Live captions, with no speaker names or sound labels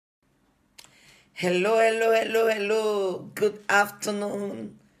Hello, hello, hello, hello. Good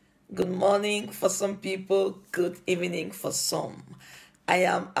afternoon. Good morning for some people. Good evening for some. I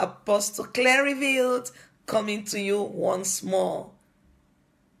am Apostle Claire Revealed coming to you once more.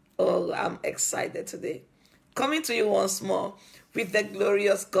 Oh, I'm excited today. Coming to you once more with the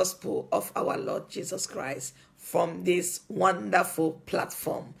glorious gospel of our Lord Jesus Christ from this wonderful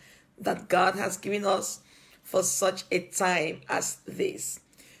platform that God has given us for such a time as this.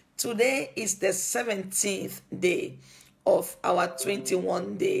 Today is the 17th day of our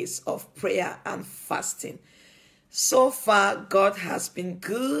 21 days of prayer and fasting. So far, God has been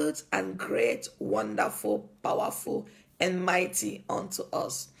good and great, wonderful, powerful, and mighty unto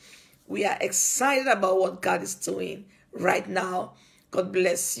us. We are excited about what God is doing right now. God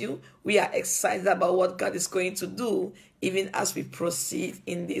bless you. We are excited about what God is going to do even as we proceed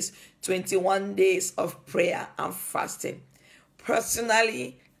in these 21 days of prayer and fasting.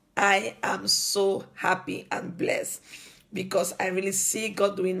 Personally, I am so happy and blessed because I really see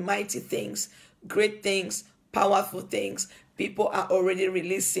God doing mighty things, great things, powerful things. People are already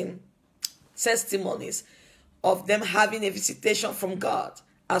releasing testimonies of them having a visitation from God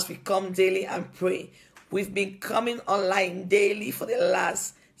as we come daily and pray. We've been coming online daily for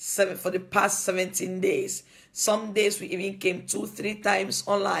the past 17 days. Some days we even came 2-3 times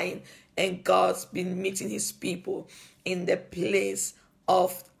online, and God's been meeting his people in the place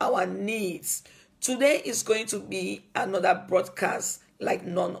of our needs. Today is going to be another broadcast like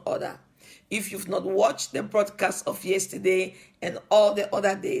none other. If you've not watched the broadcast of yesterday and all the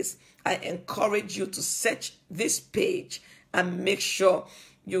other days, I encourage you to search this page and make sure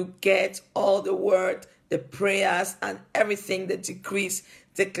you get all the word, the prayers, and everything, the decrees,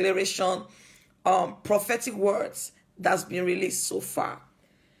 declaration, prophetic words that's been released so far.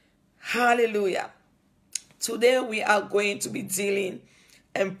 Hallelujah. Today we are going to be dealing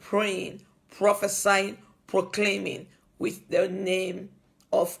and praying, prophesying, proclaiming with the name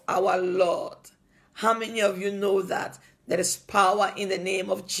of our Lord. How many of you know that there is power in the name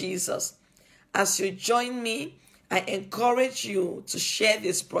of Jesus? As you join me, I encourage you to share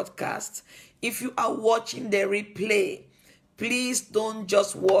this broadcast. If you are watching the replay, please don't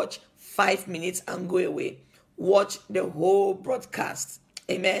just watch 5 minutes and go away. Watch the whole broadcast.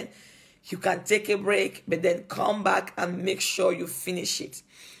 Amen. You can take a break, but then come back and make sure you finish it.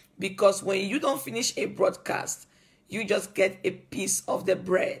 Because when you don't finish a broadcast, you just get a piece of the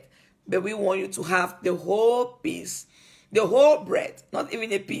bread. But we want you to have the whole piece, the whole bread, not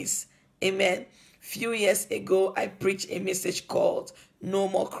even a piece. Amen. Few years ago, I preached a message called No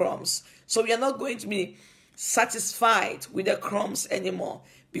More Crumbs. So we are not going to be satisfied with the crumbs anymore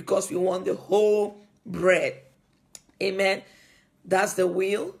because we want the whole bread. Amen. That's the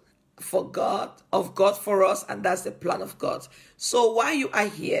will for God, of God for us, and that's the plan of God. So while you are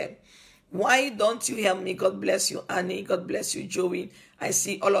here, why don't you help me? God bless you, Annie. God bless you, Joey. I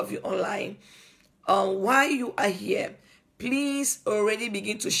see all of you online. While you are here, please already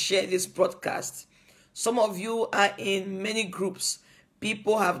begin to share this broadcast. Some of you are in many groups.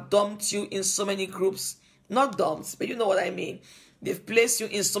 People have dumped you in so many groups. Not dumped, but you know what I mean. They've placed you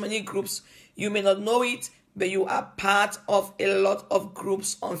in so many groups. You may not know it, but you are part of a lot of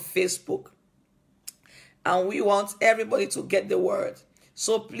groups on Facebook. And we want everybody to get the word.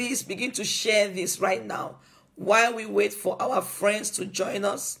 So please begin to share this right now while we wait for our friends to join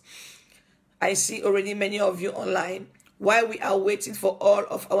us. I see already many of you online. While we are waiting for all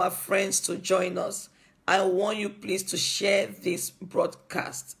of our friends to join us, I want you please to share this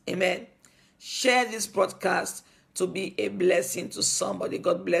broadcast. Amen. Share this broadcast to be a blessing to somebody.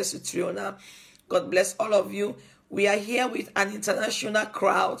 God bless you, Triona. God bless all of you. We are here with an international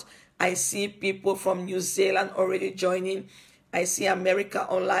crowd. I see people from New Zealand already joining. I see America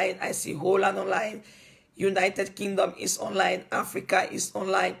online. I see Holland online. United Kingdom is online. Africa is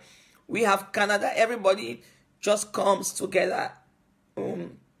online. We have Canada. Everybody just comes together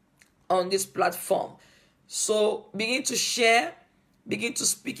on this platform. So begin to share, begin to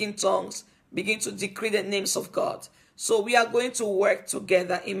speak in tongues, begin to decree the names of God. So we are going to work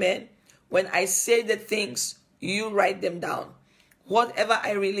together. Amen. When I say the things, you write them down. Whatever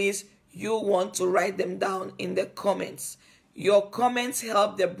I release, you want to write them down in the comments. Your comments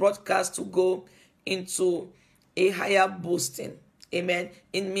help the broadcast to go into a higher boosting. Amen.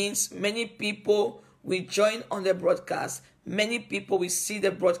 It means many people will join on the broadcast. Many people will see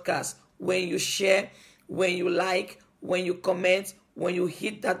the broadcast when you share, when you like, when you comment, when you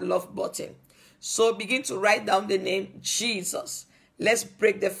hit that love button. So begin to write down the name Jesus. Let's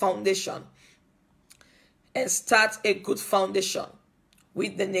break the foundation and start a good foundation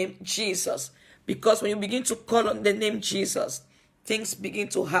with the name Jesus. Because when you begin to call on the name Jesus, things begin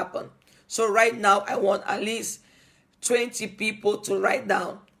to happen. So right now, I want at least 20 people to write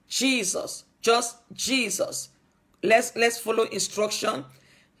down Jesus, just Jesus. Let's follow instruction.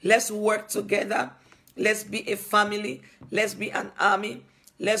 Let's work together. Let's be a family. Let's be an army.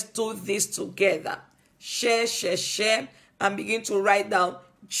 Let's do this together. Share, share, share, and begin to write down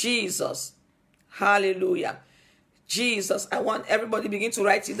Jesus. Hallelujah. Jesus. I want everybody begin to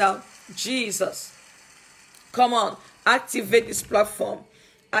write it down. Jesus. Come on. Activate this platform.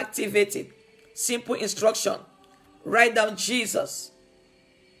 Activate it. Simple instruction. Write down Jesus.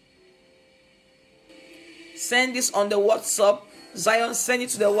 Send this on the WhatsApp. Zion, send it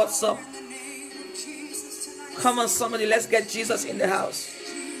to the WhatsApp. Come on, somebody. Let's get Jesus in the house.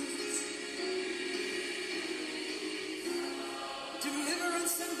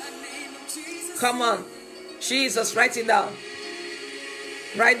 Come on. Jesus, write it down.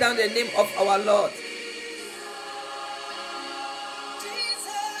 Write down the name of our Lord.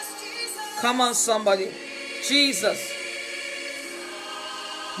 Come on, somebody. Jesus.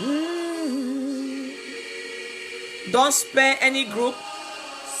 Don't spare any group.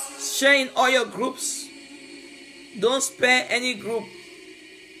 Share in all your groups. Don't spare any group.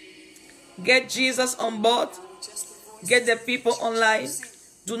 Get Jesus on board. Get the people online.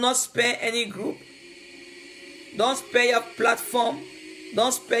 Do not spare any group. Don't spare your platform.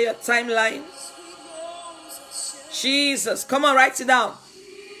 Don't spare your timeline. Jesus. Come on, write it down.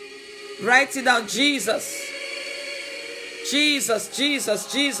 Write it down. Jesus. Jesus,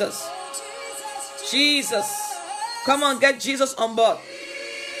 Jesus, Jesus. Jesus. Come on, get Jesus on board.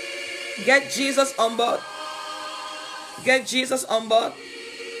 Get Jesus on board. Get Jesus on board.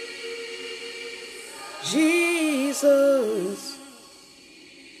 Jesus.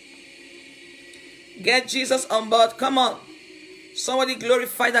 Get Jesus on board. Come on. Somebody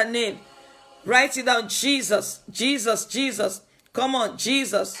glorify that name. Write it down. Jesus. Jesus. Jesus. Come on.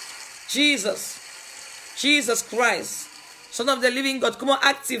 Jesus. Jesus. Jesus Christ. Son of the living God. Come on.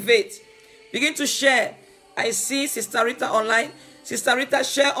 Activate. Begin to share. I see Sister Rita online. Sister Rita,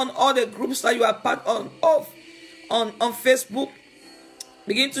 share on all the groups that you are part of on Facebook.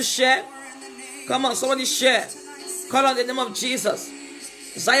 Begin to share. Come on, somebody share. Call on the name of Jesus.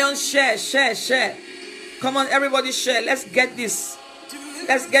 Zion, share, share, share. Come on, everybody share. Let's get this.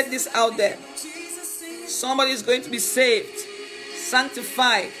 Let's get this out there. Somebody is going to be saved,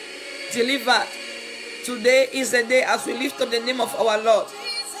 sanctified, delivered. Today is the day as we lift up the name of our Lord.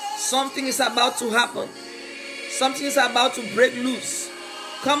 Something is about to happen. Something is about to break loose.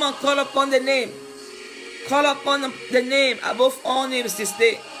 Come on, call upon the name. Call upon the name above all names this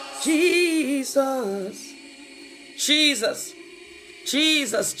day. Jesus. Jesus.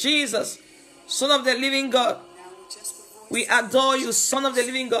 Jesus. Jesus. Son of the living God. We adore you, Son of the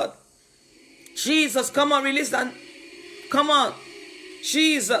living God. Jesus, come on, release that. Come on.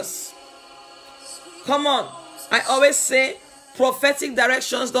 Jesus. Come on. I always say prophetic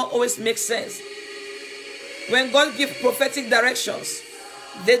directions don't always make sense. When God gives prophetic directions,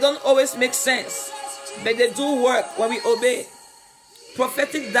 they don't always make sense, but they do work when we obey.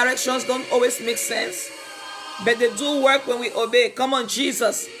 Prophetic directions don't always make sense, but they do work when we obey. Come on,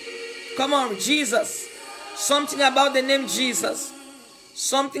 Jesus. Come on, Jesus. Something about the name Jesus.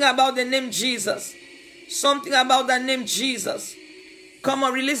 Something about the name Jesus. Something about that name Jesus. Come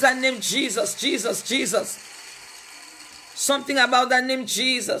on, release that name Jesus. Jesus, Jesus. Something about that name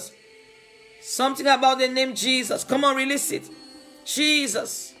Jesus. Something about the name Jesus. Come on, release it.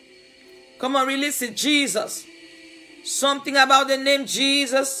 Jesus. Come on, release it. Jesus. Something about the name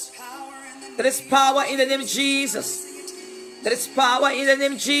Jesus. There is power in the name Jesus. There is power in the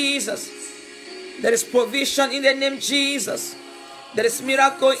name Jesus. There is provision in the name Jesus. There is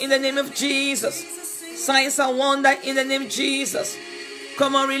miracle in the name of Jesus. Signs and wonder in the name Jesus.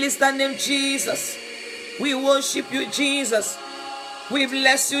 Come on, release that name Jesus. We worship you, Jesus. We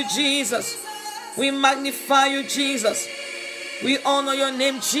bless you, Jesus. We magnify you, Jesus. We honor your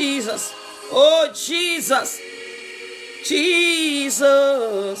name, Jesus. Oh, Jesus.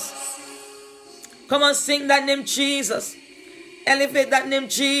 Jesus. Come on, sing that name, Jesus. Elevate that name,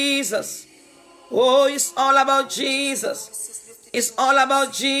 Jesus. Oh, it's all about Jesus. It's all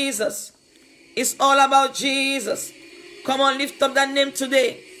about Jesus. It's all about Jesus. Come on, lift up that name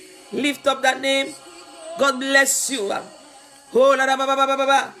today. Lift up that name. God bless you. Oh, la ba ba ba ba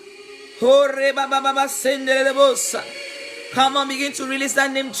ba. Come on, begin to release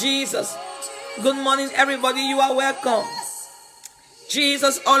that name, Jesus. Good morning, everybody. You are welcome.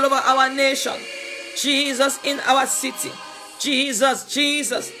 Jesus all over our nation. Jesus in our city. Jesus,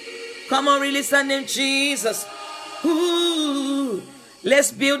 Jesus. Come on, release that name, Jesus. Ooh.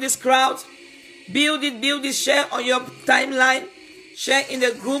 Let's build this crowd. Build it, share on your timeline. Share in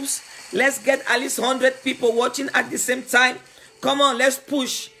the groups. Let's get at least 100 people watching at the same time. Come on, let's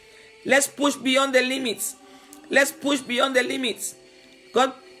push. Let's push beyond the limits. Let's push beyond the limits.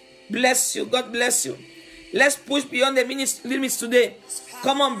 God bless you. God bless you. Let's push beyond the limits today.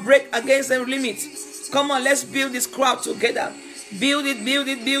 Come on, break against the limits. Come on, let's build this crowd together. Build it, build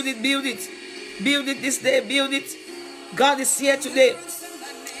it, build it, build it. Build it this day, build it. God is here today.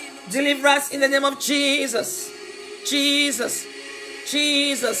 Deliverance in the name of Jesus. Jesus.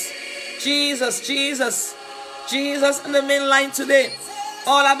 Jesus. Jesus. Jesus. Jesus on the main line today.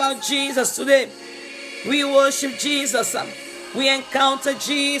 All about Jesus today. We worship Jesus. We encounter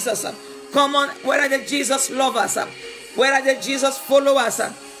Jesus. Come on, where are the Jesus lovers? Where are the Jesus followers?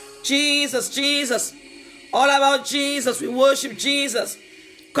 Jesus, Jesus. All about Jesus. We worship Jesus.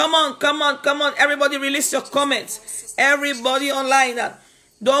 Come on, come on, come on. Everybody release your comments. Everybody online.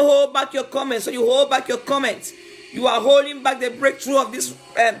 Don't hold back your comments. So you hold back your comments. You are holding back the breakthrough of this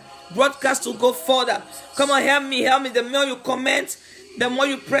broadcast to go further. Come on, help me, help me. The more you comment, the more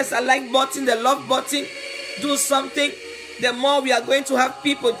you press the like button, the love button, do something, the more we are going to have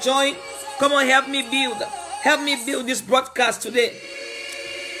people join. Come on, help me build. Help me build this broadcast today.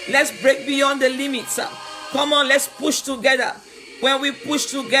 Let's break beyond the limits. Come on, let's push together. When we push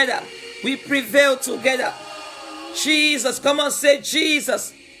together, we prevail together. Jesus, come on, say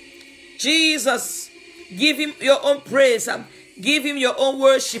Jesus. Jesus. Give him your own praise. Give him your own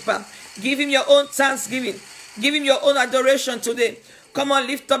worship. Give him your own thanksgiving. Give him your own adoration today. Come on,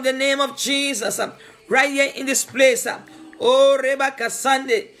 lift up the name of Jesus. Right here in this place. Oh, Rebecca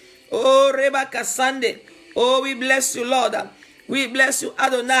Sunday. Oh, Rebecca Sunday. Oh, we bless you, Lord. We bless you,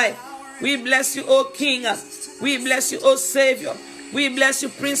 Adonai. We bless you, O King. We bless you, O Savior. We bless you,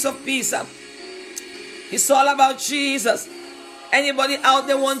 Prince of Peace. It's all about Jesus. Anybody out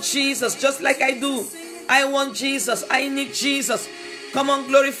there want Jesus just like I do? I want Jesus. I need Jesus. Come on,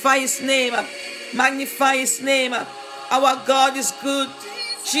 glorify his name. Magnify his name. Our God is good.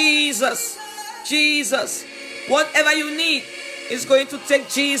 Jesus. Jesus. Whatever you need is going to take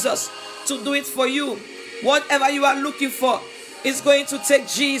Jesus to do it for you. Whatever you are looking for is going to take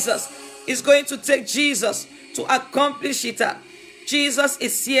Jesus. It's going to take Jesus to accomplish it. Jesus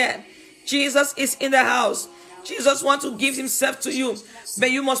is here. Jesus is in the house. Jesus wants to give himself to you.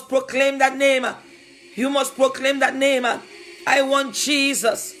 But you must proclaim that name. You must proclaim that name. I want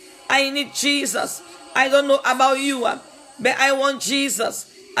Jesus. I need Jesus. I don't know about you, but I want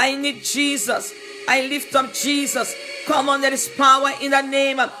Jesus. I need Jesus. I lift up Jesus. Come on, there is power in the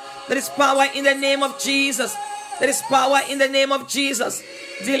name. There is power in the name of Jesus. There is power in the name of Jesus.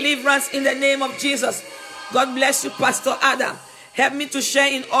 Deliverance in the name of Jesus. God bless you, Pastor Adam. Help me to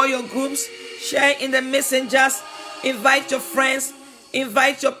share in all your groups. Share in the messengers. Invite your friends.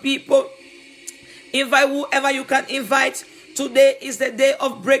 Invite your people. Invite whoever you can invite. Today is the day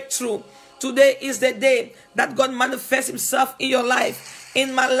of breakthrough. Today is the day that God manifests himself in your life,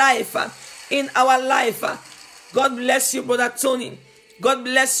 in my life, in our life. God bless you, Brother Tony. God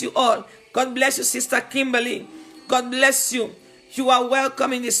bless you all. God bless you, Sister Kimberly. God bless you. You are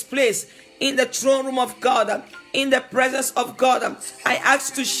welcome in this place, in the throne room of God, in the presence of God. I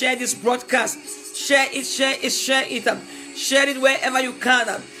ask you to share this broadcast. Share it, share it, share it. Share it wherever you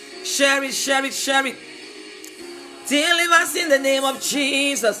can. Share it, share it, share it. Deliver us in the name of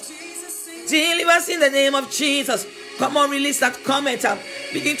Jesus. Deliver us in the name of Jesus. Come on, release that comment.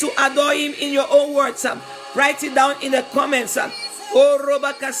 Begin to adore him in your own words. Write it down in the comments. Oh,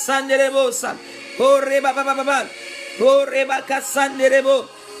 Robaka Sanderebo. Oh, Reba Baba. Oh, Rebaka Sanderebo.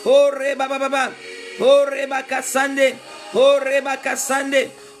 Oh, Reba Baba. Oh, Rebaka Sande. Oh, Rebaka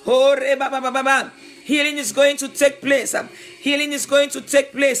Sande. Oh, Reba Baba. Healing is going to take place. Healing is going to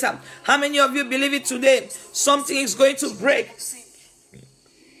take place. How many of you believe it today? Something is going to break.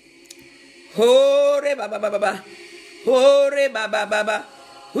 Hore baba baba. Hore baba baba.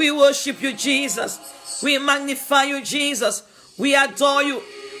 We worship you, Jesus. We magnify you, Jesus. We adore you.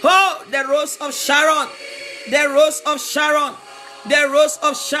 Oh, the rose of Sharon. The rose of Sharon. The rose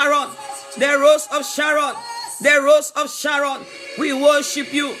of Sharon. The rose of Sharon. The rose of Sharon. We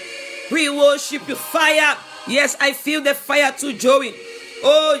worship you. We worship you. Fire. Yes, I feel the fire too, Joey.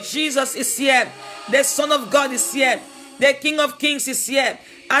 Oh, Jesus is here. The Son of God is here. The King of Kings is here.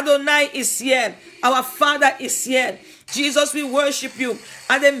 Adonai is here. Our Father is here. Jesus, we worship you.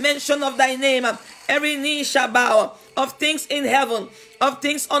 At the mention of thy name, every knee shall bow, of things in heaven, of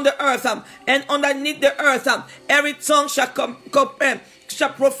things on the earth, and underneath the earth. Every tongue shall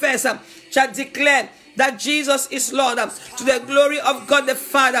profess, shall declare that Jesus is Lord, to the glory of God the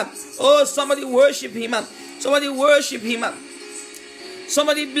Father. Oh, somebody worship him. Somebody worship him.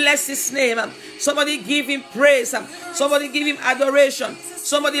 Somebody bless his name. Somebody give him praise. Somebody give him adoration.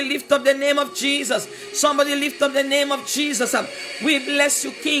 Somebody lift up the name of Jesus. Somebody lift up the name of Jesus. We bless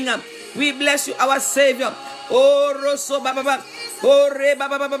you, King. We bless you, our Savior. Oh, Rosso Baba. Oh, Re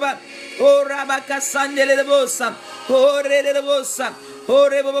Baba Baba. Oh, Rabaka Sandele de Bosa. Oh, Re de Bosa. Oh,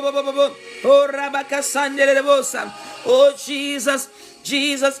 Re Baba Baba. Oh, Rabaka Sandele de Bosa. Oh, Jesus,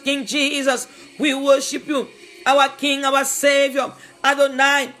 Jesus, King Jesus. We worship you, our King, our Savior,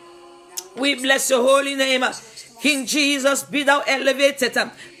 Adonai. We bless your holy name. King Jesus, be thou elevated,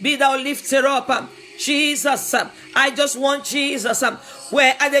 be thou lifted up. Jesus, I just want Jesus.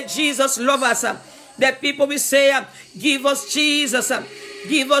 Where are the Jesus lovers? The people will say, give us Jesus,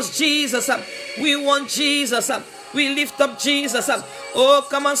 give us Jesus. We want Jesus. We lift up Jesus. Oh,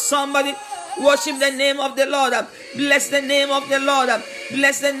 come on, somebody. Worship the name of the Lord. Bless the name of the Lord.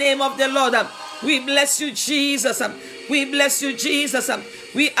 Bless the name of the Lord. We bless you, Jesus. We bless you, Jesus.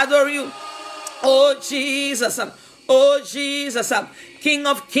 We adore you. Oh, Jesus. Oh, Jesus. King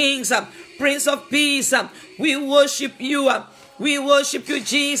of kings. Prince of peace. We worship you. We worship you,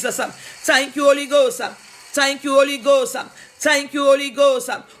 Jesus. Thank you, Holy Ghost. Thank you, Holy Ghost. Thank you, Holy Ghost.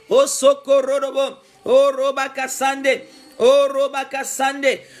 Oh, Sokorobo. Oh, Robaka Sande. Oh, Robaka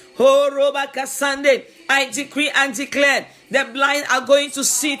Sande. Oh, Robaka Sande. I decree and declare the blind are going to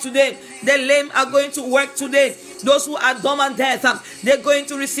see today. The lame are going to work today. Those who are dumb and deaf, they're going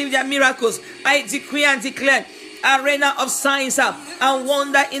to receive their miracles. I decree and declare arena of signs and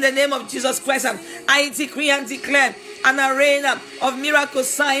wonder in the name of Jesus Christ. I decree and declare an arena of miracles,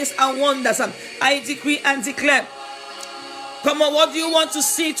 signs and wonders. I decree and declare. Come on, what do you want to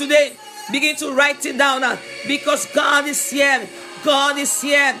see today? Begin to write it down because God is here. God is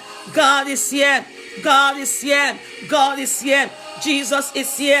here. God is here. God is here. God is here. Jesus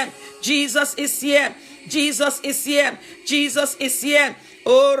is here. Jesus is here. Jesus is here. Jesus is here.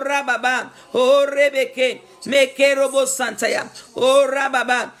 Oh Rababa. Oh Rebeke. Meke Robo Santaya. Oh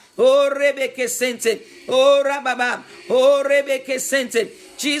Rababa. Oh Rebeke Sente. Oh Rababa. Oh Rebeke Sente.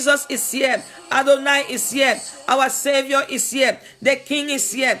 Jesus is here. Adonai is here. Our Savior is here. The King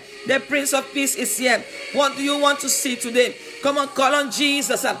is here. The Prince of Peace is here. What do you want to see today? Come on, call on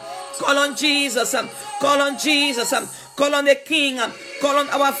Jesus. Call on Jesus. Call on Jesus. Call on the King. Call on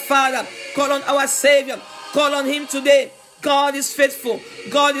our Father. Call on our Savior. Call on Him today. God is faithful.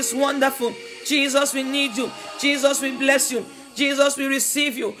 God is wonderful. Jesus, we need you. Jesus, we bless you. Jesus, we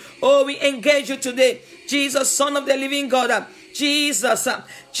receive you. Oh, we engage you today. Jesus, Son of the living God. Jesus,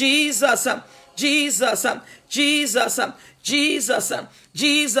 Jesus, Jesus, Jesus, Jesus,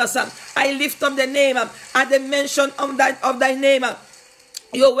 Jesus. I lift up the name at the mention of thy name.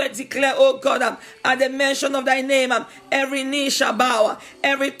 Your word declare, oh God, at the mention of thy name, every knee shall bow,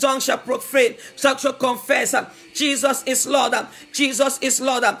 every tongue shall profane, shall confess. Jesus is Lord. Jesus is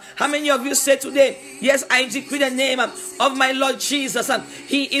Lord. How many of you say today, yes, I decree the name of my Lord Jesus.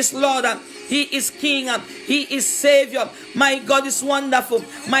 He is Lord. He is King. He is Savior. My God is wonderful.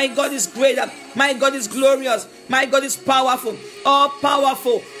 My God is great. My God is glorious. My God is powerful. All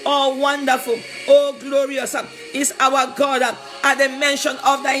powerful. All wonderful. All glorious is our God. At the mention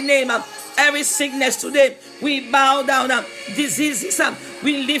of thy name, every sickness today, we bow down. Diseases,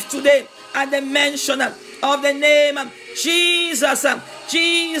 we live today at the mention of the name Jesus.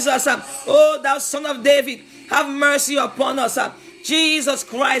 Jesus. Oh, thou Son of David, have mercy upon us. Jesus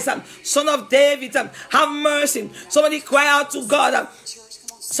Christ, Son of David, have mercy. Somebody cry out to God.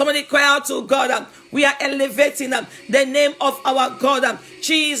 Somebody cry out to God. We are elevating the name of our God.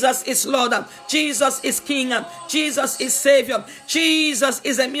 Jesus is Lord. Jesus is King. Jesus is Savior. Jesus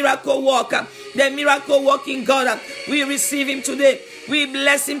is a miracle worker. The miracle working God. We receive Him today. We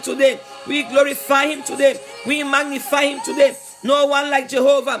bless Him today. We glorify Him today. We magnify Him today. No one like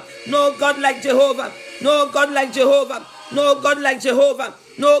Jehovah. No God like Jehovah. No God like Jehovah. No God like Jehovah.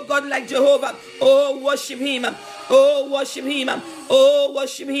 No God like Jehovah. Oh, worship Him. Oh, worship Him. Oh,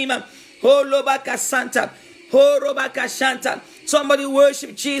 worship Him. Oh, Lobaka Santa. Oh, Robaka Shanta. Somebody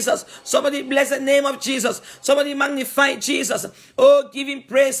worship Jesus. Somebody bless the name of Jesus. Somebody magnify Jesus. Oh, give Him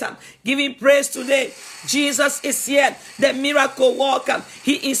praise. Give Him praise today. Jesus is here. The miracle worker.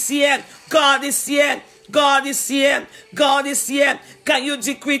 He is here. God is here. God is here. God is here. Can you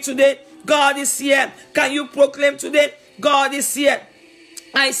decree today? God is here. Can you proclaim today? God is here.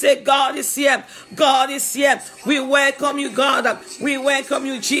 I say God is here. God is here. We welcome you, God. We welcome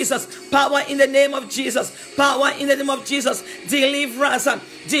you, Jesus. Power in the name of Jesus. Power in the name of Jesus. Deliverance.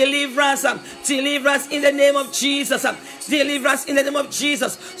 Deliverance. Deliverance in the name of Jesus. Deliverance in the name of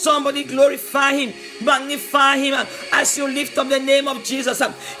Jesus. Somebody glorify Him. Magnify Him. As you lift up the name of Jesus,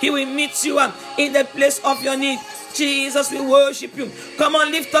 He will meet you in the place of your need. Jesus, we worship you. Come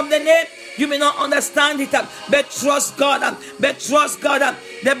on, lift up the name. You may not understand it, but trust God. But trust God.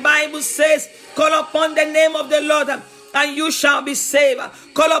 The Bible says, call upon the name of the Lord, and you shall be saved.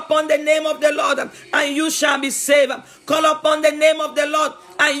 Call upon the name of the Lord, and you shall be saved. Call upon the name of the Lord,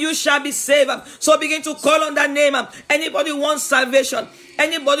 and you shall be saved. So begin to call on that name. Anybody wants salvation?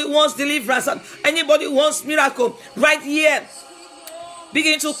 Anybody wants deliverance? Anybody wants miracle? Right here,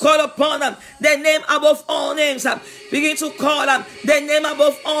 begin to call upon the name above all names. Begin to call the name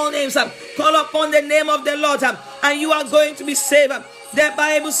above all names. Call upon the name of the Lord, and you are going to be saved. The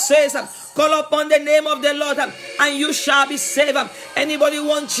Bible says, call upon the name of the Lord, and you shall be saved. Anybody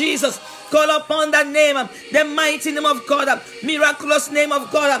want Jesus? Call upon that name, the mighty name of God, miraculous name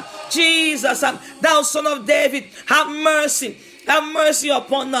of God. Jesus, thou Son of David, have mercy. Have mercy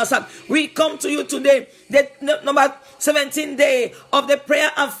upon us. We come to you today, the number 17th day of the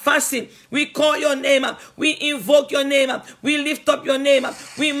prayer and fasting. We call your name. We invoke your name. We lift up your name.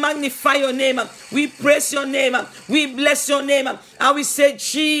 We magnify your name. We praise your name. We bless your name. And we say,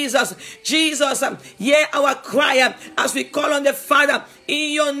 Jesus, Jesus, hear our cry as we call on the Father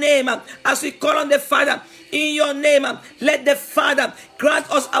in your name. As we call on the Father in your name, let the Father grant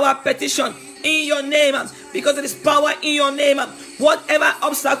us our petition in your name, because there is power in your name. Whatever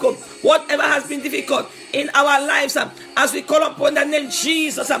obstacle, whatever has been difficult in our lives, as we call upon the name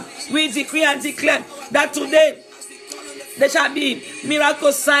Jesus, we decree and declare that today there shall be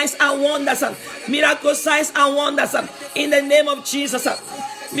miracle signs and wonders. Miracle signs and wonders in the name of Jesus.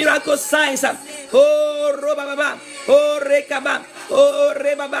 Miracle signs. Oh, Robaba. Oh, Rekaba. Oh,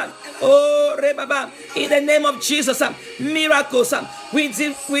 Rebaba. Oh, Rebaba. In the name of Jesus, miracles. We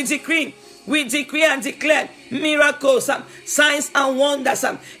decree. We decree and declare miracles, signs and wonders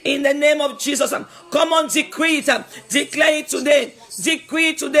in the name of Jesus. Come on, decree it. Declare it today. Decree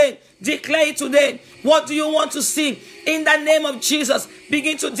it today. Declare it today. What do you want to see? In the name of Jesus,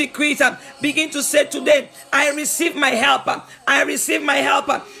 begin to decree it. Begin to say today, I receive my helper. I receive my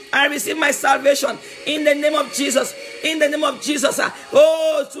helper. I receive my salvation in the name of Jesus. In the name of Jesus.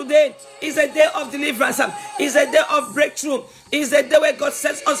 Oh, today is a day of deliverance. Is a day of breakthrough. Is a day where God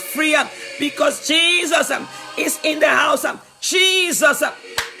sets us free because Jesus is in the house. Jesus.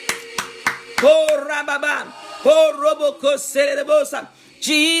 Oh, Rababa. Oh, Roboko Serebosa.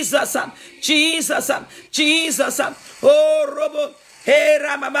 Jesus. Jesus. Jesus. Oh, Robo. Hey,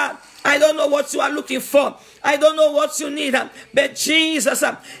 Rababa. I don't know what you are looking for. I don't know what you need. But Jesus,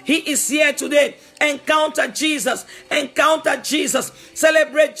 he is here today. Encounter Jesus. Encounter Jesus.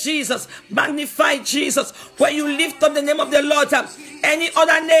 Celebrate Jesus. Magnify Jesus. When you lift up the name of the Lord, any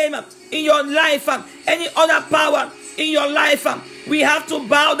other name in your life, any other power in your life, we have to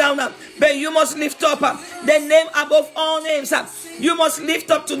bow down. But you must lift up the name above all names. You must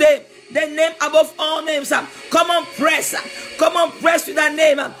lift up today the name above all names. Come on, press. Come on, press with that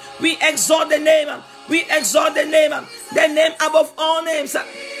name. We exalt the name. We exalt the name. The name above all names.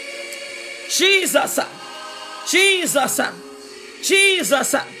 Jesus. Jesus.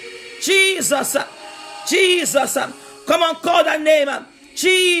 Jesus. Jesus. Jesus. Come on, call that name.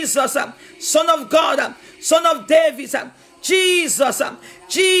 Jesus. Son of God. Son of David. Jesus.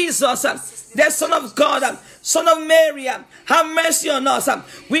 Jesus. The Son of God. Son of Mary, have mercy on us.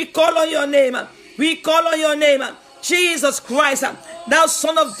 We call on your name. We call on your name. Jesus Christ, thou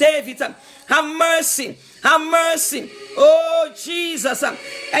Son of David, have mercy. Have mercy. Oh, Jesus.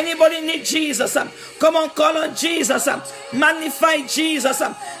 Anybody need Jesus? Come on, call on Jesus. Magnify Jesus.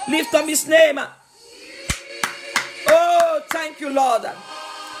 Lift up his name. Oh, thank you, Lord.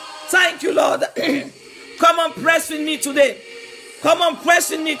 Thank you, Lord. Come on, press with me today. Come on,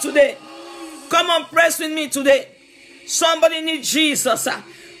 press with me today. Come on, press with me today. Somebody need Jesus.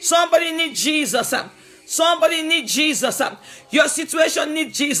 Somebody need Jesus. Somebody need Jesus. Your situation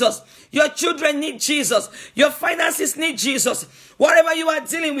needs Jesus. Your children need Jesus. Your finances need Jesus. Whatever you are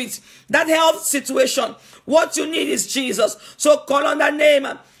dealing with, that health situation, what you need is Jesus. So call on that name.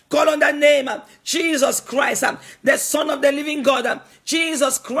 Call on that name. Jesus Christ, the Son of the living God.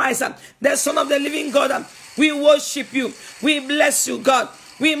 Jesus Christ, the Son of the living God. We worship you. We bless you, God.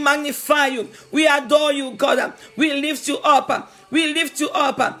 We magnify you. We adore you, God. We lift you up. We lift you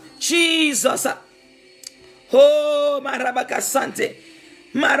up. Jesus. Oh, Marabaka Sante.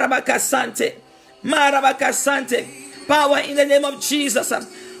 Marabaka Sante. Marabaka Sante. Power in the name of Jesus.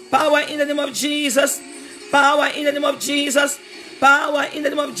 Power in the name of Jesus. Power in the name of Jesus. Power in the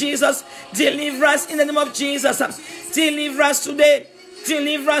name of Jesus. Deliverance in the name of Jesus. Deliverance today.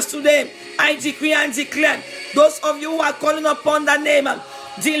 Deliverance today. I decree and declare. Those of you who are calling upon that name,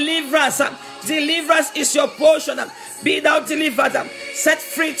 deliverance. Deliverance is your portion. Be thou delivered. Set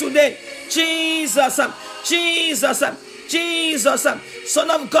free today. Jesus. Jesus, Jesus, Son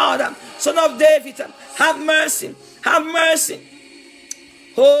of God, Son of David, have mercy, have mercy.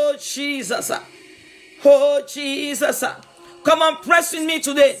 Oh Jesus, oh Jesus, come on, press with me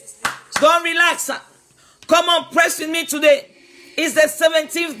today. Don't relax. Come on, press with me today. It's the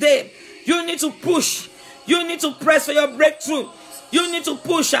 17th day. You need to push. You need to press for your breakthrough. You need to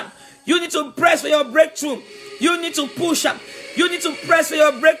push. You need to press for your breakthrough. You need to push. You need to press for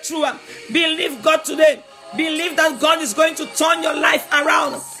your breakthrough. Believe God today. Believe that God is going to turn your life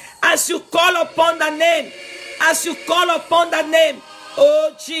around. As you call upon that name. As you call upon that name.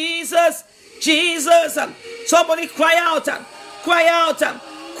 Oh, Jesus. Jesus. Somebody cry out. Cry out.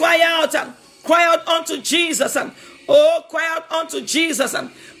 Cry out. Cry out unto Jesus. Oh, cry out unto Jesus.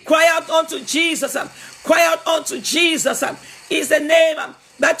 Cry out unto Jesus. Cry out unto Jesus. Is the name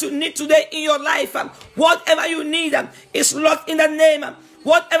that you need today in your life. Whatever you need is locked in the name.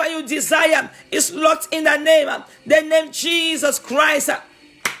 Whatever you desire is locked in the name. The name Jesus Christ.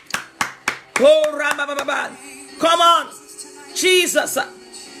 Oh, Ramababa. Come on. Jesus.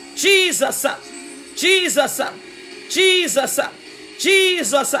 Jesus. Jesus. Jesus.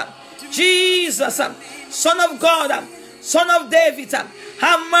 Jesus. Jesus. Son of God. Son of David.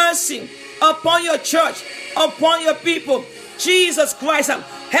 Have mercy upon your church, upon your people. Jesus Christ,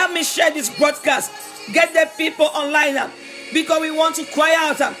 help me share this broadcast. Get the people online because we want to cry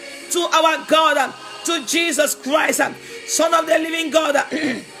out to our God, to Jesus Christ, Son of the living God.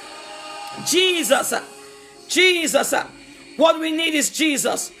 Jesus, Jesus. What we need is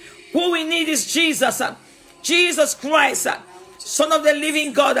Jesus. Who we need is Jesus. Jesus Christ, Son of the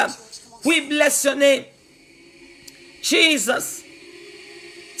living God. We bless your name. Jesus.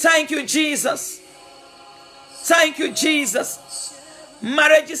 Thank you, Jesus. Thank you, Jesus.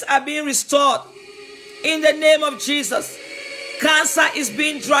 Marriages are being restored in the name of Jesus. Cancer is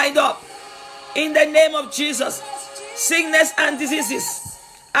being dried up in the name of Jesus. Sickness and diseases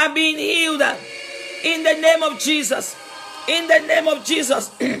are being healed in the name of Jesus. In the name of Jesus.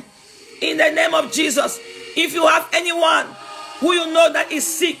 In the name of Jesus. If you have anyone who you know that is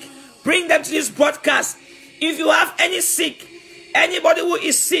sick, bring them to this broadcast. If you have any sick, anybody who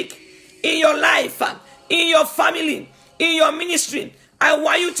is sick in your life, in your family, in your ministry, I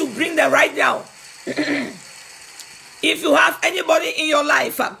want you to bring them right now. If you have anybody in your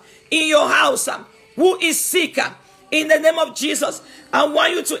life, in your house, who is sick, in the name of Jesus, I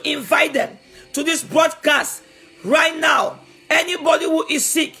want you to invite them to this broadcast right now. Anybody who is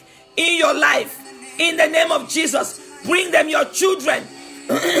sick in your life, in the name of Jesus, bring them, your children.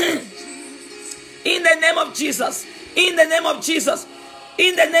 In the name of Jesus. In the name of Jesus.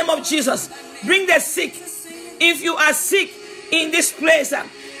 In the name of Jesus. Bring the sick. If you are sick in this place,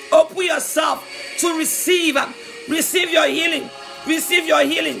 open yourself to receive. Receive your healing. Receive your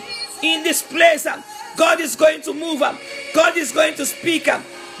healing in this place. God is going to move. God is going to speak.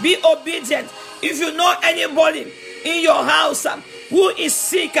 Be obedient. If you know anybody in your house who is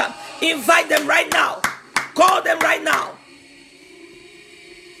sick, invite them right now. Call them right now.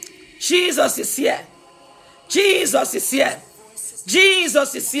 Jesus is here. Jesus is here.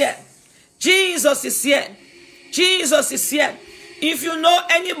 Jesus is here. Jesus is here. Jesus is here. If you know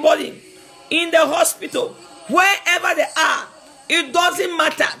anybody in the hospital, wherever they are, it doesn't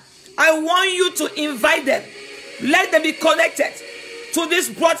matter. I want you to invite them. Let them be connected to this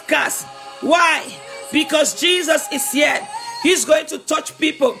broadcast. Why? Because Jesus is here. He's going to touch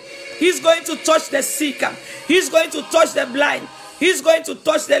people. He's going to touch the sick. He's going to touch the blind. He's going to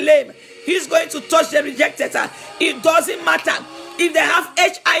touch the lame. He's going to touch the rejected. It doesn't matter if they have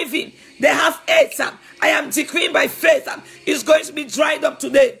HIV, they have AIDS. I am decreeing by faith. It's going to be dried up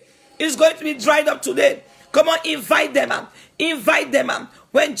today. It's going to be dried up today. Come on, invite them. Invite them.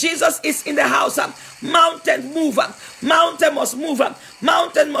 When Jesus is in the house, mountains move. Mountain must move.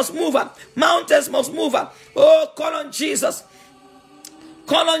 Mountain must move. Mountains must move. Oh, call on Jesus.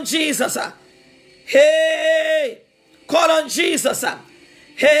 Call on Jesus. Hey, call on Jesus.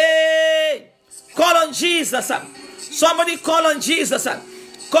 Hey, call on Jesus. Somebody call on Jesus.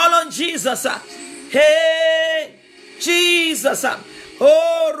 Call on Jesus. Hey, Jesus.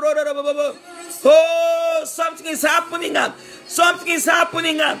 Oh, something is happening. Something is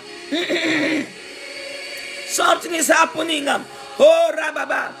happening. Something is happening. Oh,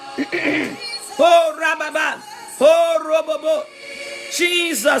 Rababa. Oh, Rababa. Oh, Robobo.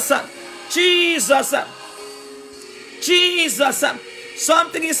 Jesus. Jesus. Jesus.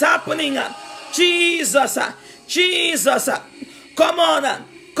 Something is happening. Jesus. Jesus. Come on.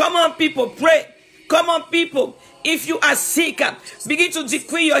 Come on, people. Pray. Come on, people. If you are sick, begin to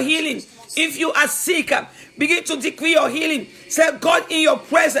decree your healing. If you are sick, begin to decree your healing. Say, God, in your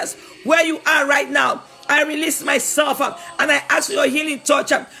presence, where you are right now, I release myself and I ask for your healing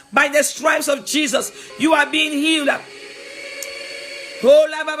touch. By the stripes of Jesus, you are being healed. Oh,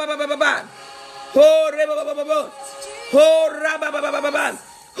 la ba ba ba ba ba ba. Oh, re ba ba ba ba ba. Oh, ra ba ba ba ba ba ba.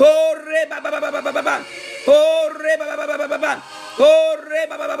 Oh, re ba ba ba ba ba ba ba. Oh, re ba ba ba ba ba ba. Oh, re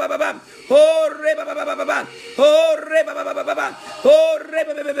ba ba ba ba ba ba. Oh, re ba ba ba ba ba ba. Oh, re ba ba ba ba ba ba. Oh, re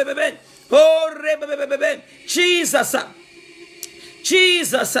ba ba ba ba ba ba. Oh, re ba ba ba ba ba. Jesus.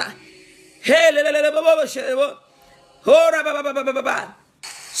 Jesus. Hey, le le le ba ba ba she ba. Oh, ra ba ba ba ba ba ba.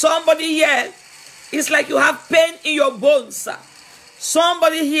 Somebody here, it's like you have pain in your bones.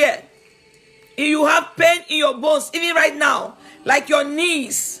 Somebody here, you have pain in your bones, even right now, like your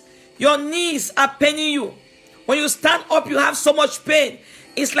knees are paining you. When you stand up, you have so much pain.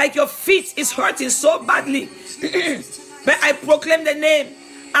 It's like your feet is hurting so badly. But I proclaim the name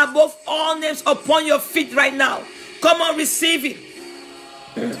above all names upon your feet right now. Come on, receive it.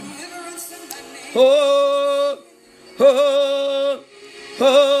 Oh, oh,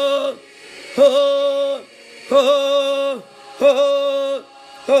 oh, oh, oh, oh,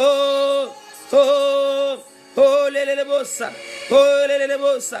 oh, oh, oh, lele bossa, oh, lele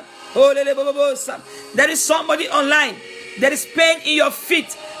bossa, oh, lele bossa. There is somebody online. There is pain in your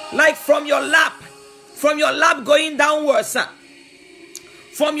feet, like from your lap going downwards,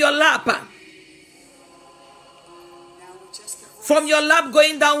 from your lap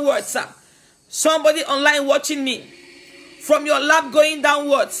going downwards. Somebody online watching me, from your lap going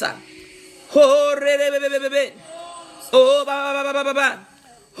downwards. Oh, oh, ba ba ba ba ba.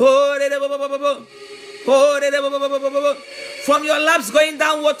 Oh, from your laps going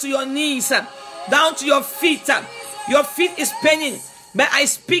downward to your knees, down to your feet. Your feet is paining, but I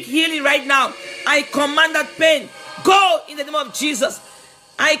speak healing right now. I command that pain, go in the name of Jesus.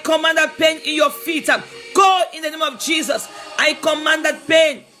 I command that pain in your feet, go in the name of Jesus. I command that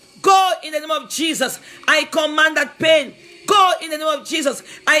pain, go in the name of Jesus. I command that pain, go in the name of Jesus.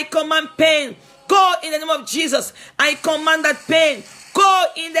 I command pain, go in the name of Jesus. I command that pain, go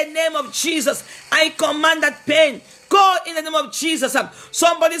in the name of Jesus. I command that pain, go in the name of Jesus.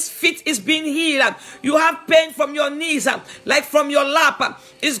 Somebody's feet is being healed. You have pain from your knees, like from your lap.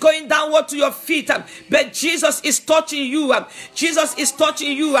 It's going downward to your feet. But Jesus is touching you. Jesus is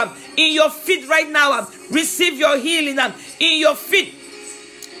touching you in your feet right now. Receive your healing in your feet.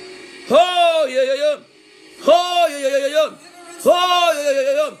 Oh, yo, yo, yo. Oh, yo, yo, yo, yo. Oh, yo, yo,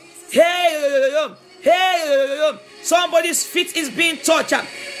 yo, yo. Hey, yo, yo, yo. Hey, yo, yo, yo. Somebody's feet is being touched,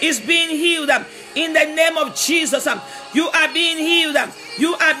 is being healed in the name of Jesus. You are being healed.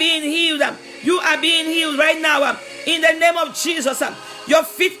 You are being healed. You are being healed right now in the name of Jesus. Your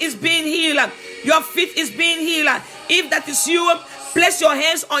feet is being healed. Your feet is being healed. If that is you, place your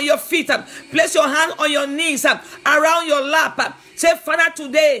hands on your feet. Place your hand on your knees, around your lap. Say, Father,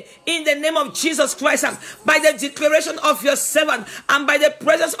 today, in the name of Jesus Christ, by the declaration of your servant and by the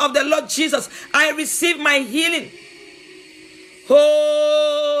presence of the Lord Jesus, I receive my healing.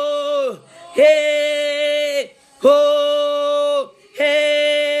 Oh, hey, oh,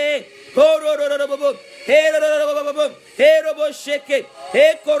 hey, oh, hey, hey, robo shake it,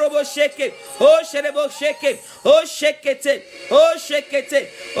 hey, korobo shake it, oh, sherebo shake it, oh, shake it, oh, shake it,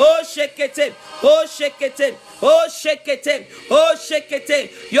 oh, shake it, oh, shake it, oh, shake it, oh, shake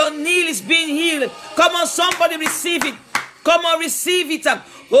it. Your knee is being healed. Come on, somebody receive it. Come on, receive it.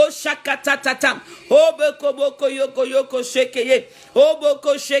 Oh, shakatatatam. Oh, boko boko yoko yoko shake ye. Oh,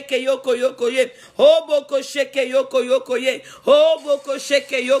 boko shake yoko yoko ye. Oh, boko shake yoko yoko ye. Oh, boko shake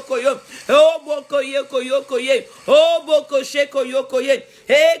yoko yo. Oh, boko yoko yoko ye. Oh, boko shake yoko ye.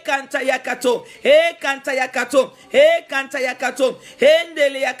 Hey, kanta yakato. Hey, kanta yakato. Hey, kanta yakato.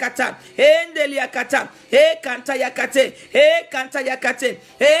 Hendeli yakata. Hendeli yakata. Hey, kanta yakate. Hey, kanta yakate.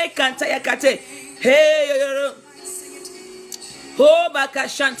 Hey, kanta yakate. Hey, yo, yo, yo. Oh, baka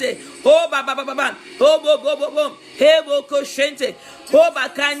shante. Oh, ba ba ba ba ba. Oh, bo bo bo bo. Hey, boko shente. Oh,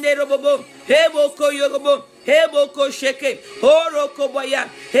 bakande robo bo. Hey, boko yogo. Hey, boko sheke. Oh, roko boya.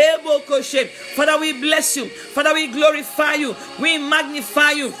 Hey, boko shake. Father, we bless you. Father, we glorify you. We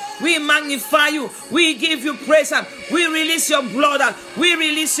magnify you. We magnify you. We give you praise. We release your blood. We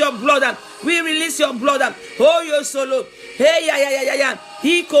release your blood. We release your blood. Oh, your solo. Hey, ya ya ya ya ya.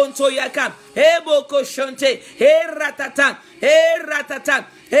 He konto yaka. Hey, boko shante. Hey, ratata. Hey, ratata.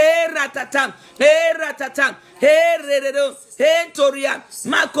 Hey, ratata. Hey, ratata. Hey, reredo. Hey, toria.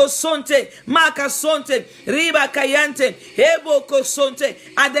 Mako sonte. Maka sonte. Riba kayante. Hey, boko sonte.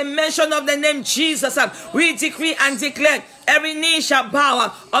 At the mention of the name Jesus, we decree and declare every knee shall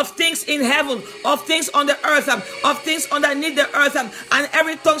bow of things in heaven, of things on the earth, of things underneath the earth, and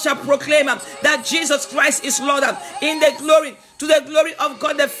every tongue shall proclaim that Jesus Christ is Lord in the glory to the glory of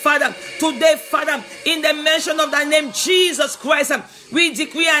God the Father. Today, Father, in the mention of thy name, Jesus Christ, we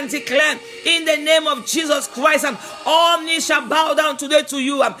decree and declare in the name of Jesus Christ, all knees shall bow down today to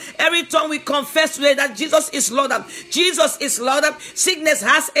you. Every tongue we confess today that Jesus is Lord. Jesus is Lord. Sickness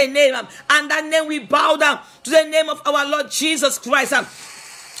has a name, and that name we bow down to the name of our Lord Jesus Christ.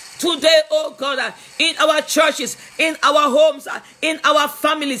 Today, oh God, in our churches, in our homes, in our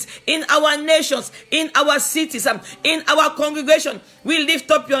families, in our nations, in our cities, in our congregation, we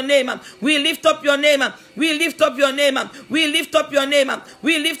lift up your name. We lift up your name. We lift up your name. We lift up your name.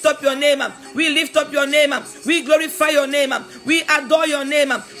 We lift up your name. We lift up your name. We glorify your name. We adore your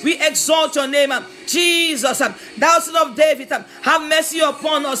name. We exalt your name. Jesus, thou Son of David, have mercy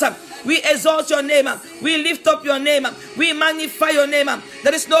upon us. We exalt your name. We lift up your name. We magnify your name.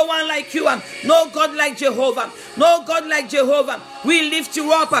 There is no one like you. No God like Jehovah. No God like Jehovah. We lift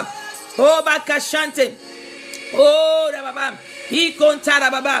you up. Oh, Bakashante. Oh, Rababam. He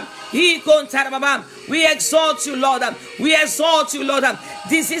kontarababam. He kontarababam. We exalt you, Lord. We exalt you, Lord.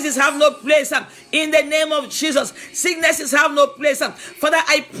 Diseases have no place in the name of Jesus. Sicknesses have no place. Father,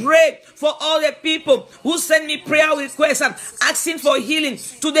 I pray for all the people who send me prayer requests asking for healing.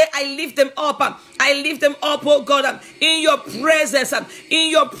 Today, I lift them up. I lift them up, oh God, in your presence. In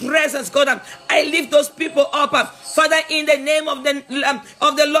your presence, God. I lift those people up. Father, in the name of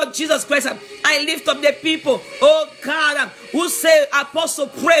the Lord Jesus Christ, I lift up the people, oh God, who say, Apostle,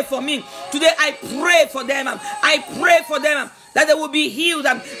 pray for me. Today, I pray for them. I pray for them that they will be healed,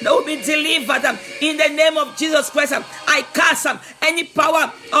 they will be delivered in the name of Jesus Christ. I cast any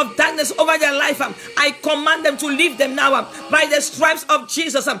power of darkness over their life. I command them to leave them now by the stripes of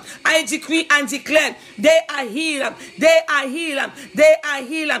Jesus. I decree and declare they are healed. They are healed. They are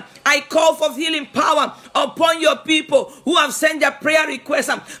healed. I call for healing power upon your people who have sent their prayer requests.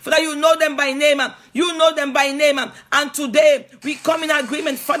 Father, you know them by name. You know them by name. And today we come in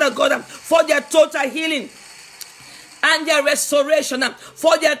agreement, Father God, for their total healing and their restoration,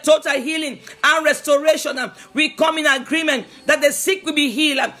 for their total healing and restoration. We come in agreement that the sick will be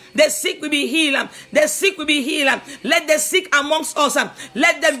healed. The sick will be healed. The sick will be healed. Let the sick amongst us,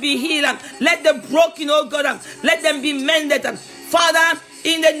 let them be healed. Let the broken, oh God, let them be mended. Father,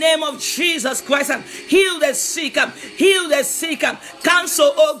 in the name of Jesus Christ, heal the sick, heal the sick,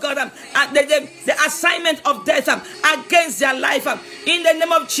 cancel, oh God, the assignment of death against their life. In the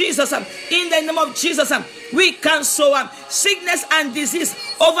name of Jesus, in the name of Jesus, we cancel sickness and disease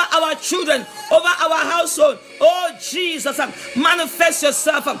over our children, over our household. Oh Jesus, manifest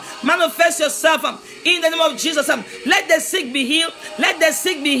yourself in the name of Jesus. Let the sick be healed. Let the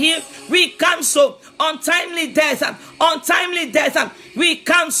sick be healed. We cancel untimely death. Untimely death. We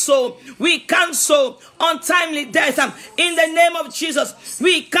cancel untimely death in the name of Jesus.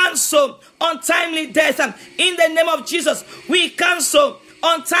 We cancel untimely death in the name of Jesus. We cancel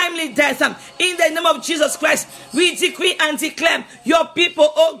untimely death in the name of Jesus Christ. We decree and declare your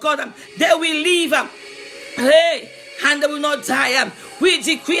people, oh God, they will live. Hey, and they will not die. We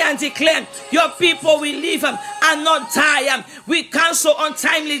decree and declare your people will live and not die. We cancel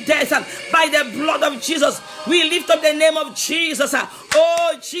untimely death by the blood of Jesus. We lift up the name of Jesus.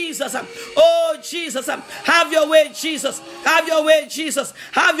 Oh Jesus, oh Jesus, have your way, Jesus. Have your way, Jesus.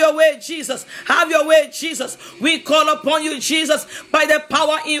 Have your way, Jesus. Have your way, Jesus. We call upon you, Jesus, by the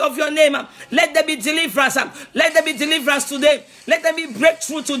power of your name. Let there be deliverance. Let there be deliverance today. Let there be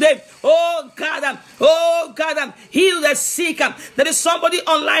breakthrough today. Oh God, heal the sick. There is somebody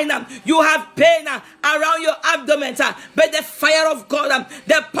online. You have pain around your abdomen, but the fire of God,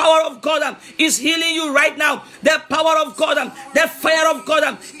 the power of God is healing you right now. The power of God, the fire of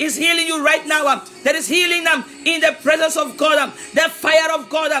God is healing you right now. There is healing in the presence of God. The fire of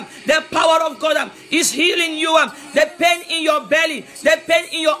God, the power of God is healing you. The pain in your belly, the pain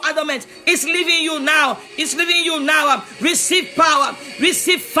in your abdomen is leaving you now. It's leaving you now. Receive power,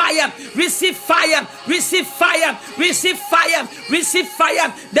 receive fire, receive fire, receive fire, receive fire, receive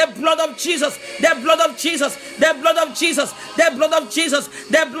fire. The blood of Jesus, the blood of Jesus, the blood of Jesus, the blood of Jesus,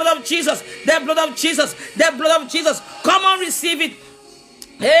 the blood of Jesus, the blood of Jesus, the blood of Jesus. Come on, receive it.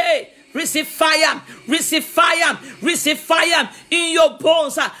 Hey, receive fire, receive fire, receive fire in your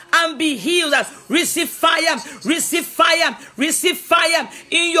bones and be healed. Receive fire, receive fire, receive fire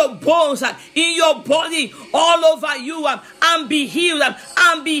in your bones, in your body, all over you, and be healed,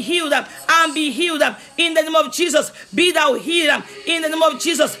 and be healed, and be healed. In the name of Jesus, be thou healed. In the name of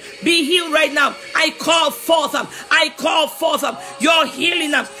Jesus, be healed right now. I call forth your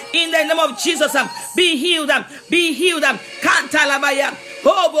healing in the name of Jesus. Be healed, be healed. Kantalabaya.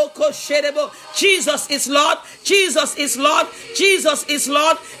 Jesus is Lord. Jesus is Lord. Jesus is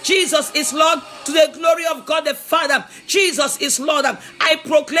Lord. Jesus is Lord. To the glory of God the Father. Jesus is Lord. I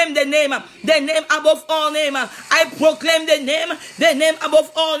proclaim the name above all names. I proclaim the name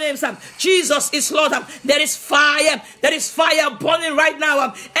above all names. Jesus is Lord. There is fire. There is fire burning right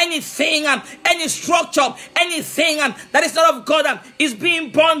now. Anything, any structure, anything that is not of God is being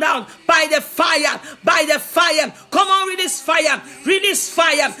burned down by the fire. By the fire. Come on, release fire. Release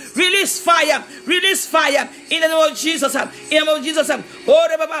fire. Release fire. Release fire. In the name of Jesus. In the name of Jesus. Oh,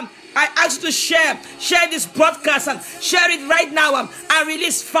 I ask you to share this broadcast and share it right now and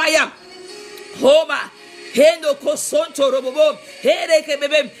release fire. Homa. The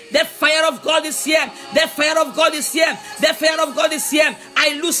fire of God is here. The fire of God is here. The fire of God is here.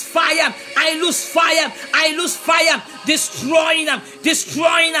 I lose fire. I lose fire. I lose fire. Destroying them.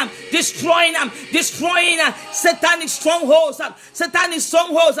 Destroying them. Destroying them. Destroying satanic strongholds. Satanic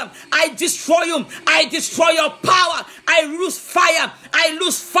strongholds. I destroy you. I destroy your power. I lose fire. I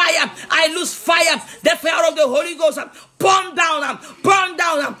lose fire. I lose fire. The fire of the Holy Ghost. Burn down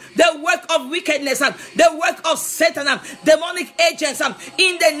the work of wickedness, the work of Satan, demonic agents.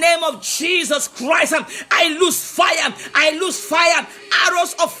 In the name of Jesus Christ, I lose fire. I lose fire.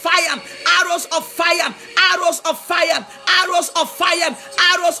 Arrows of fire. Arrows of fire. Arrows of fire. Arrows of fire.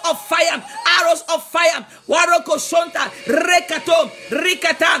 Arrows of fire. Arrows of fire. Waroko shonta rekato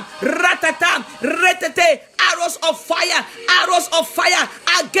rikata ratata retete. Arrows of fire. Arrows of fire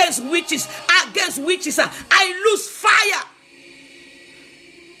against witches. Against witches. I lose fire.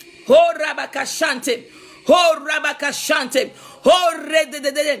 Oh Rabakashante. Oh Rabakashante. Oh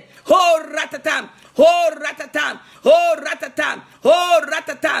rededede. Oh ratatam. Oh ratatam. Oh ratatam. Oh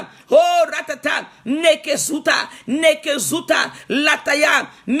ratatam. Oh ratatam. Nekezuta. Nekezuta. Lataya.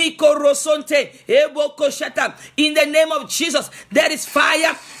 Mikorosonte. Ebokoshata. In the name of Jesus, there is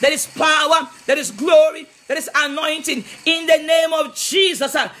fire. There is power. There is glory. There is anointing. In the name of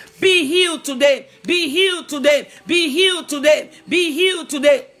Jesus. Be healed today. Be healed today. Be healed today. Be healed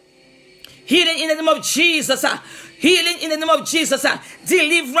today. Healing in the name of Jesus. Healing in the name of Jesus.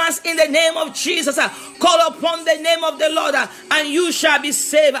 Deliverance in the name of Jesus. Call upon the name of the Lord and you shall be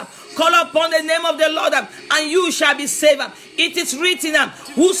saved. Call upon the name of the Lord and you shall be saved. It is written,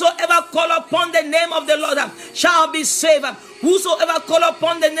 whosoever call upon the name of the Lord shall be saved. Whosoever call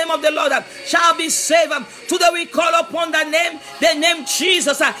upon the name of the Lord shall be saved. Today we call upon the name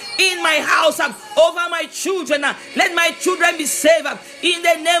Jesus in my house, over my children. Let my children be saved in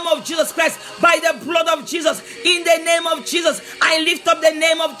the name of Jesus Christ, by the blood of Jesus. In the name of Jesus, I lift up the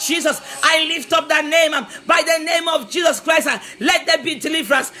name of Jesus. I lift up that name by the name of Jesus Christ. Let there be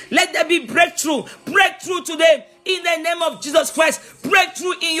deliverance. Let there be breakthrough. Breakthrough today. In the name of Jesus Christ,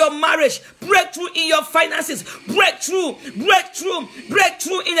 breakthrough in your marriage, breakthrough in your finances, breakthrough in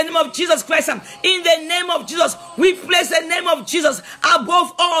the name of Jesus Christ. In the name of Jesus, we place the name of Jesus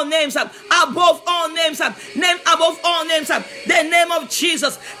above all names, above all names, name above all names, the name of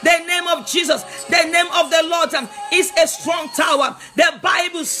Jesus, the name of Jesus, the name of the Lord is a strong tower. The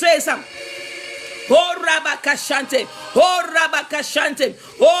Bible says, oh Rabakashante, oh Rabakashante,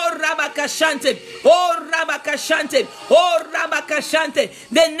 oh Rabakashante, oh Rabakashante, oh Rabakashante.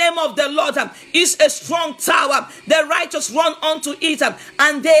 The name of the Lord is a strong tower. The righteous run unto it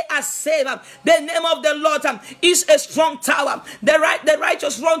and they are saved. The name of the Lord is a strong tower. The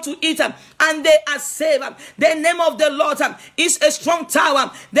righteous run to it and they are saved. The name of the Lord is a strong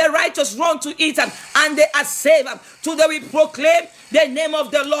tower. The righteous run to it and they are saved. Today we proclaim the name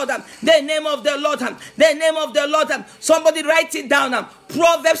of the Lord, the name of the Lord, the name of the Lord. Somebody write it down.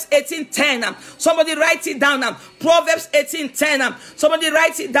 Proverbs 18:10. Somebody write it down. Proverbs 18:10. Somebody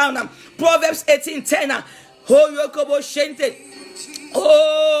write it down. Proverbs 18:10. Oh, Yokobo Shente.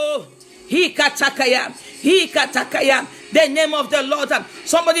 Oh, Hikatakaya. Hikatakaya. The name of the Lord.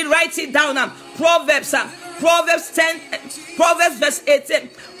 Somebody write it down. Proverbs 10. Proverbs verse 18.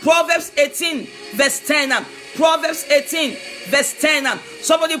 Proverbs 18 verse 10. Proverbs 18 verse 10.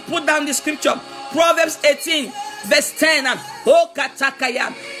 Somebody put down the scripture. Proverbs 18 verse 10. Oh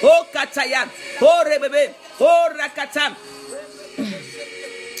katakaya. Oh kataya. Oh rebebe. Oh rakata.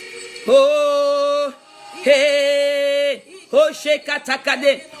 Oh hey. Oh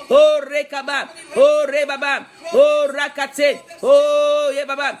shekatakade. Oh rekaba. Oh rebaba. Oh rakate. Oh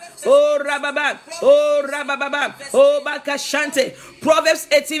yebaba. Oh rababa. Oh rababa. Oh bakashante. Proverbs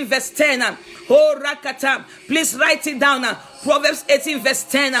 18 verse 10. Oh rakata. Please write it down. Proverbs 18 verse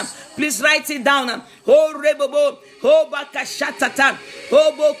 10. Please write it down. Oh rebobo. Oh bakashatata.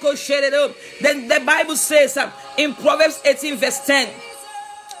 Oh boko sheredo. Then the Bible says in Proverbs 18 verse 10.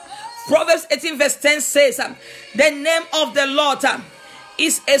 Proverbs 18 verse 10 says, the name of the Lord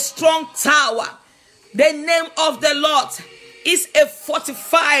is a strong tower. The name of the Lord is a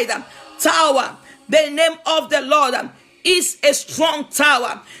fortified tower. The name of the Lord is a strong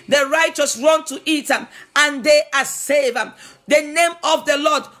tower. The righteous run to it and they are saved. The name of the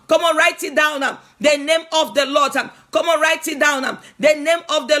Lord, come on, write it down. The name of the Lord, come on, write it down. The name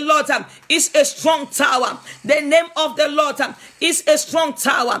of the Lord is a strong tower. The name of the Lord is a strong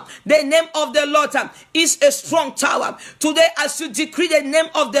tower. The name of the Lord is a strong tower. Today, as you decree the name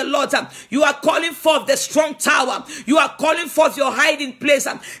of the Lord, you are calling forth the strong tower. You are calling forth your hiding place.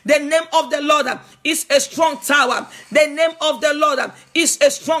 The name of the Lord is a strong tower. The name of the Lord is a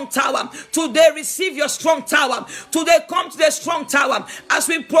strong tower. Today, receive your strong tower. Today, come to the strong tower. As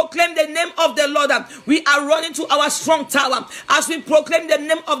we proclaim the name of the Lord, we are running to our strong tower. As we proclaim the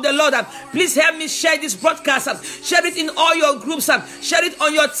name of the Lord, please help me share this broadcast. Share it in all your groups. Share it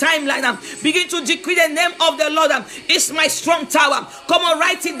on your timeline. Begin to decree the name of the Lord is my strong tower. Come on,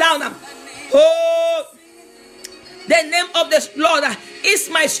 write it down. Oh, the name of the Lord is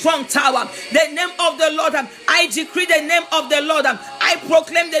my strong tower. The name of the Lord, I decree the name of the Lord. I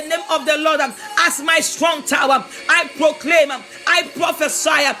proclaim the name of the Lord as my strong tower. I proclaim, I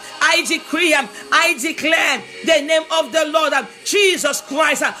prophesy, I decree, I declare the name of the Lord, Jesus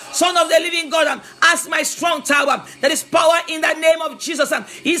Christ, Son of the living God, as my strong tower. There is power in the name of Jesus.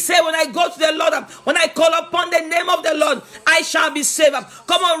 He said, when I go to the Lord, when I call upon the name of the Lord, I shall be saved.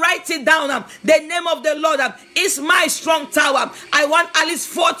 Come on, write it down. The name of the Lord is my strong tower. I want at least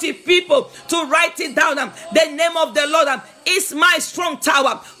 40 people to write it down. The name of the Lord is my strong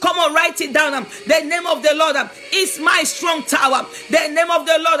tower. Come on, write it down. The name of the Lord is my strong tower. The name of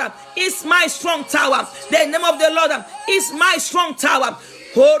the Lord is my strong tower. The name of the Lord is my strong tower.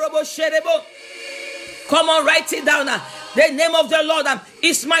 Come on, write it down. The name of the Lord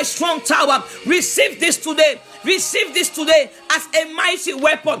is my strong tower. Receive this today. Receive this today as a mighty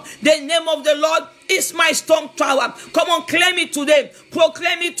weapon. The name of the Lord is my strong tower. Come on, claim it today.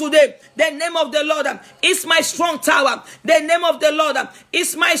 Proclaim it today. The name of the Lord is my strong tower. The name of the Lord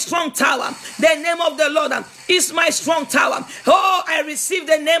is my strong tower. The name of the Lord is my strong tower. Oh, I receive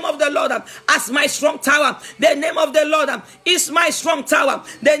the name of the Lord as my strong tower. The name of the Lord is my strong tower.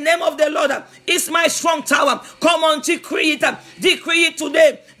 The name of the Lord is my strong tower. Come on, decree it. Decree it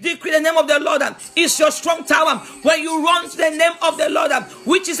today. Decree the name of the Lord is your strong tower. When you run to the name of the Lord,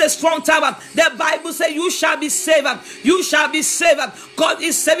 which is a strong tower, the Bible says you shall be saved. You shall be saved. God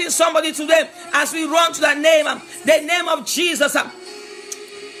is saving somebody today as we run to the name of Jesus.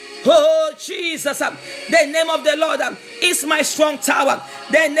 Oh, Jesus, the name of the Lord is my strong tower.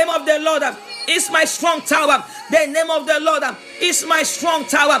 The name of the Lord is my strong tower. The name of the Lord is my strong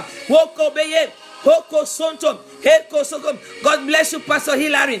tower. God bless you, Pastor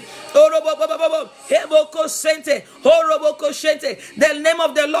Hilary. The name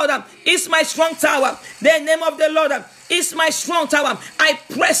of the Lord is my strong tower. The name of the Lord is my strong tower. I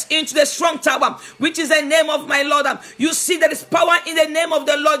press into the strong tower, which is the name of my Lord. You see, there is power in the name of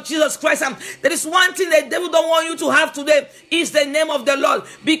the Lord Jesus Christ. There is one thing the devil don't want you to have today, is the name of the Lord,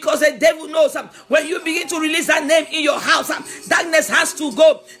 because the devil knows when you begin to release that name in your house, darkness has to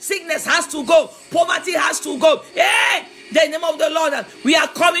go, sickness has to go, poverty has to go. Hey, the name of the Lord, we are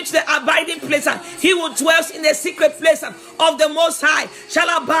coming to the abiding place. He who dwells in the secret place of the Most High shall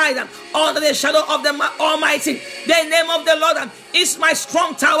abide under the shadow of the Almighty. The name of the Lord is my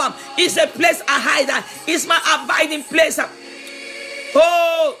strong tower, is the place I hide, is my abiding place.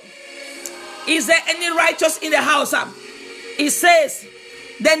 Oh, is there any righteous in the house? It says,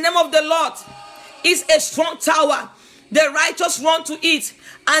 the name of the Lord is a strong tower. The righteous run to it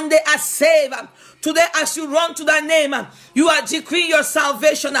and they are saved. Today, as you run to that name, you are decreeing your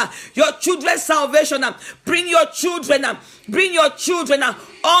salvation, your children's salvation. Bring your children under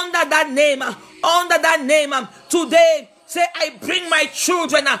that name, under that name. Today, say, I bring my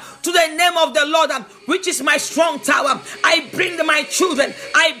children to the name of the Lord, which is my strong tower. I bring my children,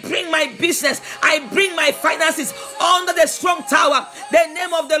 I bring my business, I bring my finances under the strong tower. The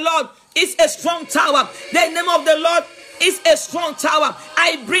name of the Lord is a strong tower. The name of the Lord is a strong tower.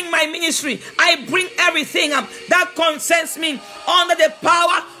 I bring my ministry, I bring everything that concerns me under the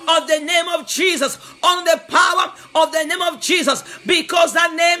power of the name of Jesus, under the power of the name of Jesus, because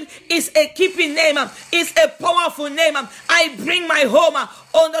that name is a keeping name, is a powerful name. I bring my home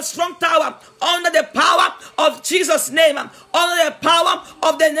on the strong tower, under the power of Jesus' name, under the power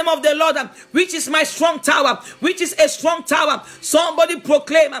of the name of the Lord, which is my strong tower, which is a strong tower. Somebody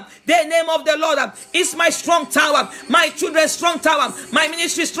proclaim, the name of the Lord is my strong tower, my children's strong tower, my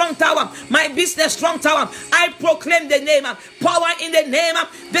ministry strong tower, my business strong tower. I proclaim the name, power in the name,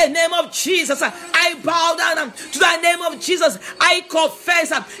 the the name of Jesus. I bow down to the name of Jesus. I confess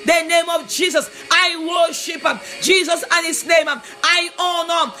the name of Jesus. I worship Jesus and his name. I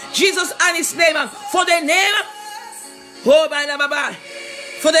honor Jesus and his name. For the name,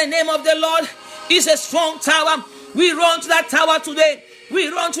 for the name of the Lord is a strong tower. We run to that tower today. We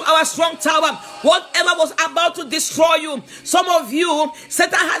run to our strong tower. Whatever was about to destroy you, some of you,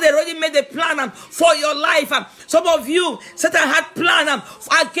 Satan had already made a plan for your life. Some of you, Satan had planned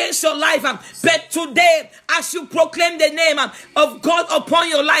against your life. But today, as you proclaim the name of God upon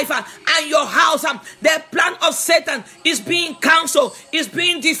your life and your house, the plan of Satan is being cancelled, is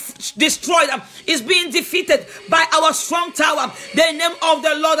being destroyed, is being defeated by our strong tower. The name of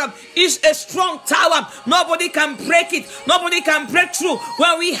the Lord is a strong tower. Nobody can break it. Nobody can break through.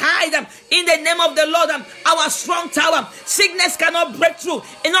 When we hide in the name of the Lord, our strong tower, sickness cannot break through.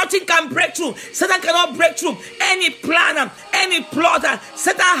 And nothing can break through. Satan cannot break through. Any plan, any plot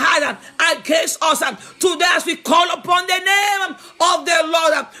Satan had against us, today as we call upon the name of the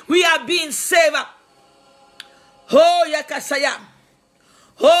Lord, we are being saved. Oh, Yakasaya.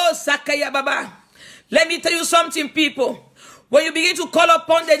 Oh, Sakaya Baba. Let me tell you something, people. When you begin to call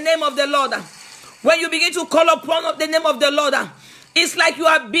upon the name of the Lord, when you begin to call upon the name of the Lord, it's like you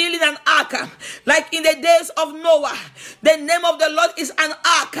are building an ark. Like in the days of Noah, the name of the Lord is an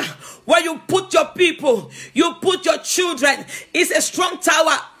ark where you put your people, you put your children. It's a strong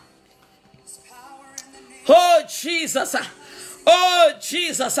tower. Oh, Jesus. Oh,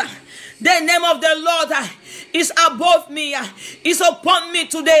 Jesus. The name of the Lord is above me, is upon me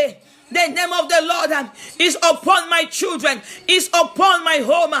today. The name of the Lord is upon my children, is upon my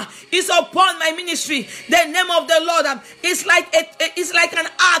home, is upon my ministry. The name of the Lord is like an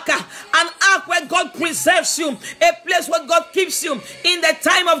ark where God preserves you, a place where God keeps you in the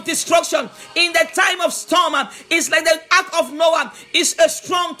time of destruction, in the time of storm. It's like the ark of Noah is a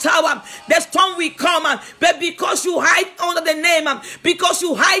strong tower. The storm will come, but because you hide under the name, because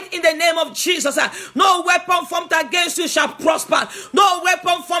you hide in the name of Jesus, no weapon formed against you shall prosper. No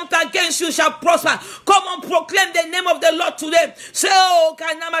weapon formed against you shall prosper. Come on, proclaim the name of the Lord today. Say, oh,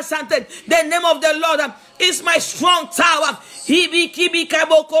 Kanama Sante, the name of the Lord is my strong tower.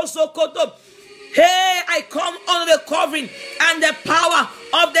 Hey, I come under the covering and the power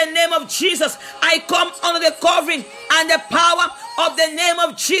of the name of Jesus. I come under the covering and the power of the name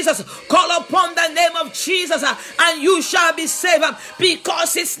of Jesus. Call upon the name of Jesus and you shall be saved,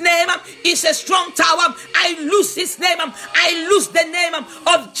 because his name is a strong tower. I lose his name. I lose the name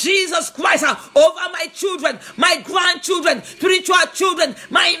of Jesus Christ over my children, my grandchildren, spiritual children,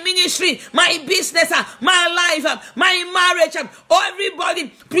 my ministry, my business, my life, my marriage.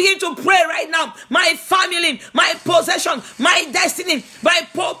 Everybody begin to pray right now. My family, my possession, my destiny, my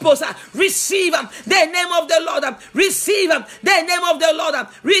purpose. Receive the name of the Lord. Receive the name of the Lord.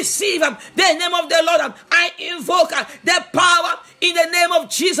 Receive the name of the Lord. I invoke the power in the name of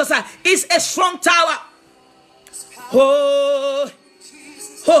Jesus. It's a strong tower. Oh,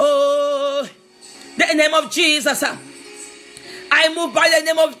 oh, the name of Jesus. I move by the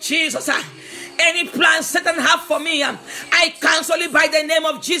name of Jesus. Any plan Satan have for me, I cancel it by the name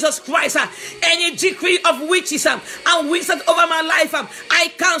of Jesus Christ. Any decree of witches and wizards over my life, I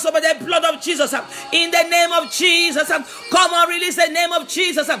cancel by the blood of Jesus. In the name of Jesus, come on, release the name of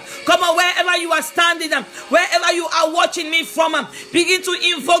Jesus. Come on, wherever you are standing, wherever you are watching me from, begin to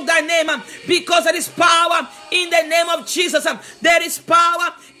invoke that name, because there is power in the name of Jesus. There is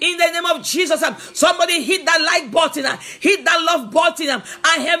power in the name of Jesus. Somebody hit that like button, hit that love button,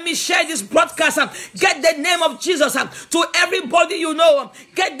 and help me share this broadcast. Get the name of Jesus to everybody you know.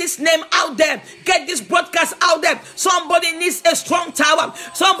 Get this name out there. Get this broadcast out there. Somebody needs a strong tower.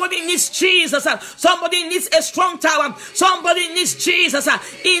 Somebody needs Jesus. Somebody needs a strong tower. Somebody needs Jesus.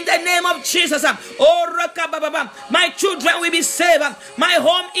 In the name of Jesus. Oh, my children will be saved. My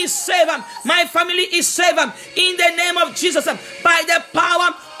home is saved. My family is saved. In the name of Jesus. By the power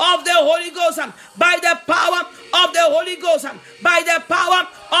of the Holy Ghost. By the power of the Holy Ghost. By the power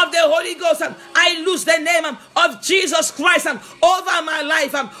of the Holy Ghost, I lose the name of Jesus Christ over my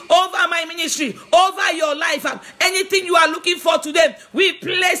life, over my ministry, over your life. Anything you are looking for today, we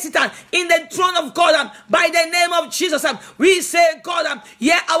place it in the throne of God by the name of Jesus. We say, God,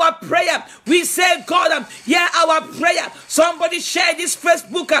 hear our prayer. We say, God, hear our prayer. Somebody share this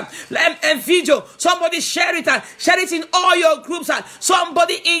Facebook and video. Somebody share it in all your groups.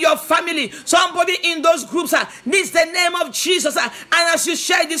 Somebody in your family, somebody in those groups needs the name of Jesus. And as you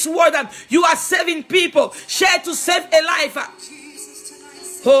share this word, you are saving people. Share to save a life.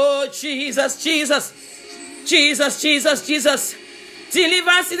 Oh, Jesus, Jesus, Jesus, Jesus, Jesus.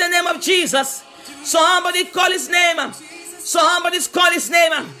 Deliverance in the name of Jesus. Somebody call his name. Somebody's call his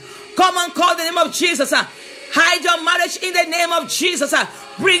name. Come on, call the name of Jesus. Hide your marriage in the name of Jesus.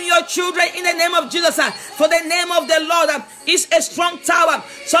 Bring your children in the name of Jesus. For the name of the Lord is a strong tower.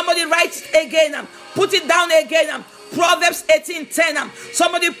 Somebody write it again. Put it down again. Proverbs 18:10.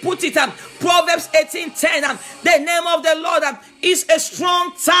 Somebody put it. Proverbs 18:10. The name of the Lord is a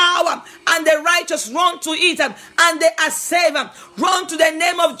strong tower, and the righteous run to it, and they are saved. Run to the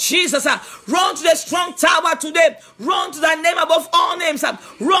name of Jesus. Run to the strong tower today. Run to the name above all names.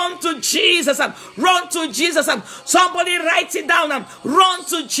 Run to Jesus. Run to Jesus. Somebody write it down. Run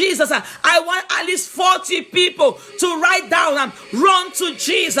to Jesus. I want at least 40 people to write down. Run to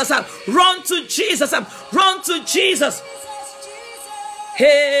Jesus. Run to Jesus. Run to Jesus.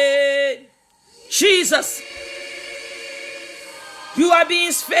 Hey, Jesus, you are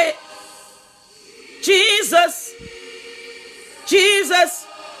being spared. Jesus, Jesus,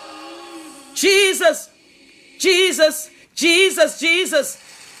 Jesus, Jesus, Jesus, Jesus,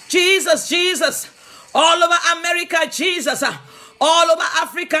 Jesus, Jesus. All over America, Jesus. All over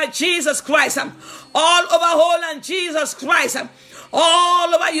Africa, Jesus Christ. All over Holland, Jesus Christ.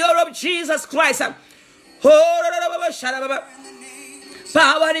 All over Europe, Jesus Christ.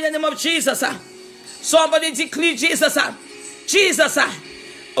 Power in the name of Jesus. Somebody declare Jesus. Jesus.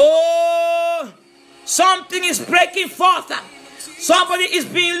 Oh, something is breaking forth. Somebody is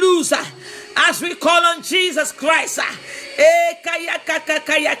being loose as we call on Jesus Christ.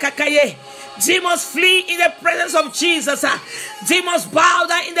 Demons flee in the presence of Jesus. Demons bow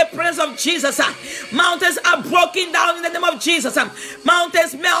down in the presence of Jesus. Mountains are broken down in the name of Jesus.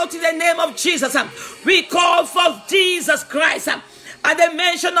 Mountains melt in the name of Jesus. We call for Jesus Christ at the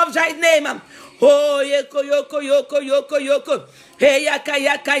mention of thy name. Oh, yoko, yoko, yoko, yoko, yoko. Hey, yaka,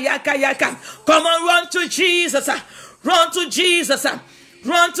 yaka, yaka, yaka. Come on, run to Jesus. Run to Jesus.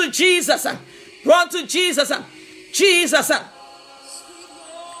 Run to Jesus. Run to Jesus. Jesus.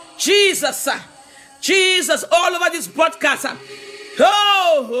 Jesus. Jesus. All over this broadcast.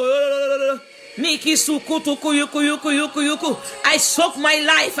 Oh, Miki sukutu yuku yuku yuku yuku. I soak my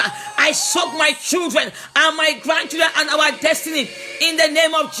life. I soak my children and my grandchildren and our destiny in the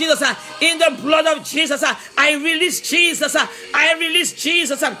name of Jesus. In the blood of Jesus. I release Jesus. I release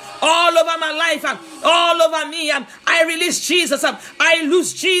Jesus all over my life. All over me. I release Jesus. I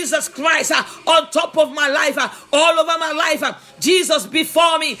lose Jesus Christ on top of my life. All over my life. Jesus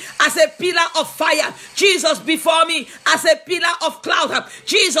before me as a pillar of fire. Jesus before me as a pillar of cloud.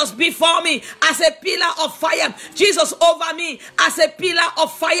 Jesus before me as a pillar of fire. Jesus over me as a pillar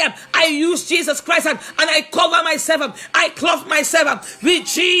of fire. I use Jesus Christ and I cover myself. I clothe myself with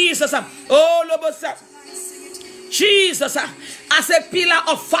Jesus. Oh, Lobosa. Jesus as a pillar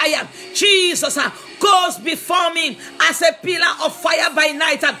of fire. Jesus goes before me as a pillar of fire by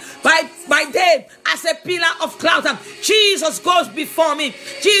night, by day as a pillar of cloud. Jesus goes before me.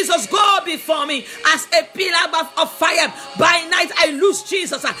 Jesus goes before me as a pillar of fire by night. I lose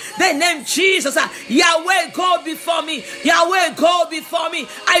Jesus. The name Jesus. Yahweh go before me. Yahweh go before me.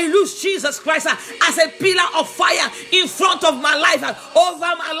 I lose Jesus Christ as a pillar of fire in front of my life, over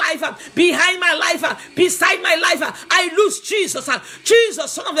my life, behind my life, beside my life. I lose Jesus.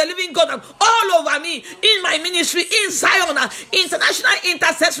 Jesus, Son of the living God, all over me, in my ministry, in Zion, International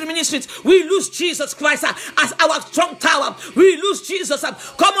Intercessory Ministries. We lose Jesus Christ as our strong tower. We lose Jesus.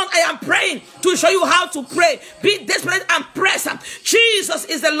 Come on, I am praying to show you how to pray. Be desperate and press. Jesus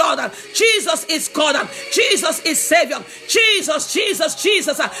is the Lord. Jesus is God. Jesus is Savior. Jesus, Jesus,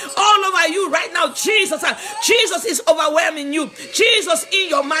 Jesus. All over you right now, Jesus. Jesus is overwhelming you. Jesus in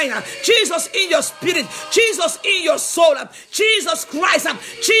your mind. Jesus in your spirit. Jesus in your soul. Jesus Christ.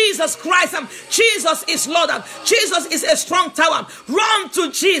 Jesus Christ. Jesus is Lord. Jesus is a strong tower. Run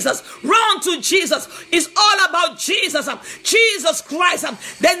to Jesus. Run to Jesus. It's all about Jesus. Jesus Christ.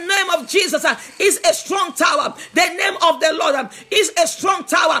 The name of Jesus is a strong tower. The name of the Lord is a strong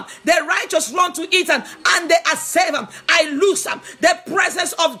tower. The righteous run to it and they are saved. I lose the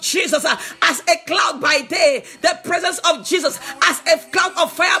presence of Jesus as a cloud by day. The presence of Jesus as a cloud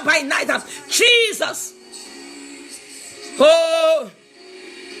of fire by night. Jesus. Oh,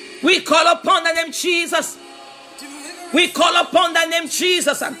 we call upon the name Jesus. We call upon the name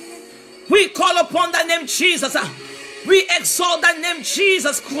Jesus. We call upon the name Jesus. We exalt the name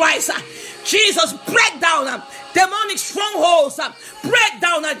Jesus Christ. Jesus, break down demonic strongholds, break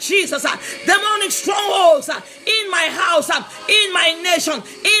down, Jesus. Demonic strongholds in my house, in my nation,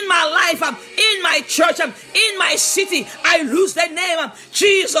 in my life, in my church, in my city. I lose the name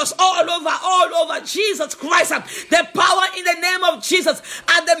Jesus all over Jesus Christ. The power in the name of Jesus.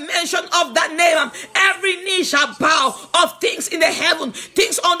 At the mention of that name, every knee shall bow of things in the heaven,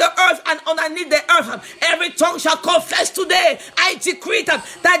 things on the earth and underneath the earth. Every tongue shall confess today. I decree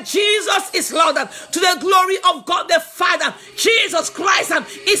that Jesus is Lord, to the glory of God the Father. Jesus Christ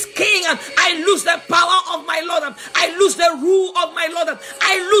is King. I lose the power of my Lord. I lose the rule of my Lord.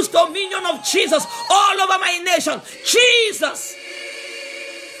 I lose dominion of Jesus all over my nation. Jesus.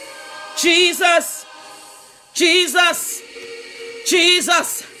 Jesus. Jesus.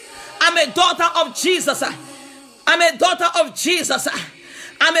 Jesus. I'm a daughter of Jesus. I'm a daughter of Jesus.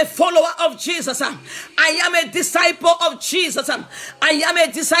 I'm a follower of Jesus. I am a disciple of Jesus. I am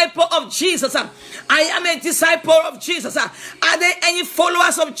a disciple of Jesus. I am a disciple of Jesus. Are there any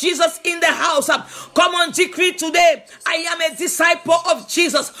followers of Jesus in the house? Come on, decree today. I am a disciple of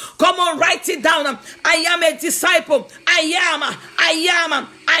Jesus. Come on, write it down. I am a disciple.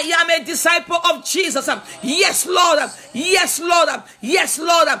 I am a disciple of Jesus. Yes, Lord. Yes, Lord. Yes,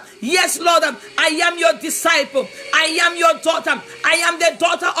 Lord. Yes, Lord. I am your disciple. I am your daughter. I am the daughter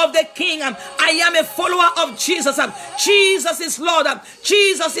of the King. I am a follower of Jesus. Jesus is Lord.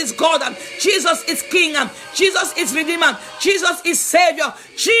 Jesus is God. Jesus is King. Jesus is Redeemer. Jesus is Savior.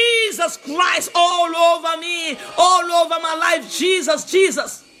 Jesus Christ all over me, all over my life. Jesus,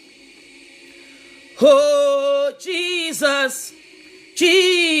 Jesus. Oh, Jesus.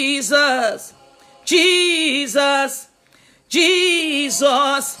 Jesus, Jesus,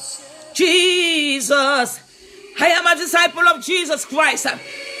 Jesus, Jesus. I am a disciple of Jesus Christ.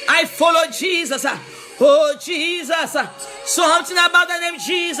 I follow Jesus. Oh, Jesus. Something about the name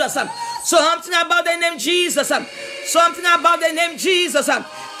Jesus. Something about the name Jesus. Something about the name Jesus.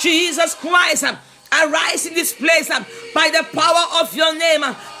 Jesus Christ. Arise in this place by the power of your name.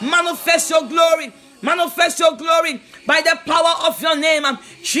 Manifest your glory. Manifest your glory by the power of your name.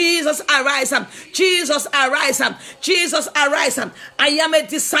 Jesus, arise. Jesus, arise. Jesus, arise. I am a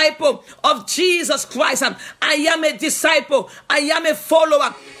disciple of Jesus Christ. I am a disciple. I am a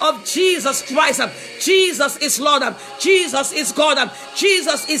follower of Jesus Christ. Jesus is Lord. Jesus is God.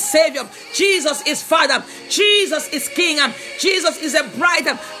 Jesus is Savior. Jesus is Father. Jesus is King. Jesus is a bright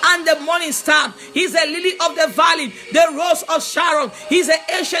and the morning star. He's a lily of the valley, the rose of Sharon. He's the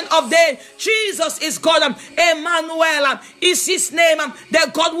ancient of days. Jesus is God. Emmanuel is his name.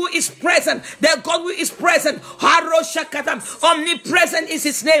 The God who is present. The God who is present. Omnipresent is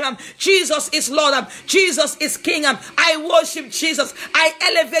his name. Jesus is Lord. Jesus is King. I worship Jesus. I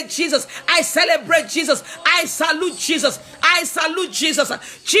elevate Jesus. I celebrate Jesus. I salute Jesus. I salute Jesus.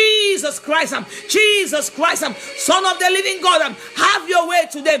 Jesus Christ. Jesus Christ. Son of the living God. Have your way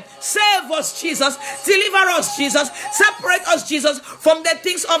today. Save us, Jesus. Deliver us, Jesus. Separate us, Jesus, from the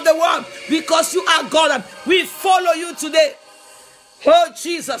things of the world, because you are God. We follow you today. Oh,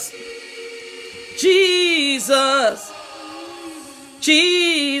 Jesus. Jesus.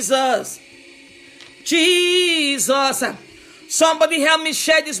 Jesus. Jesus. Somebody help me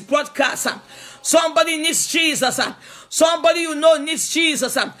share this broadcast. Somebody needs Jesus. Somebody you know needs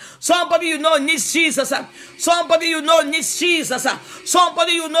Jesus. Somebody you know needs Jesus. Somebody you know needs Jesus.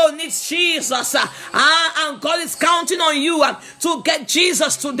 Somebody you know needs Jesus. And God is counting on you to get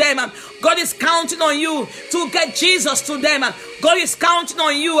Jesus to them. God is counting on you to get Jesus to them. God is counting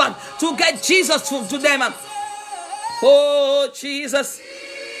on you to get Jesus to them. Oh, Jesus.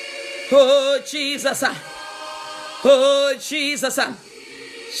 Oh, Jesus. Oh, Jesus.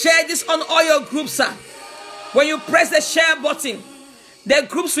 Share this on all your groups. When you press the share button, the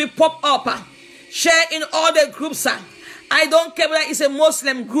groups will pop up. Share in all the groups. I don't care whether it's a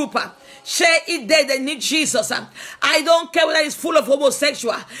Muslim group. Share it there, they need Jesus. I don't care whether it's full of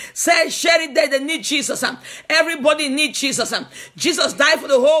homosexual. Share it there, they need Jesus. Everybody needs Jesus. Jesus died for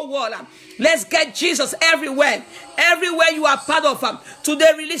the whole world. Let's get Jesus everywhere. Everywhere you are part of.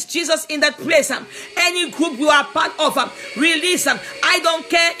 Today, release Jesus in that place. Any group you are part of, release. I don't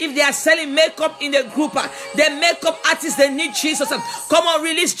care if they are selling makeup in the group. The makeup artists, they need Jesus. Come on,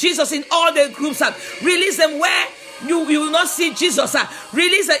 release Jesus in all the groups. Release them where you will not see Jesus.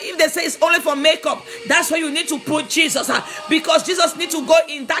 Release it. If they say it's only for makeup, that's where you need to put Jesus. Because Jesus needs to go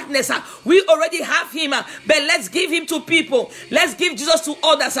in darkness. We already have him, but let's give him to people. Let's give Jesus to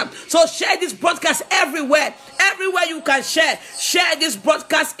others. So share this broadcast everywhere. Everywhere you can share. Share this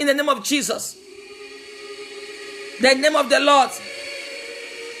broadcast in the name of Jesus. The name of the Lord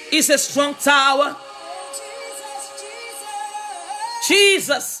is a strong tower.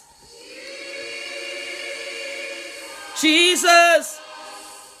 Jesus. Jesus,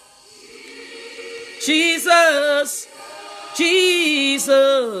 Jesus,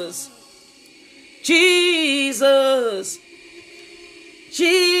 Jesus, Jesus,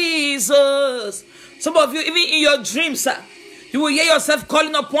 Jesus. Some of you, even in your dreams, you will hear yourself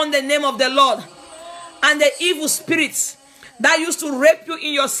calling upon the name of the Lord. And the evil spirits that used to rape you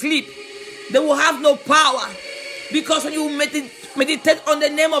in your sleep, they will have no power. Because when you meditate on the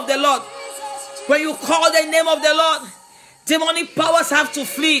name of the Lord, when you call the name of the Lord, demonic powers have to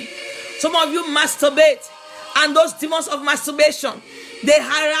flee. Some of you masturbate, and those demons of masturbation, they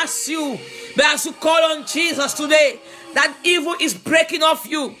harass you. But as you call on Jesus today, that evil is breaking off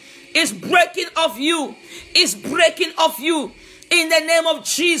you. It's breaking off you. It's breaking off you. In the name of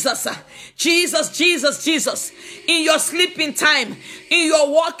Jesus. Jesus, Jesus, Jesus. In your sleeping time, in your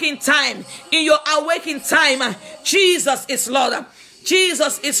walking time, in your awakening time, Jesus is Lord.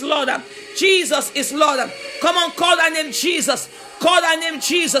 Jesus is Lord. Jesus is Lord. Come on, call that name Jesus. Call that name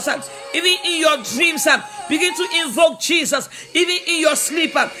Jesus. Even in your dreams, begin to invoke Jesus. Even in your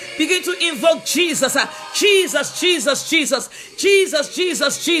sleep, begin to invoke Jesus. Jesus, Jesus, Jesus. Jesus,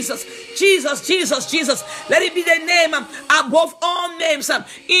 Jesus, Jesus. Jesus, Jesus, Jesus. Let it be the name above all names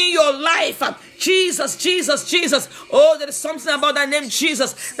in your life. Jesus, Jesus, Jesus. Oh, there is something about that name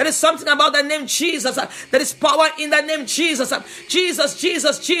Jesus. There is something about that name Jesus. There is power in that name Jesus. Jesus,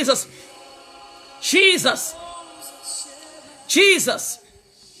 Jesus, Jesus. Jesus. Jesus.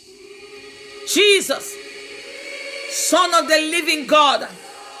 Jesus. Son of the living God.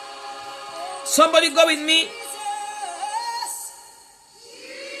 Somebody go with me.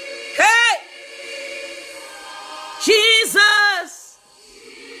 Hey! Jesus.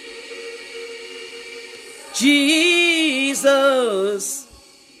 Jesus.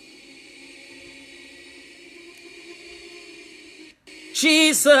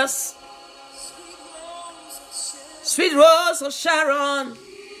 Jesus. Sweet Rose of Sharon.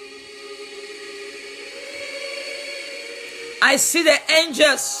 I see the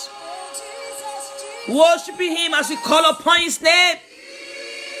angels worshiping him as we call upon his name.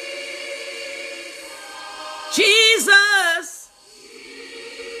 Jesus.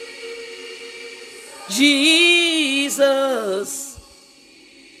 Jesus.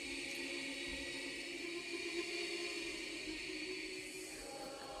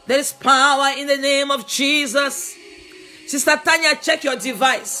 There is power in the name of Jesus. Sister Tanya, check your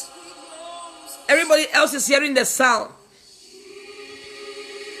device. Everybody else is hearing the sound.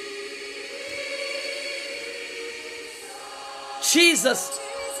 Jesus.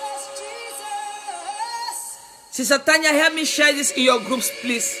 Sister Tanya, help me share this in your groups,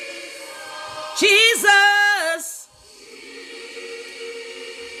 please. Jesus.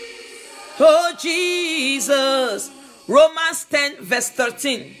 Oh, Jesus. Romans 10 verse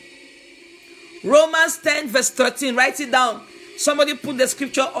 13. Romans 10 verse 13. Write it down. Somebody put the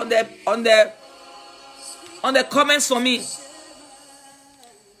scripture on the comments for me.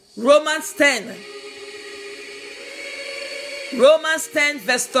 Romans 10. Romans 10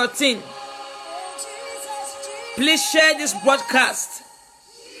 verse 13. Please share this broadcast.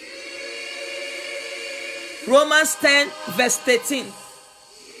 Romans 10 verse 13.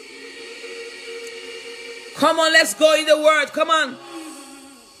 Come on, let's go in the word. Come on.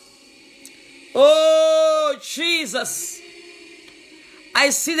 Oh, Jesus. I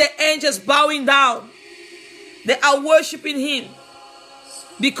see the angels bowing down. They are worshiping him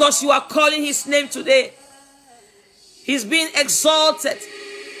because you are calling his name today. He's being exalted.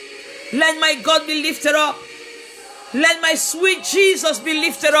 Let my God be lifted up. Let my sweet Jesus be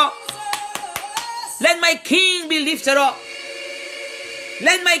lifted up. Let my King be lifted up.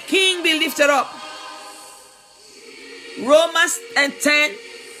 Let my King be lifted up. Romans 10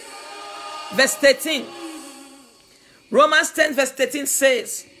 verse 13. Romans 10 verse 13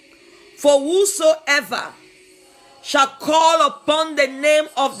 says, for whosoever shall call upon the name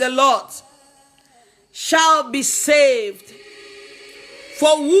of the Lord shall be saved.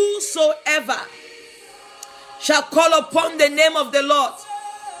 For whosoever shall call upon the name of the Lord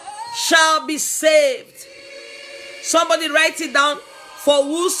shall be saved. Somebody write it down. For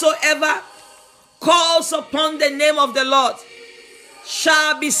whosoever calls upon the name of the Lord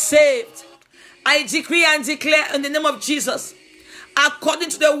shall be saved. I decree and declare in the name of Jesus,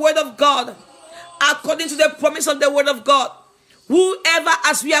 according to the word of God, according to the promise of the word of God, whoever,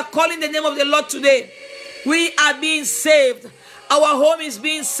 as we are calling the name of the Lord today, we are being saved. Our home is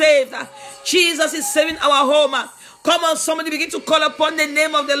being saved. Jesus is saving our home. Come on, somebody begin to call upon the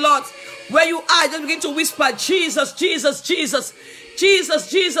name of the Lord. Where you are, just begin to whisper, Jesus, Jesus, Jesus,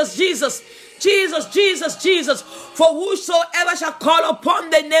 Jesus, Jesus, Jesus, Jesus, Jesus, Jesus. For whosoever shall call upon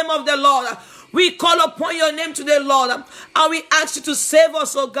the name of the Lord We call upon your name today, Lord, and we ask you to save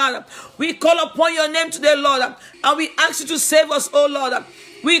us, oh God. We call upon your name today, Lord, and we ask you to save us, oh Lord.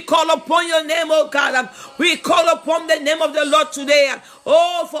 We call upon your name, oh God. We call upon the name of the Lord today.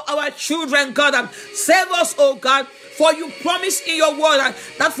 Oh, for our children, God. Save us, oh God. For you promise in your word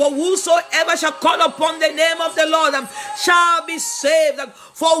that for whosoever shall call upon the name of the Lord shall be saved.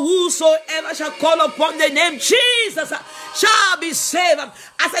 For whosoever shall call upon the name Jesus shall be saved.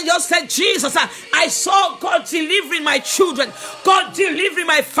 As I just said, Jesus, I saw God delivering my children, God delivering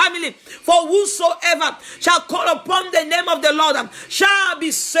my family. For whosoever shall call upon the name of the Lord shall be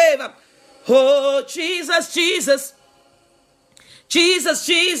saved. Oh, Jesus, Jesus, Jesus,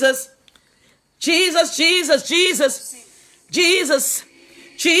 Jesus. Jesus, Jesus, Jesus, Jesus,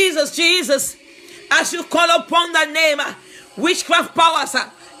 Jesus, Jesus. As you call upon that name, witchcraft powers,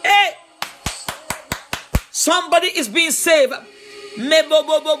 hey, somebody is being saved.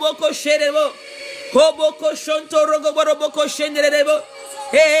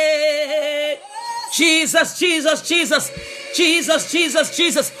 Hey, Jesus, Jesus, Jesus, Jesus, Jesus,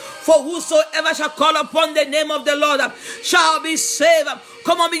 Jesus. For whosoever shall call upon the name of the Lord shall be saved.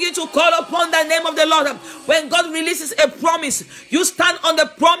 Come on, begin to call upon the name of the Lord. When God releases a promise, you stand on the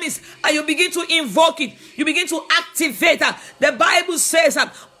promise and you begin to invoke it. You begin to activate. The Bible says,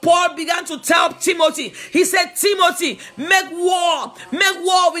 Paul began to tell Timothy, he said, Timothy, make war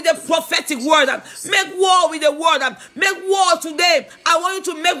with the prophetic word. Make war with the word. Make war today. I want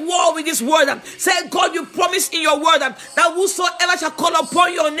you to make war with this word. Say, God, you promise in your word that whosoever shall call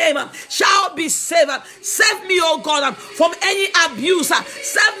upon your name shall be saved. Save me, oh God, from any abuse.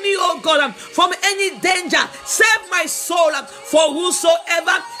 Save me, oh God, from any danger. Save my soul. For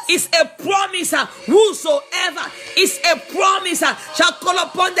whosoever is a promise, whosoever is a promise shall call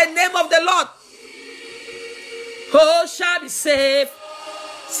upon the name of the Lord, oh, shall be saved,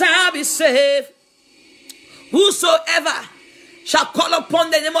 shall be saved. Whosoever shall call upon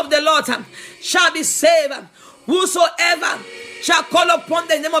the name of the Lord shall be saved. Whosoever shall call upon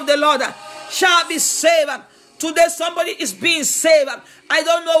the name of the Lord shall be saved. Today somebody is being saved. I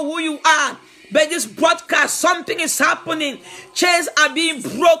don't know who you are, but this broadcast, something is happening. Chains are being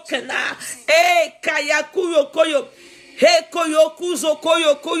broken. Hey, kaya kuyo koyo. Hey, koyo kuzo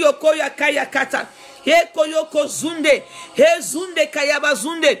koyo koyo koya kaya kata. Hey, koyo kozunde. Hey, zunde kaya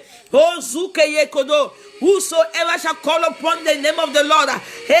bazunde. Oh, zuke ye kodo. Whosoever shall call upon the name of the Lord,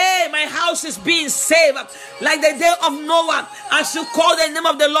 hey, my house is being saved. Like the day of Noah, as you call the name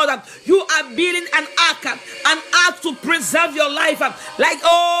of the Lord, you are building an ark to preserve your life. Like,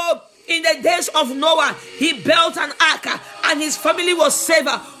 oh, in the days of Noah, he built an ark and his family was saved.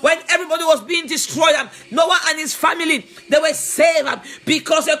 When everybody was being destroyed, Noah and his family, they were saved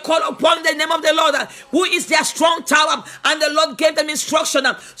because they called upon the name of the Lord, who is their strong tower, and the Lord gave them instruction.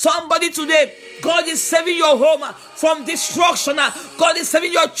 Somebody today, God is saving your home from destruction. God is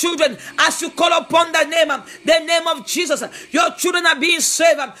saving your children as you call upon the name of Jesus. Your children are being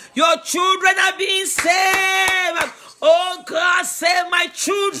saved. Your children are being saved. Oh God, save my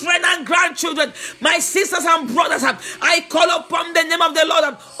children and grandchildren, my sisters and brothers. I call upon the name of the Lord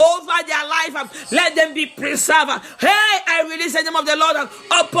over their life. Let them be preserved. Hey, I release the name of the Lord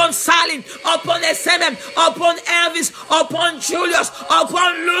upon Salim, upon SMM, upon Elvis, upon Julius,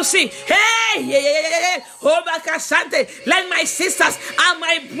 upon Lucy. Hey, let my sisters and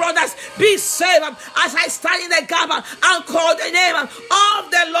my brothers be saved as I stand in the gap and call the name of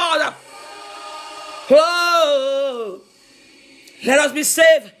the Lord. Oh, let us be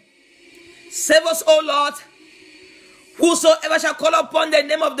saved. Save us, O Lord. Whosoever shall call upon the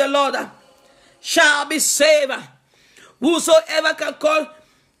name of the Lord shall be saved. Whosoever can call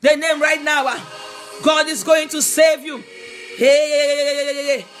the name right now, God is going to save you.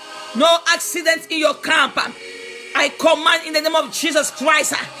 Hey, no accident in your camp. I command in the name of Jesus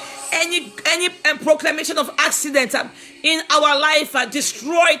Christ, any proclamation of accident in our life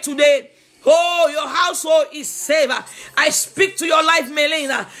destroyed today. Oh, your household is saved. I speak to your life,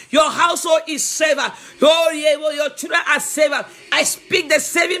 Melina. Your household is saved. Oh, yeah, well, your children are saved. I speak the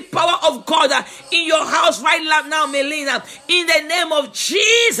saving power of God in your house right now, Melina. In the name of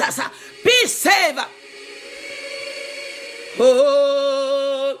Jesus, be saved.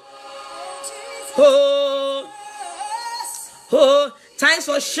 Oh, oh, oh, thanks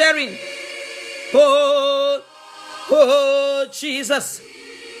for sharing. Oh, oh, Jesus.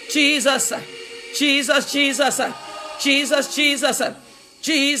 Jesus, Jesus, Jesus, Jesus, Jesus,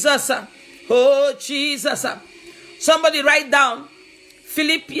 Jesus, oh Jesus. Somebody write down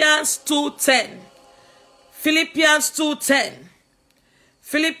Philippians 2:10. Philippians 2:10.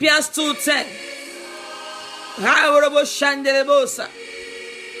 Philippians 2:10.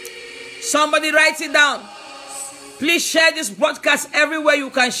 Somebody write it down. Please share this broadcast everywhere you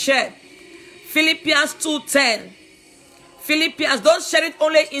can share. Philippians 2:10. Philippians, don't share it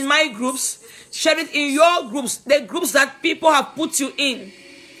only in my groups. Share it in your groups, the groups that people have put you in.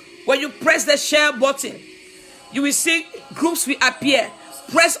 When you press the share button, you will see groups will appear.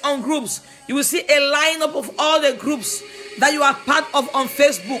 Press on groups. You will see a lineup of all the groups that you are part of on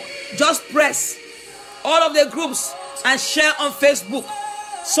Facebook. Just press all of the groups and share on Facebook.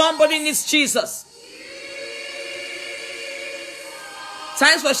 Somebody needs Jesus.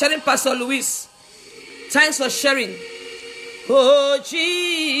 Thanks for sharing, Pastor Luis. Thanks for sharing. Oh,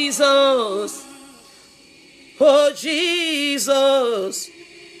 Jesus. Oh, Jesus.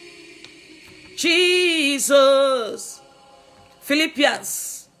 Jesus.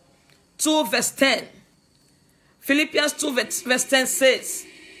 Philippians 2 verse 10. Philippians 2 verse 10 says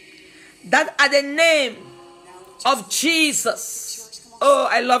that at the name of Jesus. Oh,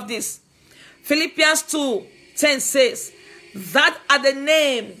 I love this. Philippians 2:10 says that at the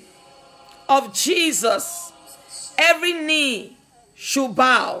name of Jesus, every knee should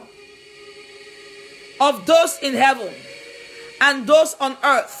bow, of those in heaven and those on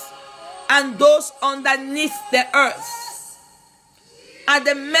earth and those underneath the earth. At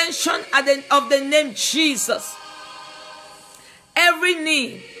the mention of the name Jesus, every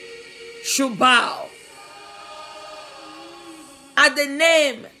knee should bow. At the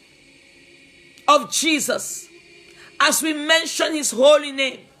name of Jesus, as we mention his holy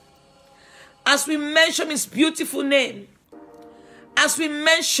name, as we mention his beautiful name, as we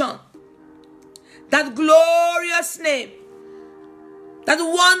mention that glorious name, that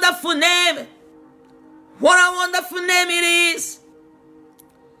wonderful name, what a wonderful name it is.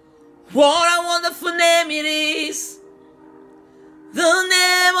 What a wonderful name it is. The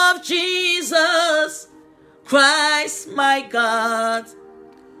name of Jesus Christ, my God.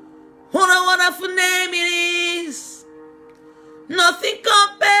 What a wonderful name it is. Nothing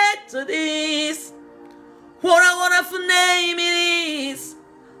compared to this. What a wonderful name it is.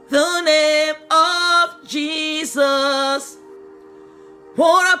 The name of Jesus.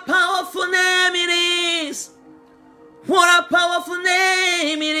 What a powerful name it is. What a powerful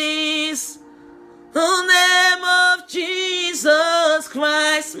name it is. The name of Jesus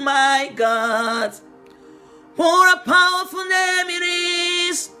Christ, my God. What a powerful name it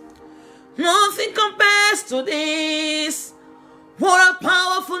is. Nothing compares to this. What a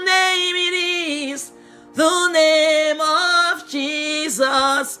powerful name it is. The name of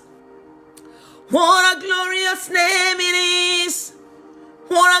Jesus. What a glorious name it is.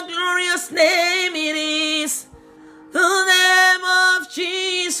 What a glorious name it is. The name of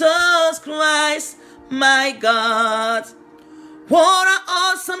Jesus Christ, my God. What an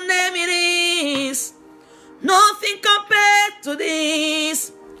awesome name it is. Nothing compared to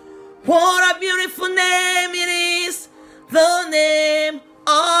this. What a beautiful name it is. The name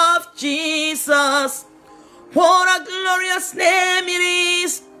of Jesus. What a glorious name it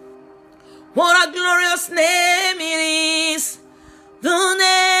is. What a glorious name it is. The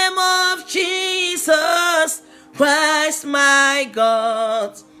name of Jesus Christ, my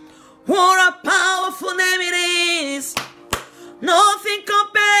God. What a powerful name it is. Nothing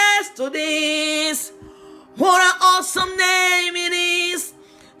compares to this. What an awesome name it is.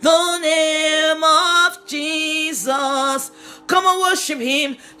 The name of Jesus. Come and worship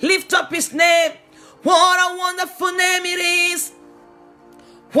him. Lift up his name. What a wonderful name it is.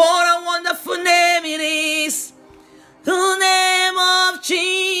 What a wonderful name it is. The name of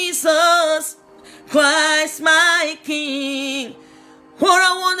Jesus Christ, my King. What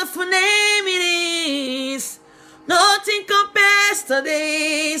a wonderful name it is. Nothing compares to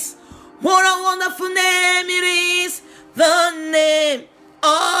this. What a wonderful name it is. The name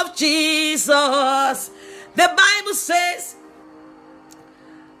of Jesus. The Bible says,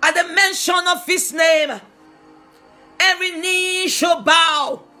 at the mention of his name, every knee shall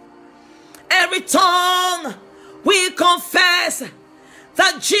bow, every tongue will confess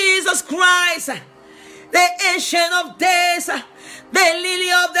that Jesus Christ, the Ancient of Days, the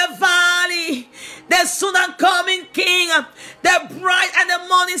Lily of the Valley, the soon and coming King, the bright and the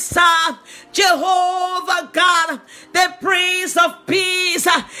morning star, Jehovah God, the Prince of Peace.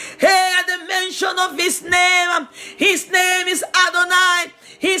 Hey, at the mention of his name is Adonai.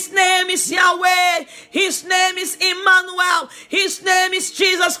 His name is Yahweh. His name is Emmanuel. His name is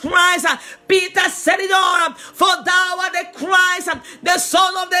Jesus Christ. Peter said it all. For thou art the Christ, the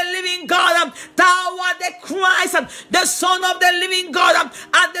Son of the living God. Thou art the Christ, the Son of the living God.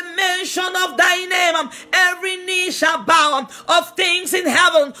 At the mention of thy name, every knee shall bow, of things in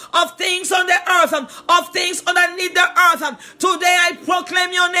heaven, of things on the earth, of things underneath the earth. Today I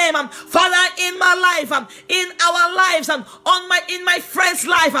proclaim your name, Father, in my life, in our lives, in my friends'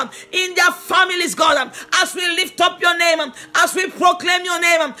 life, in their families, God, as we lift up your name, as we proclaim your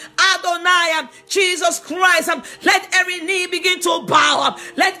name, Adonai, Jesus Christ. Let every knee begin to bow.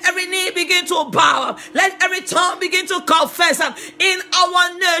 Let every knee begin to bow. Let every tongue begin to confess in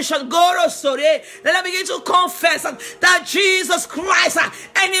our nation. Let them begin to confess that Jesus Christ,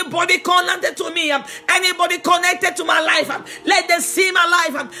 anybody connected to me, anybody connected to my life, let them see my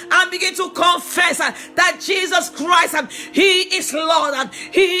life and begin to confess that Jesus Christ, He is Lord.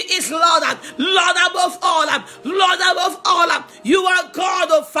 He is Lord. Lord above all. Lord above all. You are God,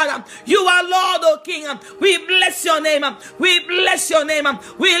 oh Father. You are Lord, oh King. We bless your name. We bless your name.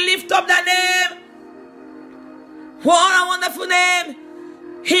 We lift up the name. What a wonderful name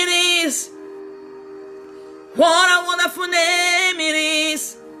it is. What a wonderful name it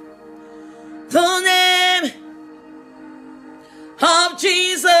is. The name of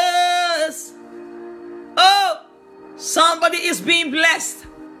Jesus. Oh, somebody is being blessed.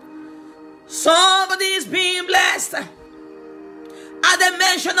 Somebody is being blessed. At the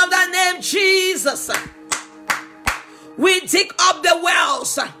mention of that name, Jesus, we dig up the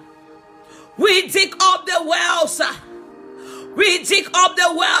wells. We dig up the wells. We dig up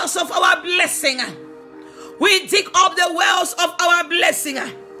the wells of our blessing. We dig up the wells of our blessing.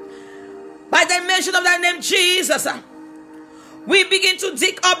 By the mention of that name, Jesus, we begin to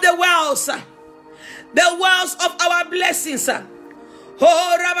dig up the wells of our blessings.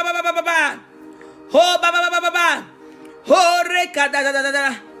 Oh, rababababa. Oh, bababababa. Oh,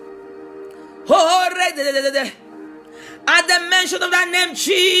 rekadadadada. Oh, redadadada. At the mention of that name,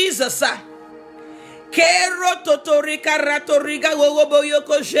 Jesus,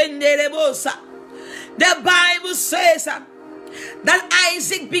 the Bible says that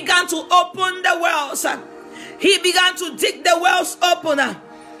Isaac began to open the wells. He began to dig the wells open.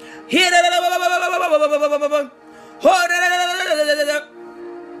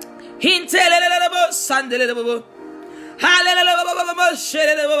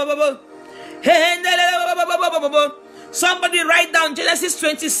 Somebody write down Genesis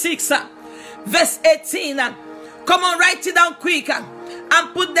 26 verse 18. Come on, write it down quick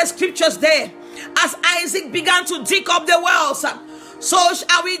and put the scriptures there. As Isaac began to dig up the wells, so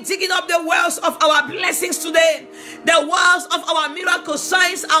are we digging up the wells of our blessings today, the wells of our miracles,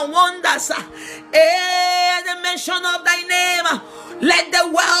 signs and wonders. At the mention of thy name, let the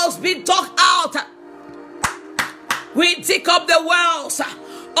wells be dug out. We dig up the wells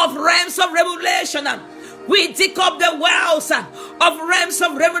of realms of revelation. We dig up the wells of realms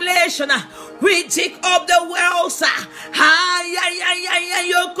of revelation. We dig up the wells.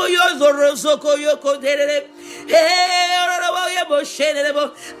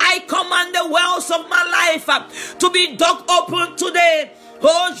 I command the wells of my life to be dug open today.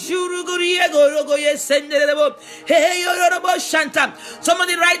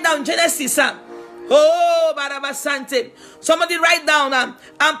 Somebody write down Genesis. Oh, Barabasante. Somebody write down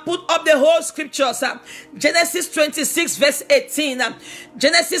and put up the whole scriptures. Genesis 26 verse 18.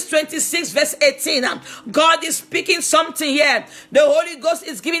 Genesis 26 verse 18. God is speaking something here. The Holy Ghost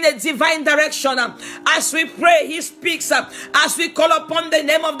is giving a divine direction. As we pray, He speaks. As we call upon the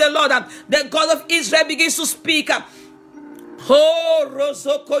name of the Lord, the God of Israel begins to speak. Oh,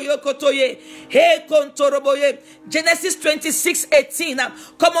 Rosokoyokotoye. Hey, Kontoroboye. Genesis 26:18.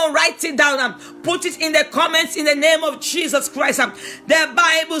 Come on, write it down. Put it in the comments in the name of Jesus Christ. The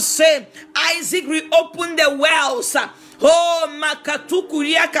Bible says Isaac reopened the wells. Oh,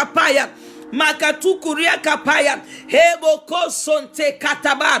 Makatukuria Kapaya. Makatukuria Kapaya. Heboko Sonte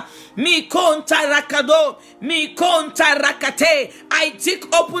Kataba. Mi konta rakado, mi konta rakate. I dig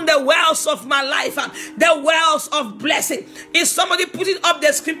open the wells of my life, the wells of blessing. Is somebody putting up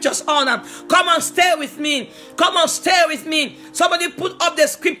the scriptures on? Come on, stay with me. Come on, stay with me. Somebody put up the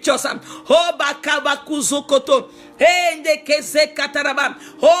scriptures. Oh, bakabakuzukoto. Ende keze kataraba.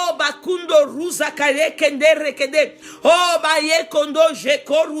 Oh, bakundo ruza kare kende rekede. Oh, baye kondo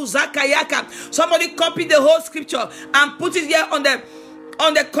jeko ruza kayaka. Somebody copy the whole scripture and put it here on the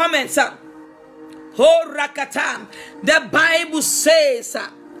comments. Oh, Rakata. The Bible says,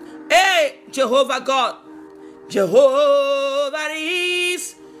 hey, Jehovah God, Jehovah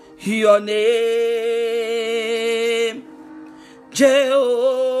is your name.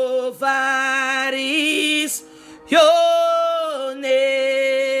 Jehovah is your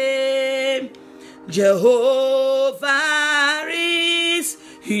name. Jehovah is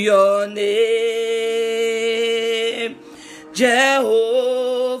your name.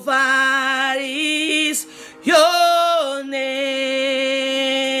 Jehovah is your name.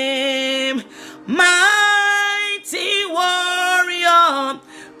 Mighty warrior,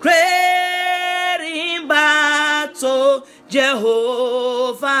 great in battle.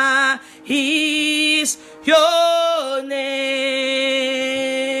 Jehovah is your name.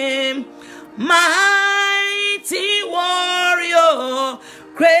 Mighty warrior,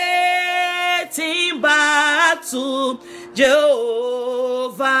 great in battle.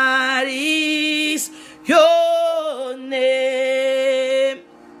 Jehovah is your name.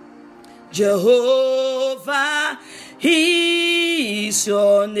 Jehovah is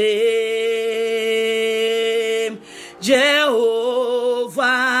your name. Jehovah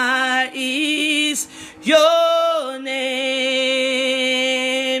is your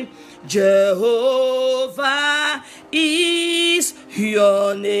name. Jehovah is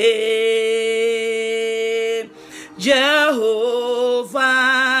your name. Jehovah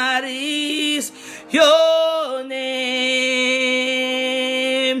is your name.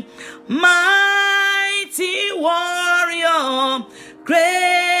 Mighty warrior,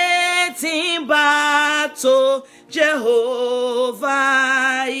 great in battle.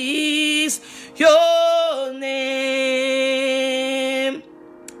 Jehovah is your name.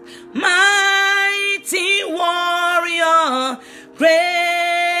 Mighty warrior,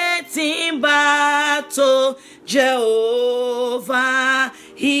 great in battle. Jehovah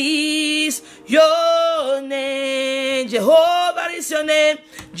is your name. Jehovah is your name.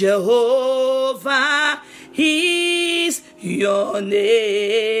 Jehovah is your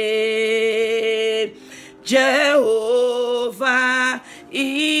name. Jehovah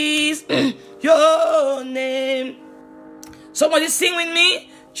is your name. Somebody sing with me.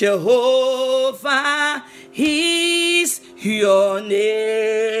 Jehovah is your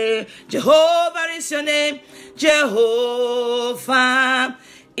name. Jehovah is your name. Jehovah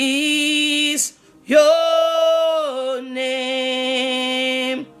is your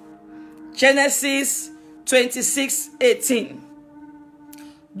name. Genesis 26:18.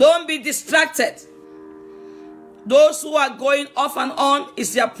 Don't be distracted. Those who are going off and on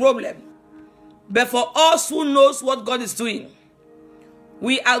is their problem. But for us who knows what God is doing,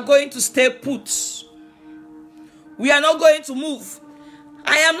 we are going to stay put. We are not going to move.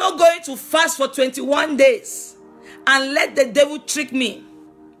 I am not going to fast for 21 days and let the devil trick me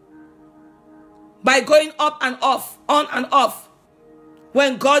by going up and off, on and off.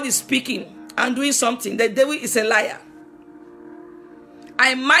 When God is speaking and doing something, the devil is a liar.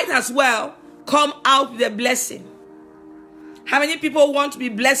 I might as well come out with a blessing. How many people want to be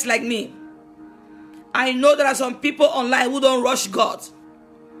blessed like me? I know there are some people online who don't rush God.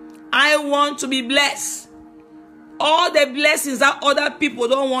 I want to be blessed. All the blessings that other people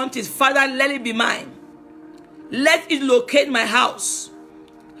don't want is, Father, let it be mine. Let it locate my house.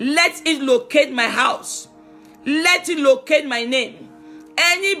 Let it locate my house. Let it locate my name.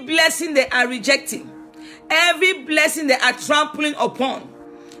 Any blessing they are rejecting, every blessing they are trampling upon,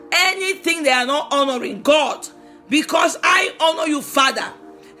 anything they are not honoring, God, because I honor you, Father,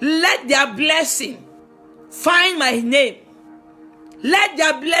 let their blessing find my name. Let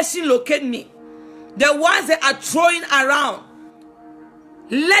their blessing locate me. The ones that are throwing around,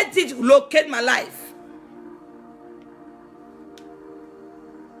 let it locate my life.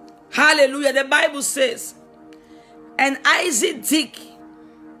 Hallelujah. The Bible says, and Isaac dig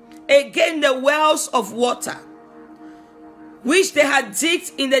again the wells of water, which they had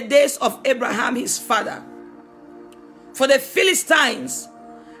digged in the days of Abraham his father. For the Philistines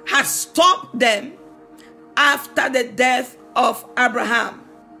had stopped them after the death of Abraham.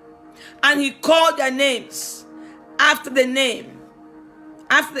 And he called their names after the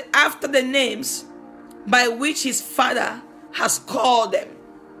names by which his father has called them.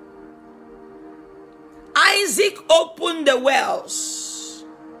 Isaac opened the wells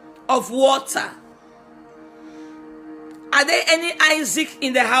of water. Are there any Isaac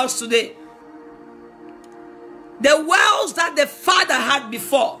in the house today? The wells that the father had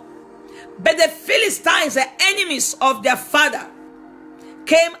before, but the Philistines, the enemies of their father,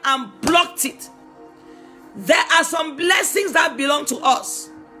 came and blocked it. There are some blessings that belong to us.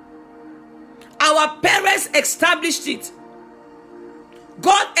 Our parents established it.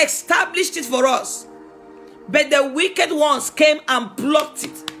 God established it for us. But the wicked ones came and blocked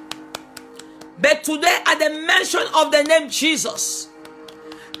it. But today, at the mention of the name Jesus,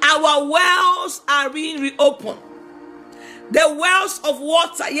 our wells are being reopened. The wells of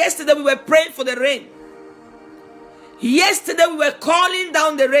water. Yesterday we were praying for the rain. Yesterday we were calling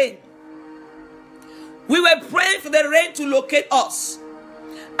down the rain. We were praying for the rain to locate us.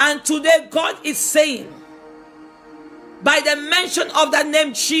 And today God is saying, by the mention of that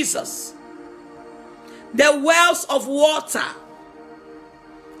name Jesus, the wells of water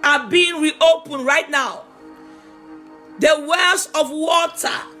are being reopened right now. The wells of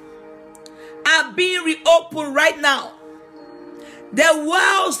water are being reopened right now. The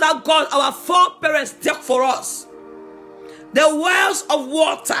wells that God, our foreparents, dug for us. The wells of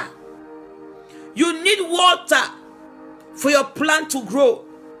water. You need water for your plant to grow,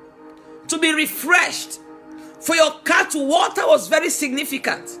 to be refreshed. For your cattle, water was very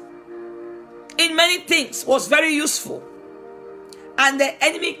significant. In many things, was very useful. And the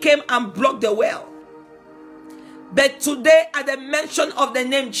enemy came and blocked the well. But today, at the mention of the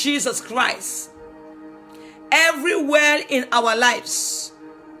name Jesus Christ, every well in our lives,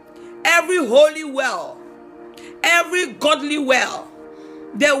 every holy well, every godly well,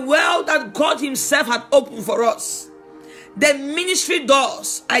 the well that God himself had opened for us, the ministry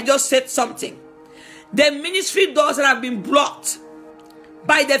doors, I just said something, the ministry doors that have been blocked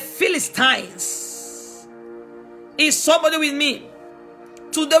by the Philistines. Is somebody with me?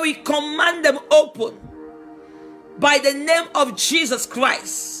 Today we command them open by the name of Jesus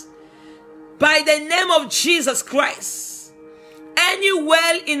Christ. By the name of Jesus Christ. Any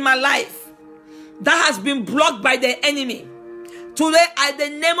well in my life that has been blocked by the enemy, today at the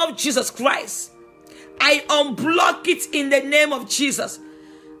name of Jesus Christ, I unblock it in the name of Jesus.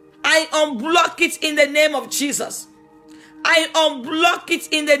 I unblock it in the name of Jesus. I unblock it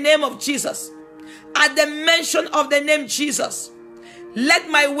in the name of Jesus. At the mention of the name Jesus, let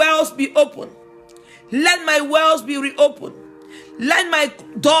my wells be open. Let my wells be reopened. Let my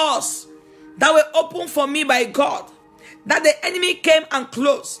doors that were opened for me by God, that the enemy came and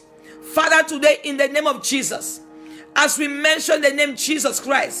closed, Father, today in the name of Jesus, as we mention the name Jesus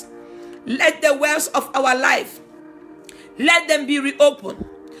Christ, let the wells of our life, let them be reopened.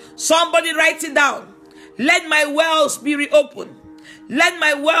 Somebody write it down. Let my wells be reopened. Let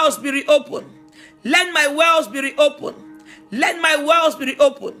my wells be reopened. Let my wells be reopened. Let my wells be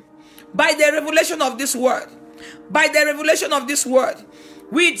reopened. By the revelation of this word, by the revelation of this word,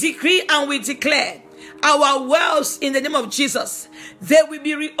 we decree and we declare our wells in the name of Jesus. They will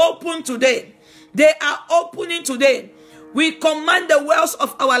be reopened today. They are opening today. We command the wells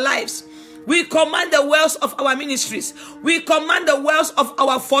of our lives. We command the wells of our ministries. We command the wells of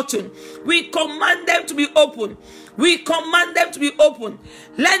our fortune. We command them to be open. We command them to be open.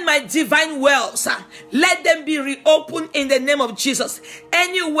 Let my divine wells, let them be reopened in the name of Jesus.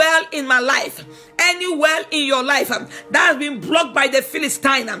 Any well in my life, any well in your life that has been blocked by the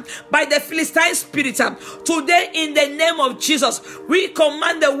Philistine, by the Philistine spirit, today in the name of Jesus, we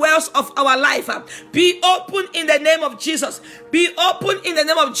command the wells of our life be open in the name of Jesus. Be open in the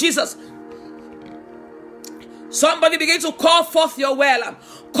name of Jesus. Somebody begin to call forth your well.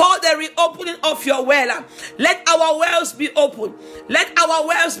 Call the reopening of your well. Let our wells be open. Let our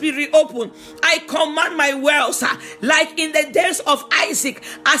wells be reopened. I command my wells, like in the days of Isaac,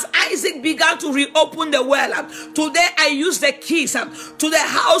 as Isaac began to reopen the well. Today I use the keys to the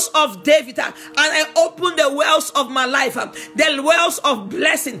house of David, and I open the wells of my life, the wells of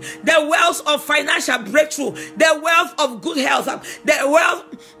blessing, the wells of financial breakthrough, the wealth of good health,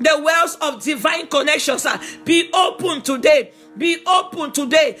 the wells of divine connections. Be open today. Be open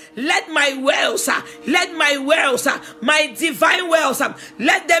today. Let my wells, my divine wells,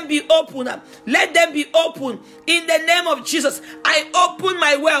 let them be open. Let them be open in the name of Jesus. I open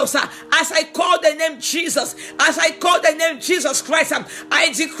my wells as I call the name Jesus. As I call the name Jesus Christ,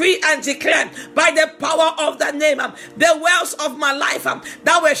 I decree and declare by the power of that name, the wells of my life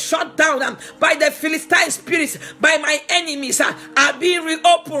that were shut down by the Philistine spirits, by my enemies, are being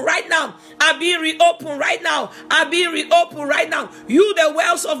reopened right now. Are being reopened right now. Are being reopened right now. You, the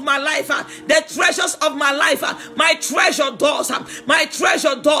wells of my life, the treasures of my life, my treasure doors, my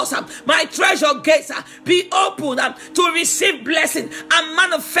treasure doors, my treasure gates, be open to receive blessing and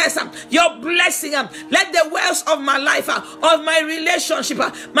manifest your blessing. Let the wells of my life, of my relationship,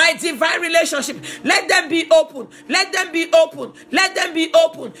 my divine relationship, let them be open. Let them be open. Let them be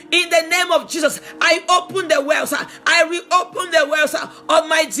open. In the name of Jesus, I open the wells. I reopen the wells of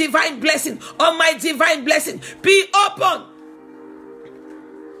my divine blessing. Of my divine blessing. Be open.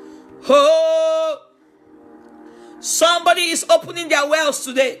 Oh, somebody is opening their wells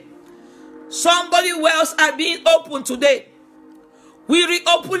today. Somebody's wells are being opened today. We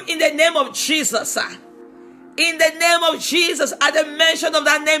reopen in the name of Jesus. In the name of Jesus, at the mention of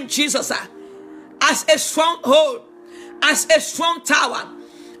that name Jesus, as a stronghold, as a strong tower,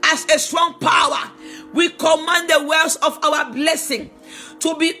 as a strong power. We command the wells of our blessing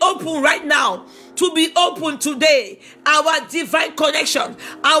to be open right now, to be open today. Our divine connection,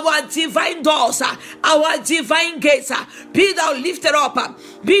 our divine doors, our divine gates, be thou lifted up,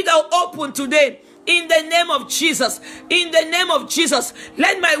 be thou open today. In the name of Jesus, in the name of Jesus,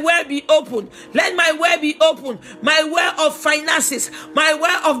 let my well be open. Let my well be open. My well of finances, my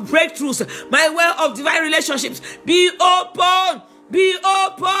well of breakthroughs, my well of divine relationships, be open. Be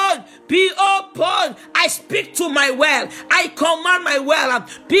open, be open. I speak to my well. I command my well.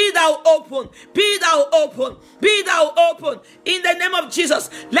 Be thou open, be thou open, be thou open. In the name of Jesus,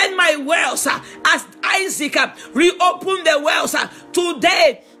 let my wells, as Isaac reopen the wells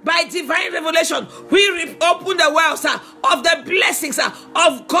today. By divine revelation, we open the wells of the blessings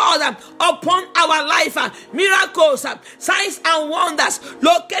of God upon our life. Miracles, signs and wonders.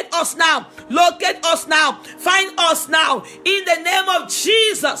 Locate us now. Locate us now. Find us now. In the name of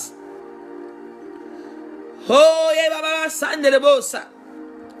Jesus. Oh, yeah,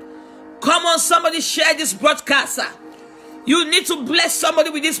 come on, somebody share this broadcast. You need to bless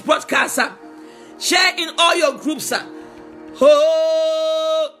somebody with this broadcast. Share in all your groups.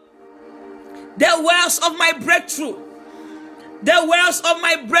 Oh, the wells of my breakthrough, the wells of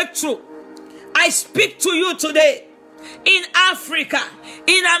my breakthrough. I speak to you today. In Africa,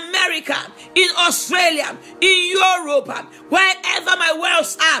 in America, in Australia, in Europe, wherever my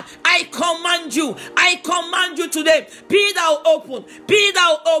wells are, I command you today, be thou open, be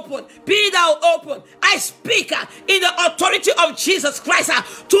thou open, be thou open. I speak in the authority of Jesus Christ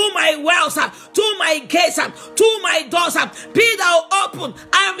to my wells, to my gates, to my doors, be thou open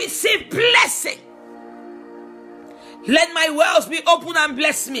and receive blessing. Let my wells be open and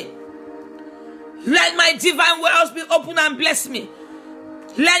bless me. Let my divine wells be open and bless me.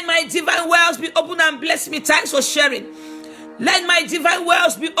 Let my divine wells be open and bless me. Thanks for sharing. Let my divine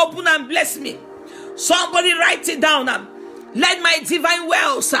wells be open and bless me. Somebody write it down. Let my divine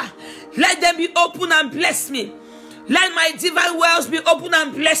wells, let them be open and bless me. Let my divine wells be open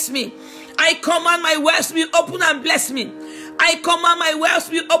and bless me. I command my wells to be open and bless me. I command my wells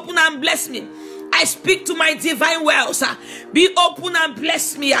to be open and bless me. I speak to my divine wells. Be open and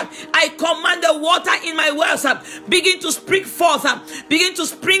bless me. I command the water in my wells. Begin to spring forth. Begin to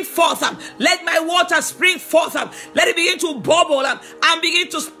spring forth. Let my water spring forth. Let it begin to bubble and begin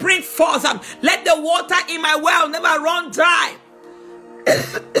to spring forth. Let the water in my well never run dry.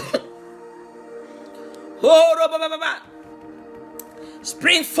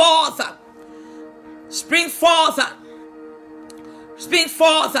 Spring forth. Spring forth. Spring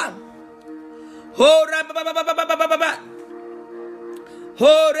forth. Ba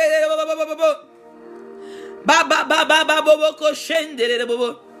ba ba ba ba bo ko shende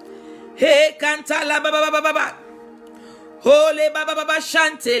bo. Hey kanta la ba ba ba ba ba. Hole ba ba ba ba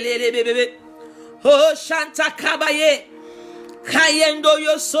shante le bebe. Oh shanta kabaye. Kayendo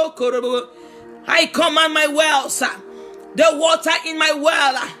yo sokoro. I command my wells, the water in my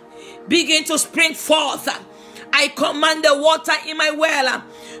well begin to spring forth. I command the water in my well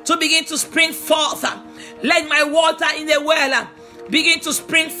to begin to spring forth. Let my water in the well begin to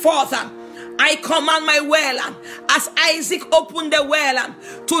spring forth. I command my well as Isaac opened the well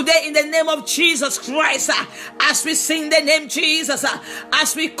today in the name of Jesus Christ. As we sing the name Jesus,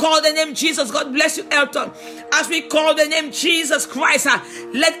 as we call the name Jesus, God bless you, Elton. As we call the name Jesus Christ,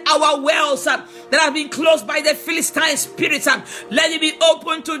 let our wells that have been closed by the Philistine spirits, let it be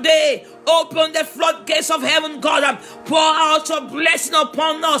open today. Open the floodgates of heaven, God. Pour out your blessing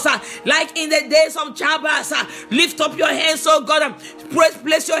upon us like in the days of Jabez. Lift up your hands, oh God.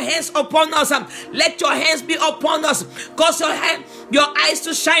 Place your hands upon us. Let your hands be upon us. Cause your eyes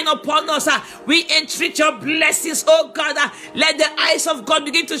to shine upon us. We entreat your blessings, oh God. Let the eyes of God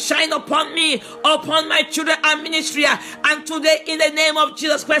begin to shine upon me, upon my children and ministry. And today, in the name of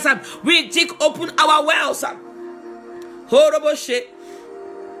Jesus Christ, we dig open our wells. Horrible shit.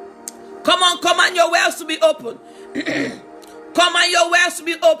 Come on, command your wells to be open. Command your wells to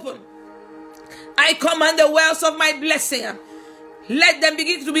be open. I command the wells of my blessing. Let them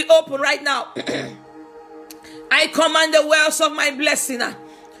begin to be open right now. I command the wells of my blessing.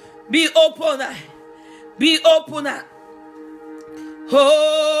 Be open. Be open.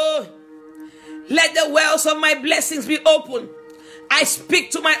 Oh, let the wells of my blessings be open. I speak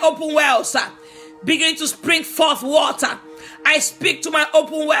to my open wells. Begin to spring forth water. I speak to my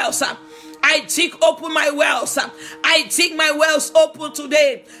open wells. I dig open my wells. I dig my wells open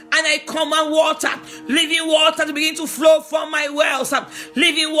today. And I command water, living water to begin to flow from my wells.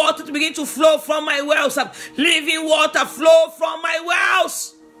 Living water to begin to flow from my wells. Living water flow from my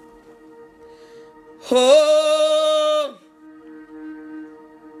wells. Oh,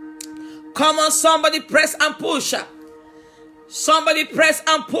 come on, somebody press and push. Somebody press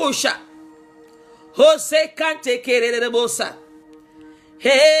and push. Jose can't take it of the bossa.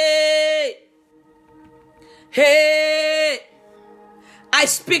 Hey, hey, I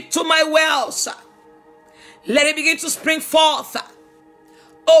speak to my wells. Let it begin to spring forth.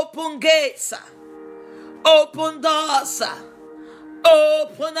 Open gates. Open doors.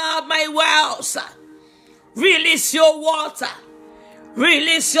 Open up my wells. Release your water.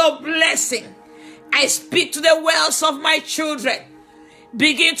 Release your blessing. I speak to the wells of my children.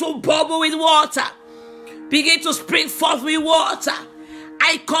 Begin to bubble with water. Begin to spring forth with water.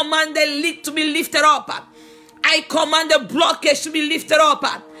 I command the lid to be lifted up. I command the blockage to be lifted up.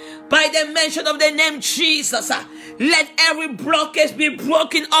 By the mention of the name Jesus. Let every blockage be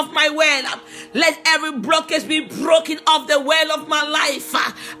broken off my well. Let every blockage be broken off the well of my life.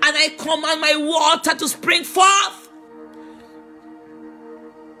 And I command my water to spring forth.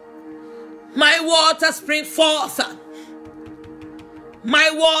 My water spring forth.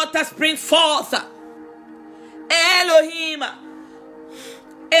 My water spring forth. Elohim.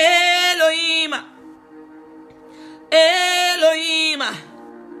 Elohim. Elohim.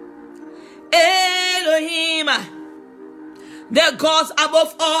 Elohim. The gods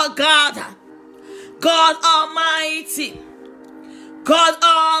above all God. God Almighty. God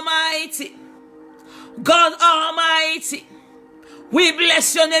Almighty. God Almighty. We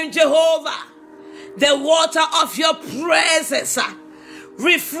bless your name, Jehovah. The water of your presence.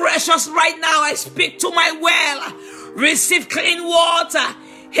 Refresh us right now. I speak to my well. Receive clean water.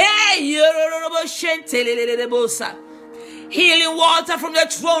 Hey, healing water from the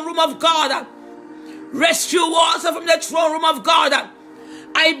throne room of God. Rescue water from the throne room of God.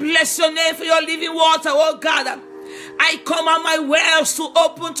 I bless your name for your living water, oh God. I command my wells to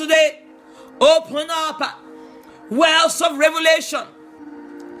open today. Open up. Wells of revelation.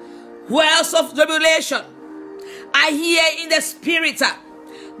 Wells of revelation. I hear in the spirit.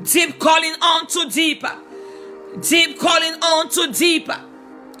 Deep calling on to deeper. Deep calling on to deeper.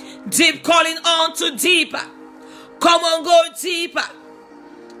 Deep calling on to deeper. Come on, go deeper.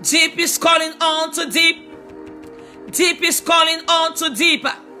 Deep is calling on to deep. Deep is calling on to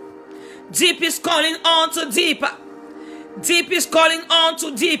deeper. Deep is calling on to deeper. Deep is calling on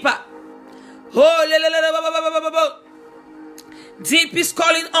to deeper. Oh, deep is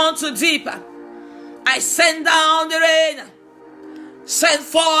calling on to deeper. I send down the rain. Send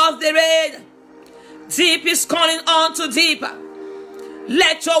forth the rain. Deep is calling on to deeper.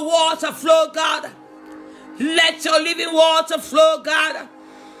 Let your water flow, God. Let your living water flow, God.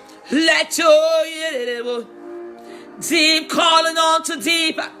 Let your deep calling on to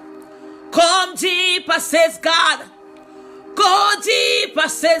deeper. Come deeper, says God. Go deeper,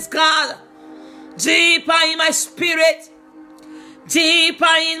 says God. Deeper in my spirit.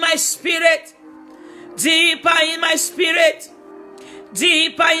 Deeper in my spirit. Deeper in my spirit.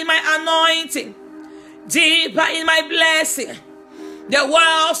 Deeper in my anointing. Deeper in my blessing. The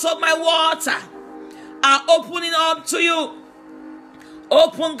wells of my water are opening up to you.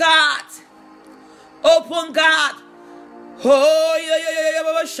 Open, God. Open, God. Oh,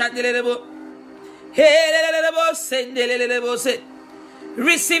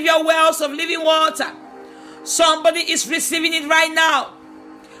 receive your wells of living water. Somebody is receiving it right now.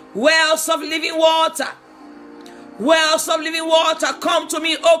 Wells of living water. Wells of living water. Come to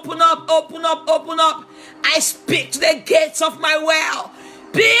me. Open up, open up, open up. I speak to the gates of my well.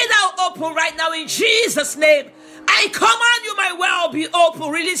 Be thou open right now in Jesus' name. I command you, my well, be open.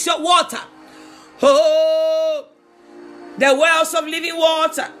 Release your water. Oh, the wells of living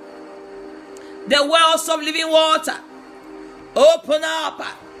water. The wells of living water. Open up.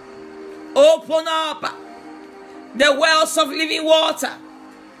 Open up. The wells of living water.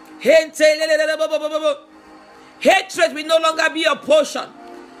 Hatred will no longer be your portion.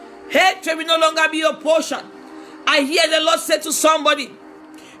 Hatred will no longer be your portion. I hear the Lord say to somebody,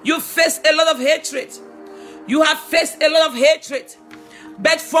 you face a lot of hatred. You have faced a lot of hatred.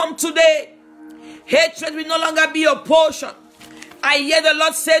 But from today, hatred will no longer be your portion. I hear the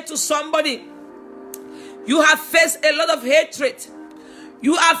Lord say to somebody, you have faced a lot of hatred.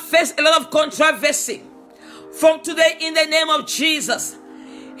 You have faced a lot of controversy. From today, in the name of Jesus,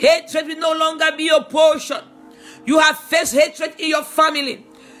 hatred will no longer be your portion. You have faced hatred in your family.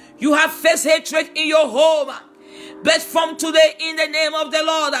 You have faced hatred in your home. But from today, in the name of the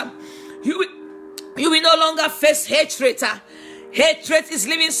Lord, you will no longer face hatred. Hatred is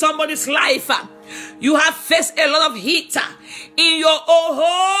living somebody's life. You have faced a lot of heat in your own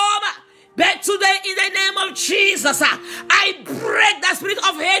home. But But today, in the name of Jesus, I break that spirit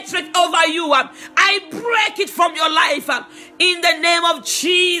of hatred over you. I break it from your life. In the name of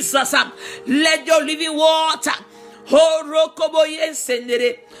Jesus, let your living water. Oh, rokoboyen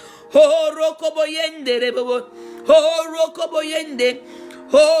sendere. Oh, rokoboyende bobo. Oh, rokoboyende.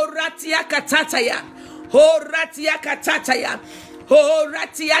 Oh, ratia katataya. Oh, ratia katataya. Oh,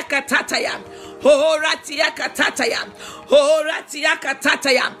 ratia katataya. Oh, ratia katataya. Oh, ratia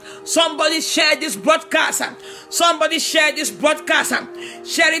katataya. Somebody share this broadcast. Somebody share this broadcast.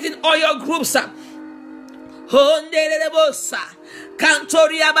 Share it in all your groups.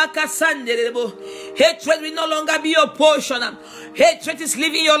 Hatred will no longer be your portion. Hatred is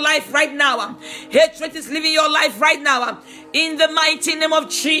living your life right now. Hatred is living your life right now. In the mighty name of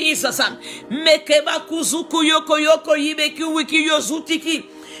Jesus.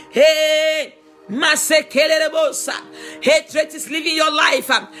 Hey. Hatred is living your life.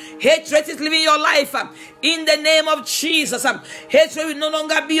 Hatred is living your life. In the name of Jesus. Hatred will no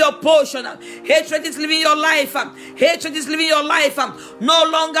longer be your portion. Hatred is living your life. Hatred is living your life. No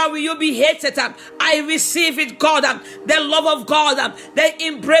longer will you be hated. I receive it, God. The love of God, the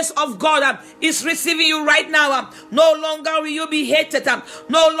embrace of God is receiving you right now. No longer will you be hated.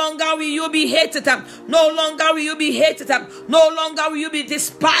 No longer will you be hated. No longer will you be hated. No longer will you be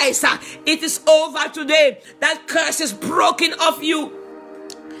despised. It is over today. That curse is broken off you.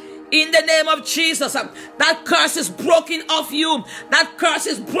 In the name of Jesus, that curse is broken off you. That curse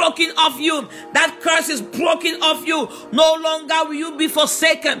is broken off you. That curse is broken off you. No longer will you be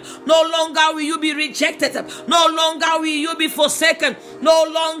forsaken. No longer will you be rejected. No longer will you be forsaken. No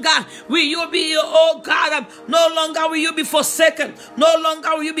longer will you be, oh God, no longer will you be forsaken. No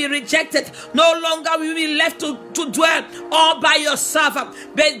longer will you be rejected. No longer will you be left to dwell all by yourself.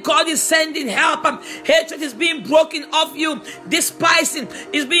 But God is sending help. Hatred is being broken off you. Despising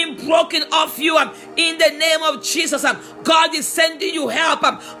is being broken off you in the name of Jesus. God is sending you help.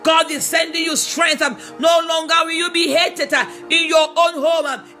 God is sending you strength. No longer will you be hated in your own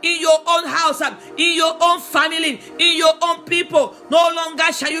home, in your own house, in your own family, in your own people. No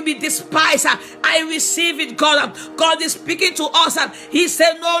longer shall you be despised. I receive it, God. God is speaking to us. He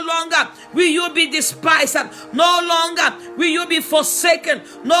said, no longer will you be despised. No longer will you be forsaken.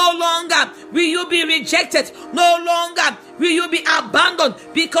 No longer will you be rejected. No longer will you be abandoned,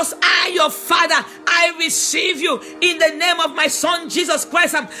 because I, your Father, I receive you in the name of my Son Jesus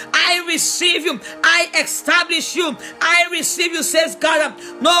Christ. I receive you. I establish you. I receive you, says God.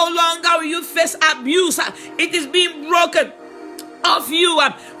 No longer will you face abuse. It is being broken of you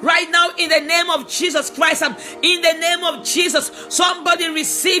right now in the name of Jesus Christ. In the name of Jesus, somebody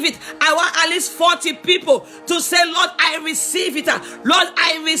receive it. I want at least 40 people to say, Lord, I receive it. Lord,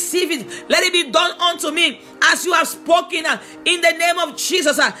 I receive it. Let it be done unto me as you have spoken in the name of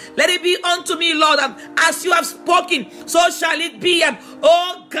Jesus. Let it be unto me, Lord, as you have spoken, so shall it be.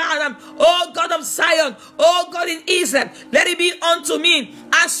 Oh God of Zion, oh God in Israel, let it be unto me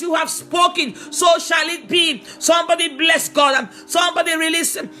as you have spoken, so shall it be. Somebody bless God. Somebody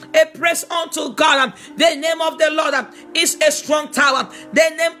release a praise unto God. The name of the Lord is a strong tower. The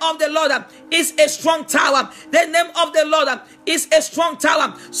name of the Lord is a strong tower. The name of the Lord is a strong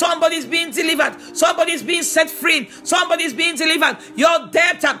tower. Somebody is being delivered. Somebody is being set free. Somebody is being delivered. Your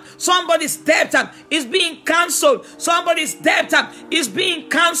debt, somebody's debt is being cancelled. Somebody's debt is being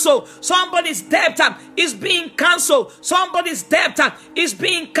cancelled. Somebody's debt is being cancelled. Somebody's debt is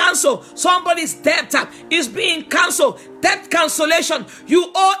being cancelled. Somebody's debt is being cancelled. Debt cancellation.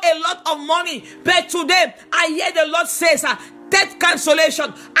 You owe a lot of money, but today I hear the Lord says, debt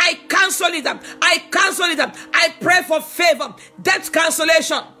cancellation. I cancel it. I cancel it. I pray for favor. Debt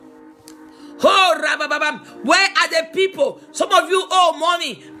cancellation. Oh, Rabababam. Where are the people? Some of you owe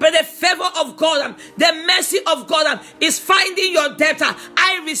money, but the favor of God, the mercy of God is finding your debtor.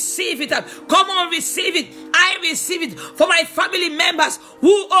 I receive it. Come on, receive it. I receive it for my family members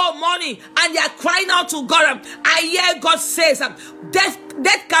who owe money and they are crying out to God. I hear God says,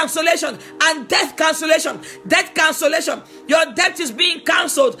 debt cancellation and debt cancellation. Debt cancellation. Your debt is being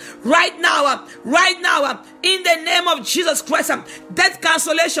cancelled right now. Right now, in the name of Jesus Christ. Debt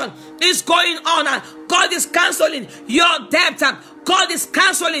cancellation is going on. God is cancelling your debt. God is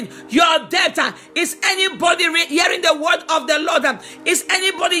cancelling your debt. Is anybody hearing the word of the Lord? Is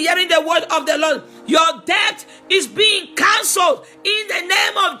anybody hearing the word of the Lord? Your debt is being cancelled in the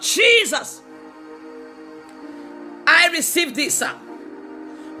name of Jesus. I receive this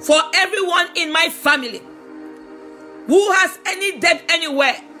for everyone in my family who has any debt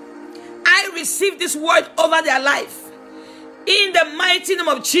anywhere. I receive this word over their life in the mighty name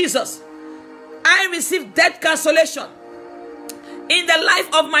of Jesus. I receive debt cancellation in the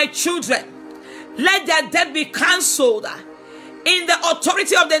life of my children. Let their debt be cancelled in the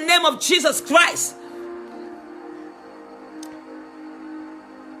authority of the name of Jesus Christ.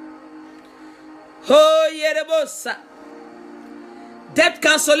 Oh, Yerebosa. Debt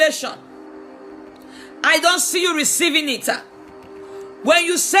cancellation. I don't see you receiving it. When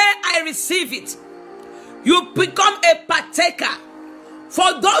you say I receive it, you become a partaker.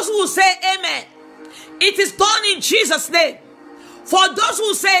 For those who say amen, it is done in Jesus' name. For those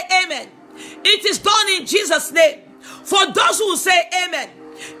who say amen, it is done in Jesus' name. For those who say amen,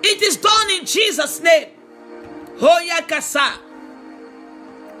 it is done in Jesus' name. Hoyakasa.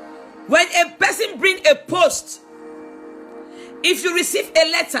 When a person brings a post, if you receive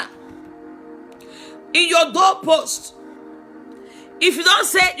a letter in your doorpost, if you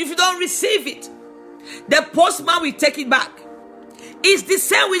don't receive it, the postman will take it back. It's the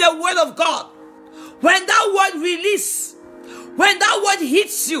same with the word of God. When that word release, when that word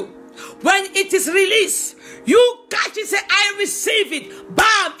hits you, when it is released, you catch it, say, I receive it.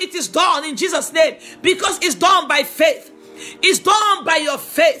 Bam, it is done in Jesus' name. Because it's done by faith. It's done by your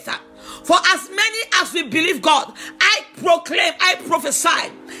faith. For as many as we believe God, I proclaim, I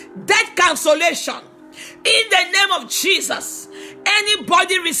prophesy debt cancellation in the name of Jesus.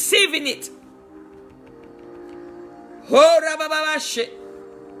 Anybody receiving it, oh Rababashe,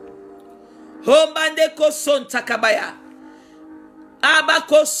 oh Mandeko Son Takabaya,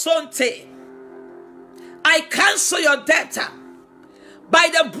 Abako Sonte, I cancel your debt by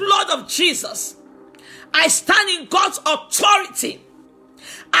the blood of Jesus. I stand in God's authority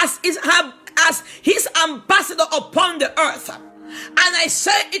as his ambassador upon the earth, and I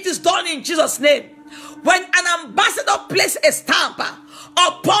say it is done in Jesus' name. When an ambassador places a stamp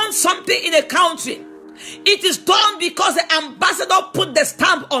upon something in a country, it is done because the ambassador put the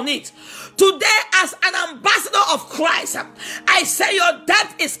stamp on it. Today, as an ambassador of Christ, I say your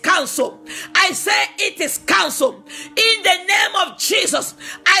debt is cancelled. I say it is cancelled. In the name of Jesus,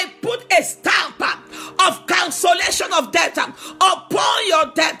 I put a stamp of cancellation of debt upon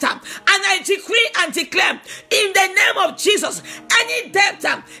your debt. And I decree and declare in the name of Jesus, any debt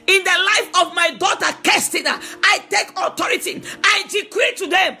in the life of my daughter Kestina, I take authority. I decree to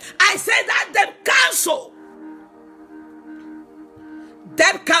them, I say that debt cancel.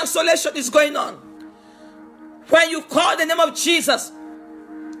 Debt cancellation is going on. When you call the name of Jesus,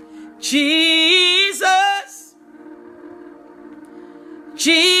 Jesus,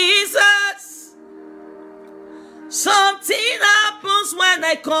 Jesus, something happens when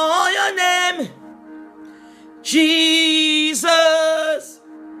I call your name. Jesus,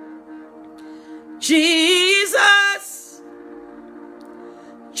 Jesus,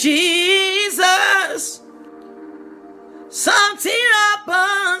 Jesus. Something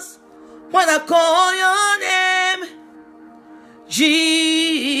happens when I call your name.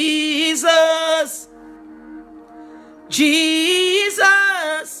 Jesus,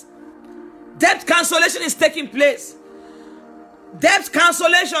 Jesus. Debt cancellation is taking place. Debt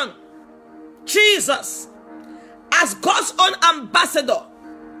cancellation. Jesus, as God's own ambassador,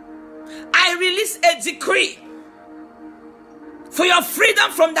 I release a decree for your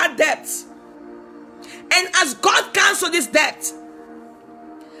freedom from that debt. And as God cancels this debt,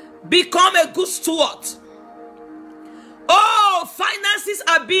 become a good steward. Oh, finances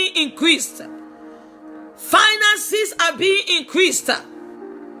are being increased. Finances are being increased.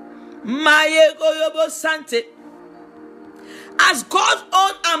 As God's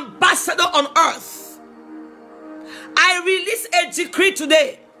own ambassador on earth, I release a decree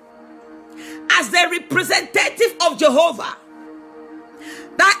today as the representative of Jehovah,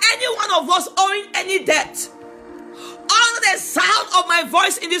 that any one of us owing any debt, under the sound of my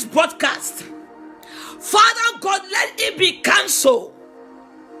voice in this broadcast, Father God, let it be cancelled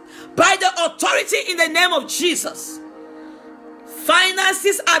by the authority in the name of Jesus.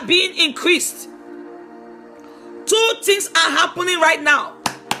 Finances are being increased. Two things are happening right now.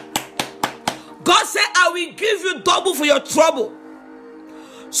 God said, I will give you double for your trouble.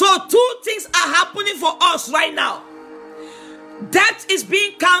 So two things are happening for us right now. Debt is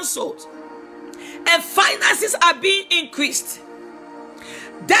being cancelled and finances are being increased.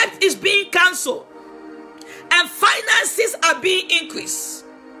 Debt is being cancelled and finances are being increased.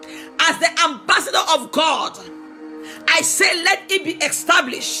 As the ambassador of God, I say let it be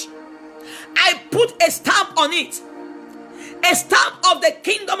established. I put a stamp on it, a stamp of the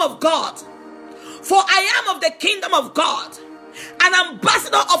kingdom of God. For I am of the kingdom of God, an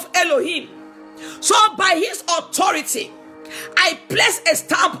ambassador of Elohim. So by his authority, I place a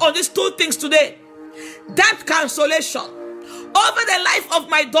stamp on these two things today. Debt cancellation over the life of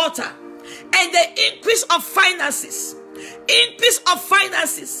my daughter and the increase of finances. Increase of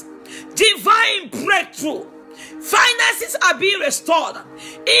finances. divine breakthrough. Finances are being restored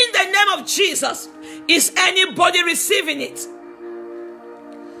in the name of Jesus. Is anybody receiving it?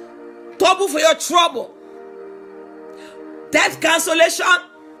 Double for your trouble. Debt cancellation,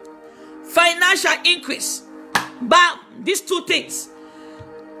 financial increase. Bam! These two things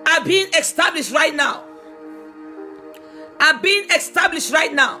are being established right now. Are being established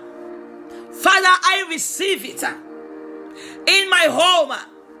right now. Father, I receive it in my home,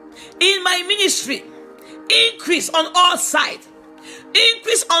 in my ministry. Increase on all sides.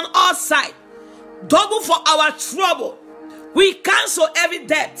 Increase on all sides. Double for our trouble. We cancel every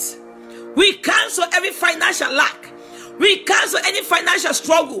debt. We cancel every financial lack. We cancel any financial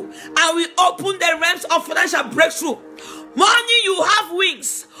struggle. And we open the realms of financial breakthrough. Money, you have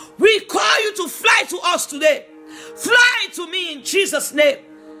wings. We call you to fly to us today. Fly to me in Jesus' name.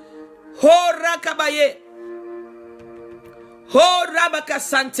 Ho rakabaye. Ho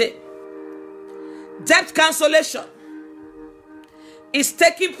rabakasante. Debt cancellation is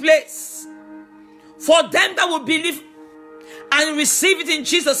taking place for them that will believe and receive it in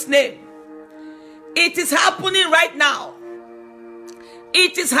Jesus' name. It is happening right now.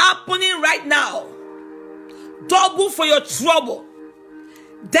 It is happening right now. Double for your trouble.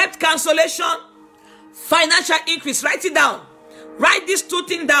 Debt cancellation, financial increase. Write it down. Write these two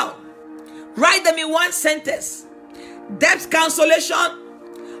things down. Write them in one sentence. Debt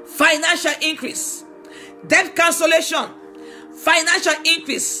cancellation, financial increase. Debt cancellation, financial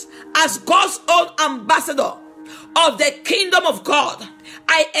increase. As God's own ambassador of the kingdom of God,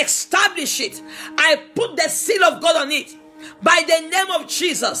 I establish it. I put the seal of God on it by the name of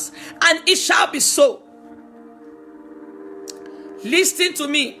Jesus, and it shall be so. Listen to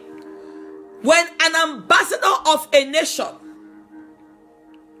me. When an ambassador of a nation,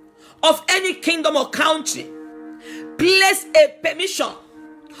 of any kingdom or country, place a permission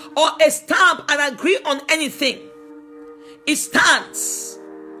or a stamp and agree on anything, it stands.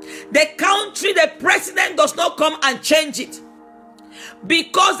 The country, the president does not come and change it,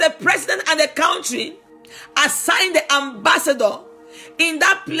 because the president and the country assign the ambassador in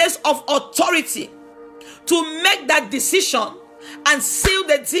that place of authority to make that decision and seal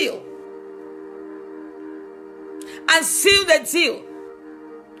the deal. And seal the deal.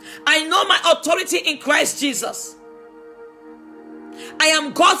 I know my authority in Christ Jesus. I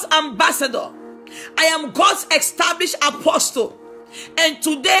am God's ambassador. I am God's established apostle. And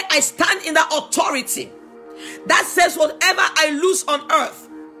today I stand in the authority that says whatever I loose on earth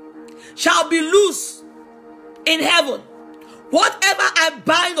shall be loose in heaven. Whatever I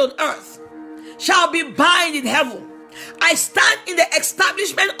bind on earth shall be bound in heaven. I stand in the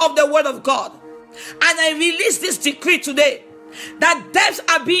establishment of the word of God. And I release this decree today that debts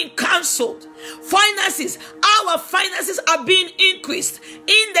are being cancelled. Finances, our finances are being increased.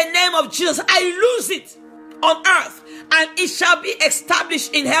 In the name of Jesus, I lose it on earth and it shall be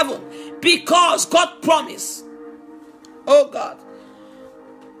established in heaven, because God promised. Oh God.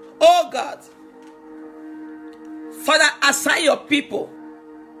 Oh God. Father, assign your people.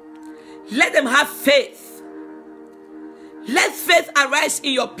 Let them have faith. Let faith arise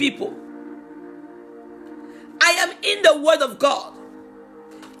in your people. I am in the word of God,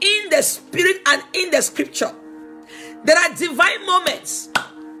 in the spirit and in the scripture. There are divine moments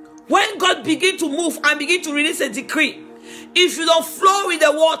when God begins to move and begin to release a decree. If you don't flow with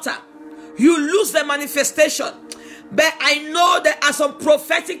the water, you lose the manifestation. But I know there are some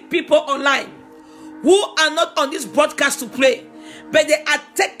prophetic people online who are not on this broadcast to play, but they are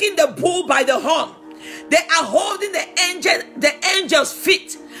taking the bull by the horn. They are holding the angel's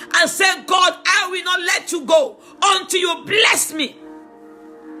feet and say, God, I will not let you go until you bless me.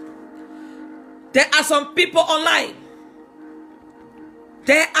 There are some people online.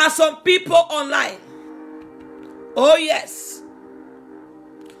 There are some people online. Oh yes.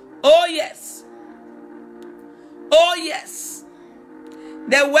 Oh yes. Oh yes.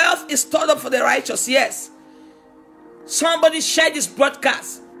 The wealth is stored up for the righteous. Yes. Somebody share this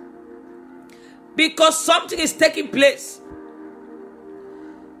broadcast, because something is taking place.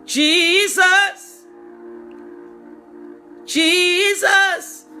 Jesus.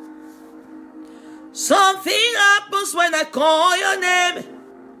 Jesus. Something happens when I call your name.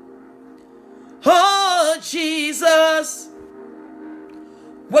 Oh, Jesus.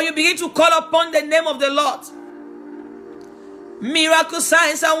 When you begin to call upon the name of the Lord, miracles,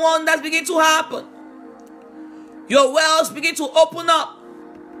 signs, and wonders begin to happen. Your wells begin to open up.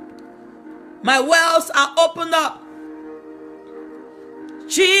 My wells are opened up.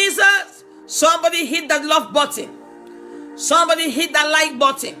 Jesus. Somebody hit that love button. Somebody hit that like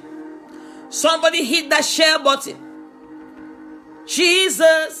button. Somebody hit that share button.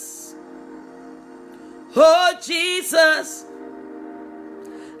 Jesus. Oh, Jesus.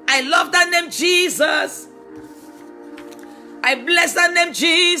 I love that name, Jesus. I bless that name,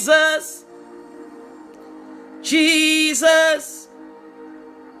 Jesus. Jesus.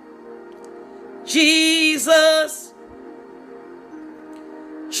 Jesus.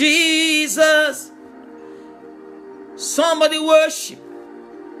 Jesus. Somebody worship.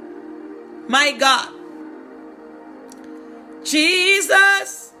 My God.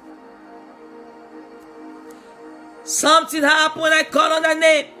 Jesus. Something happened when I call on that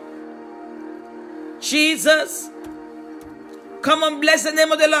name. Jesus. Come on, bless the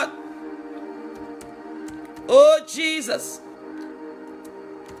name of the Lord. Oh, Jesus.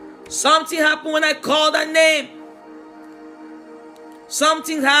 Something happened when I call that name.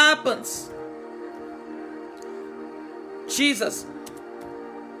 Something happens. Jesus.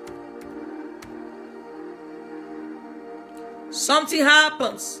 Something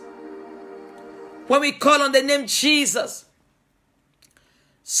happens when we call on the name Jesus.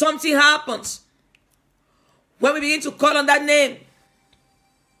 Something happens when we begin to call on that name.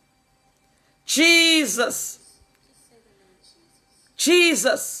 Jesus.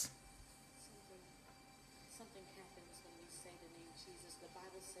 Jesus. Something happens when we say the name Jesus. The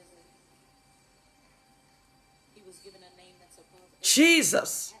Bible says that he was given a name that's above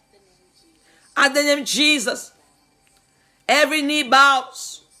Jesus. at the name Jesus. At the name Jesus. Every knee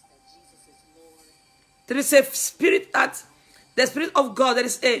bows. That Jesus is Lord. There is a spirit that, the Spirit of God, there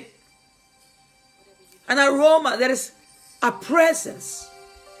is an aroma, there is a presence.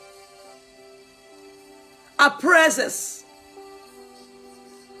 A presence.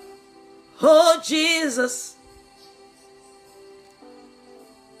 Oh, Jesus.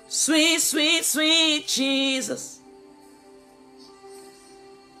 Sweet, sweet, sweet Jesus.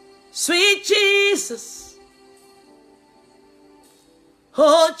 Sweet Jesus.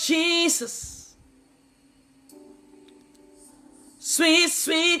 Oh, Jesus. Sweet,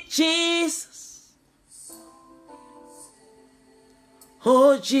 sweet Jesus.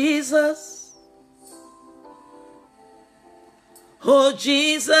 Oh, Jesus. Oh,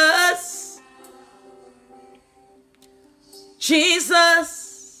 Jesus.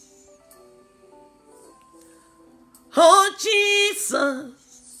 Jesus. Oh,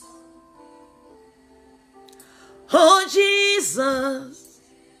 Jesus. Oh, Jesus.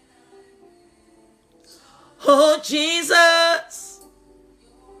 Oh, Jesus.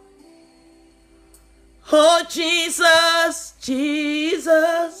 Oh, Jesus.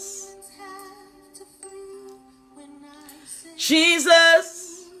 Jesus.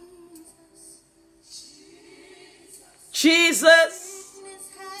 Jesus. Jesus.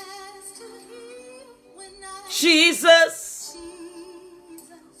 Jesus.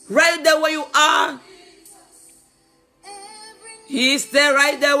 Right there where you are. He's there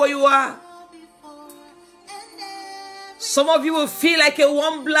right there where you are. Some of you will feel like a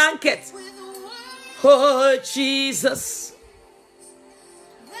warm blanket. Oh, Jesus.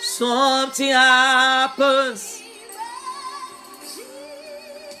 Something happens.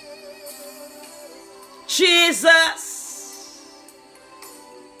 Jesus.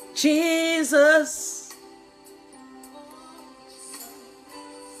 Jesus.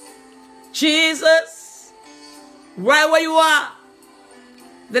 Jesus. Right where you are.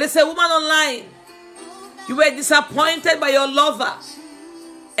 There is a woman online. You were disappointed by your lover.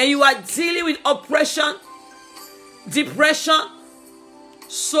 And you are dealing with oppression, depression,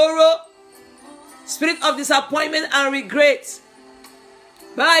 sorrow, spirit of disappointment and regret.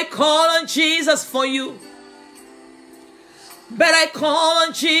 But I call on Jesus for you. But I call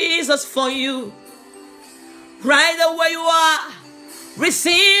on Jesus for you. Right there where you are.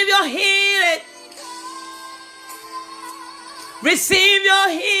 Receive your healing. Receive your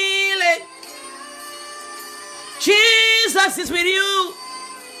healing. Jesus is with you.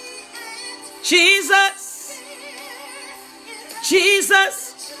 Jesus.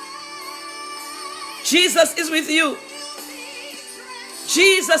 Jesus. Jesus is with you.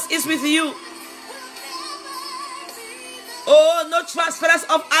 Jesus is with you. Oh, no transference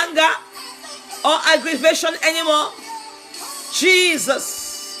of anger or aggravation anymore.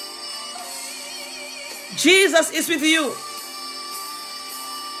 Jesus. Jesus is with you.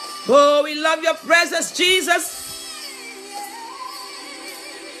 Oh, we love your presence, Jesus.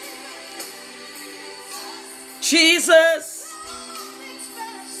 Jesus.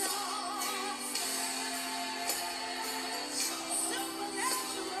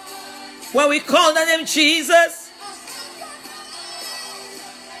 When we call the name Jesus,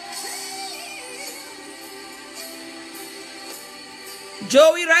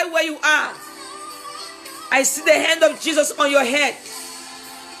 Joey, right where you are, I see the hand of Jesus on your head.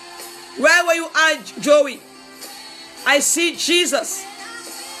 Where were you at, Joey? I see Jesus.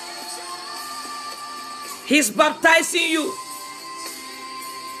 He's baptizing you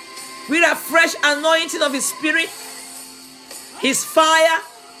with a fresh anointing of His Spirit, His fire,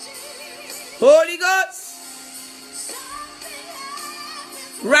 Holy Ghost.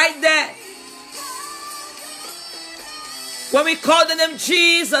 Right there. When we call the name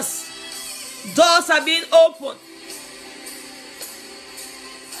Jesus, doors are being opened.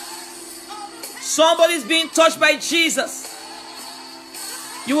 Somebody's being touched by Jesus.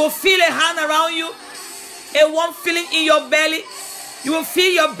 You will feel a hand around you, a warm feeling in your belly. You will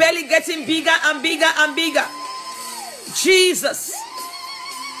feel your belly getting bigger and bigger and bigger. Jesus.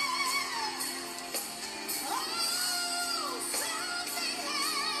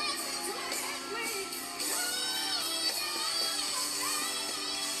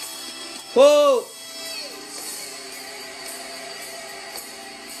 Oh.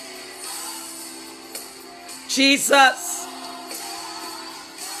 Jesus.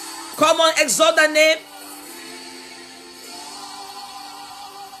 Come on, exalt the name.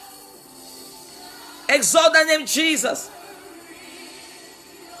 Exalt the name Jesus.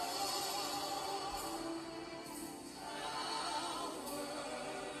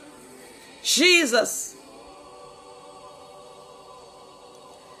 Jesus.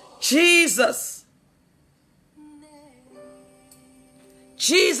 Jesus.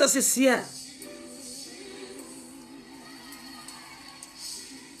 Jesus is here.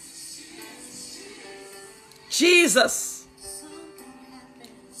 Jesus.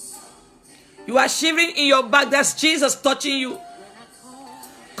 You are shivering in your back. That's Jesus touching you.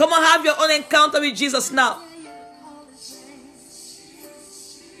 Come on, have your own encounter with Jesus now.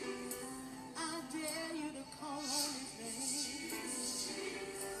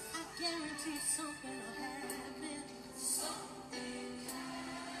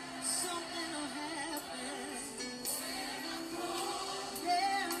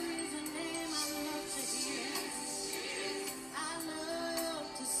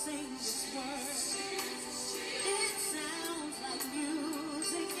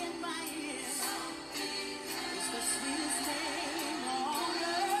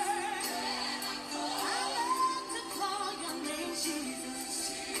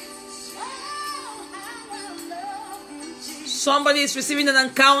 Somebody is receiving an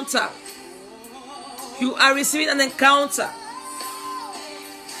encounter. You are receiving an encounter.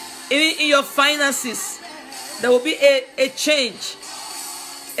 Even in your finances, there will be a change.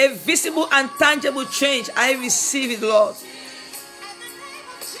 A visible and tangible change. I receive it, Lord.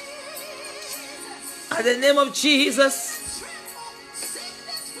 At the name of Jesus.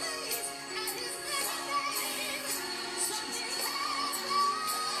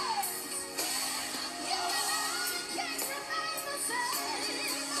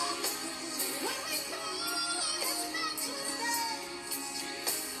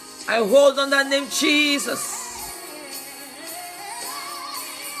 I hold on that name, Jesus.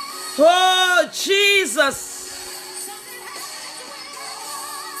 Oh, Jesus.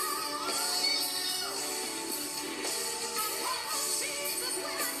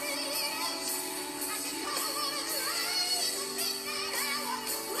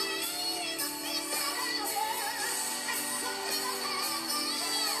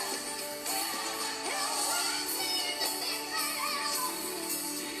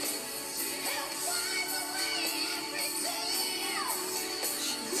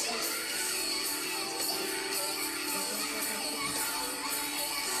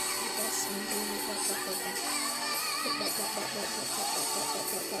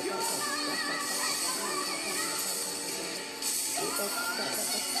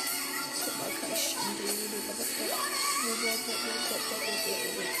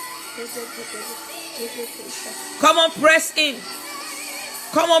 Come on, press in.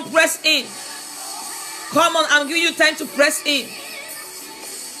 Come on, press in. Come on, I'm giving you time to press in.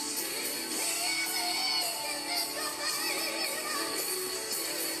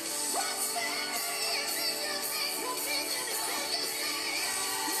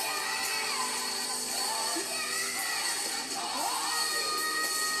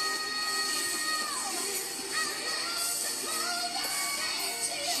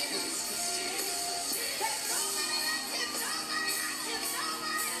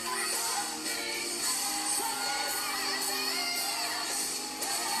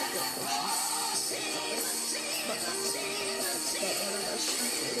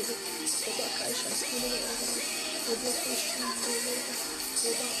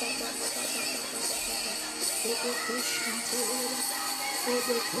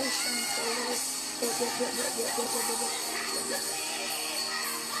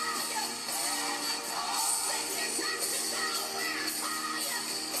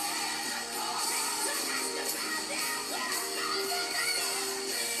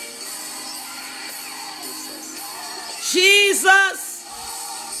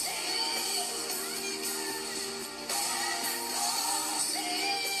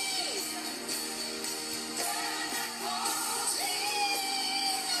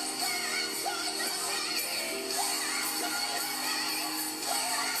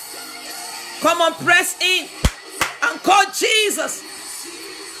 Come on, press in and call Jesus.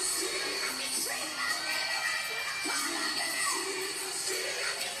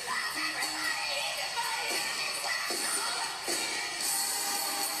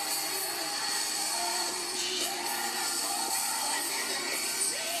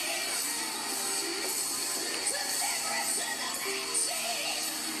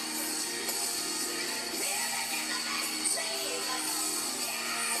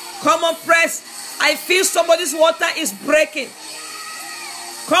 Come on, press. I feel somebody's water is breaking.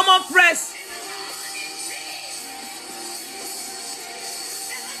 Come on, press.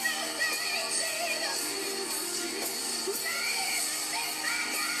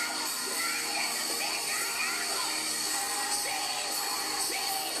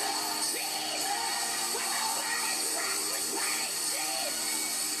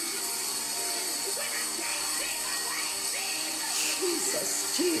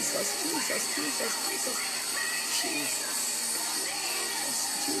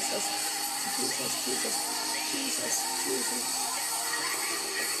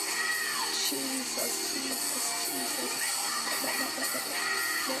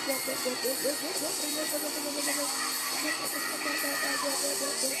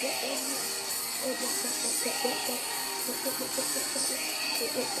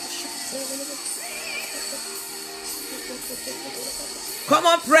 Come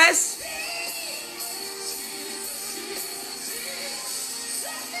on, press.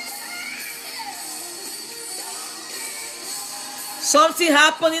 Something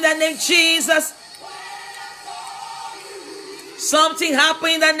happened in the name of Jesus. Something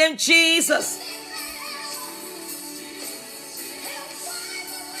happened in the name of Jesus.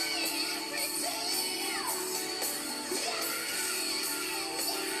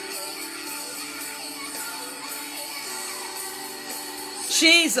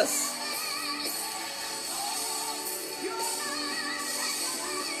 Jesus.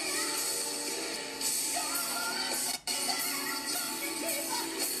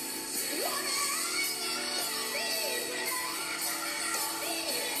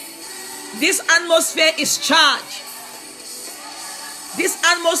 This atmosphere is charged. This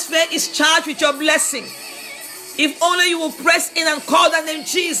atmosphere is charged with your blessing. If only you will press in and call the name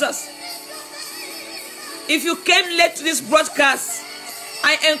Jesus. If you came late to this broadcast,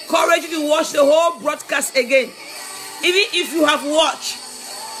 I encourage you to watch the whole broadcast again. Even if you have watched,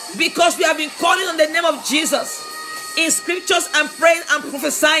 because we have been calling on the name of Jesus in scriptures and praying and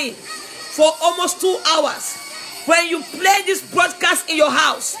prophesying for almost 2 hours. When you play this broadcast in your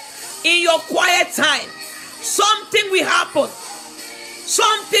house, in your quiet time, something will happen.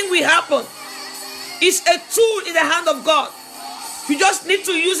 Something will happen. It's a tool in the hand of God. You just need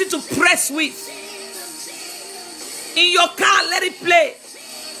to use it to press with. In your car, let it play.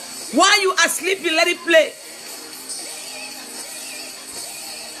 While you are sleeping, let it play.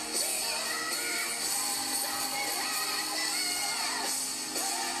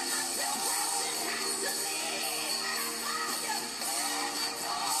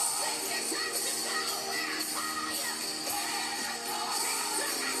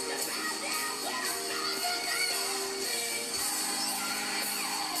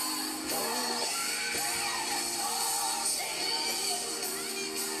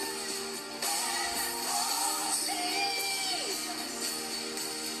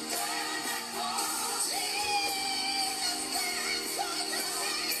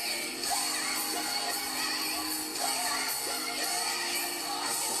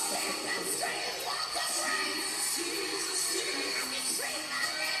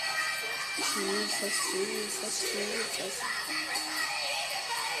 Jesus.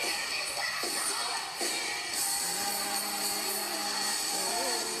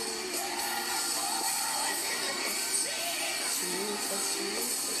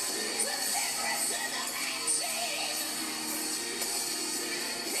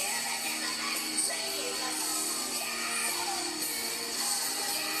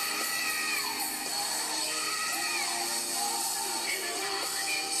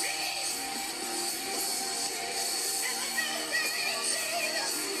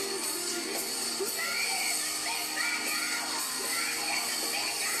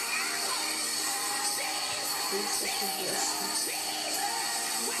 Thank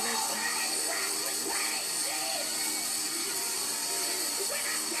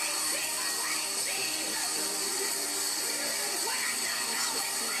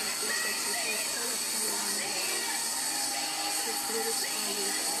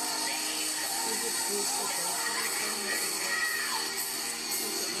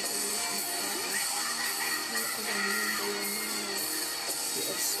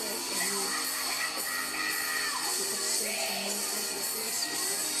you.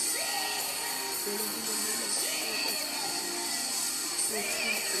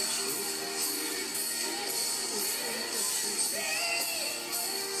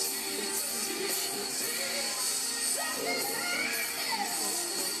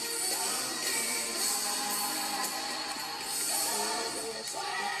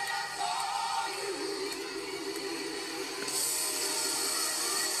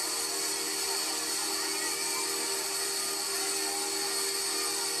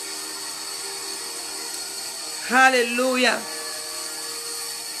 Hallelujah.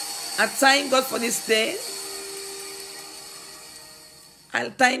 I thank God for this day. I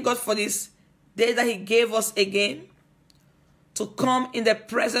thank God for this day that He gave us again to come in the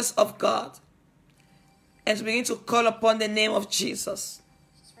presence of God and to begin to call upon the name of Jesus.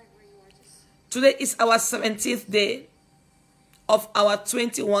 Today is our 17th day of our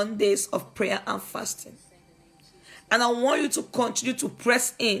 21 days of prayer and fasting. And I want you to continue to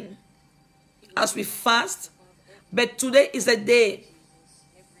press in as we fast. But today is a day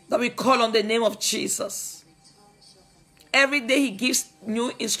that we call on the name of Jesus. Every day He gives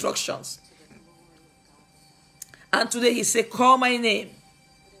new instructions. And today He said, call my name.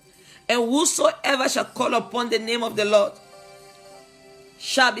 And whosoever shall call upon the name of the Lord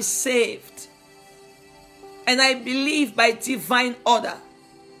shall be saved. And I believe by divine order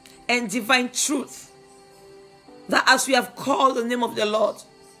and divine truth that as we have called the name of the Lord,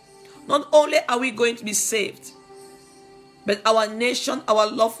 not only are we going to be saved, but our nation, our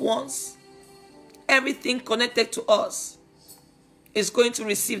loved ones, everything connected to us is going to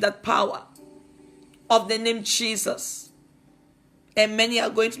receive that power of the name Jesus. And many are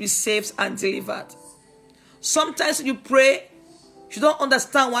going to be saved and delivered. Sometimes when you pray, you don't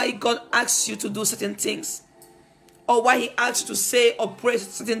understand why God asks you to do certain things, or why He asks you to say or pray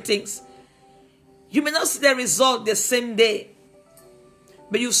certain things. You may not see the result the same day,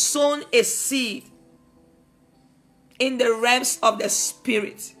 but you've sown a seed in the realms of the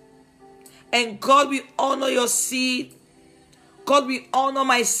Spirit. And God will honor your seed. God will honor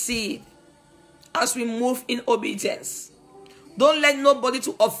my seed as we move in obedience. Don't let nobody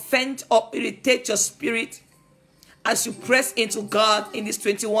to offend or irritate your spirit as you press into God in these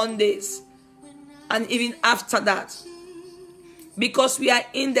 21 days and even after that. Because we are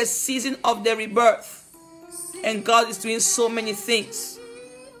in the season of the rebirth and God is doing so many things.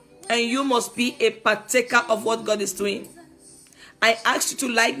 And you must be a partaker of what God is doing. I ask you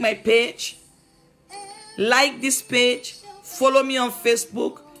to like my page. Like this page. Follow me on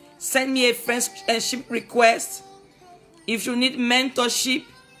Facebook. Send me a friendship request. If you need mentorship,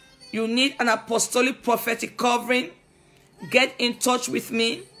 you need an apostolic prophetic covering, get in touch with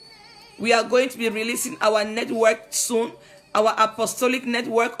me. We are going to be releasing our network soon. Our apostolic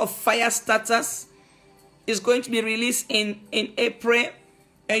network of fire starters is going to be released in April.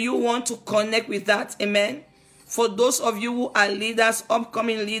 And you want to connect with that. Amen. For those of you who are leaders,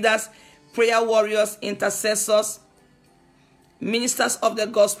 upcoming leaders, prayer warriors, intercessors, ministers of the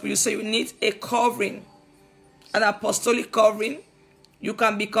gospel, you say you need a covering, an apostolic covering, you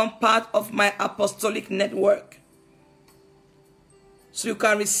can become part of my apostolic network. So you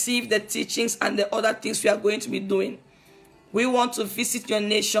can receive the teachings and the other things we are going to be doing. We want to visit your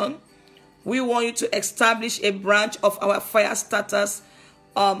nation. We want you to establish a branch of our fire starters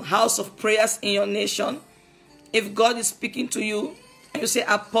house of prayers in your nation. If God is speaking to you and you say,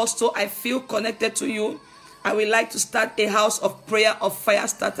 Apostle, I feel connected to you, I would like to start a house of prayer of fire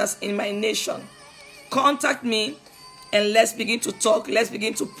starters in my nation, contact me and let's begin to talk. Let's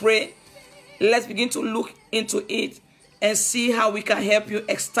begin to pray. Let's begin to look into it and see how we can help you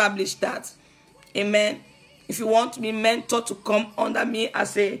establish that. Amen. If you want to be mentored to come under me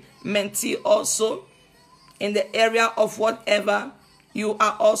as a mentee also in the area of whatever, you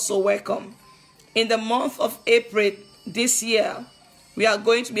are also welcome. In the month of April this year, we are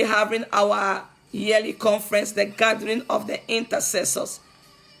going to be having our yearly conference, the Gathering of the Intercessors.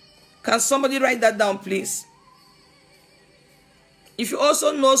 Can somebody write that down, please? If you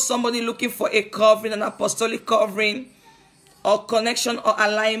also know somebody looking for a covering, an apostolic covering, or connection or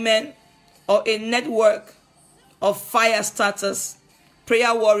alignment, or a network of fire starters,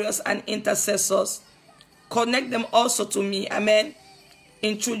 prayer warriors, and intercessors, connect them also to me. Amen.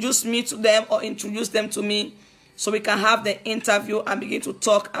 Introduce me to them or introduce them to me so we can have the interview and begin to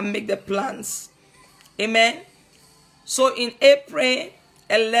talk and make the plans. Amen. So in April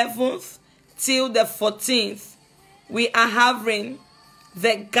 11th till the 14th, we are having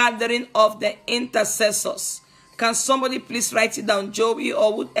the Gathering of the Intercessors. Can somebody please write it down, Joey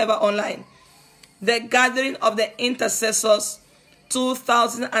or whatever online? The Gathering of the Intercessors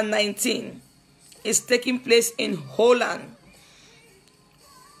 2019 is taking place in Holland.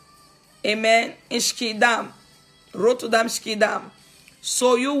 Amen. In Skidam, Rotterdam, Skidam.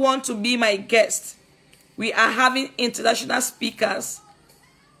 So you want to be my guest? We are having international speakers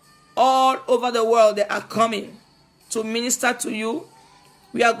all over the world that are coming to minister to you.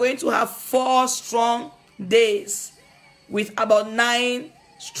 We are going to have 4 strong days with about 9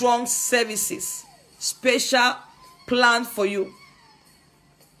 strong services, special planned for you.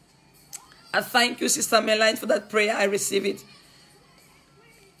 I thank you, Sister Meline, for that prayer. I receive it.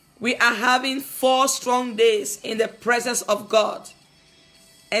 We are having 4 strong days in the presence of God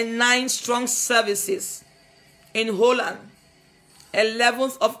and 9 strong services in Holland.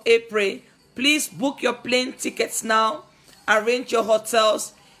 11th of April. Please book your plane tickets now. Arrange your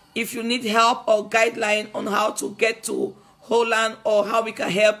hotels. If you need help or guideline on how to get to Holland or how we can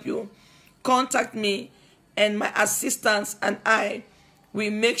help you, contact me and my assistants and I. We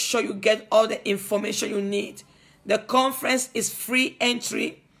make sure you get all the information you need. The conference is free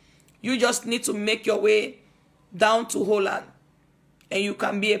entry. You just need to make your way down to Holland and you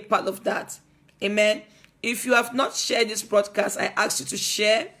can be a part of that. Amen. If you have not shared this broadcast, I ask you to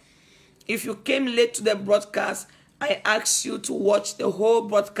share. If you came late to the broadcast, I ask you to watch the whole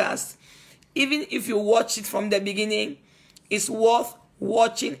broadcast. Even if you watch it from the beginning, it's worth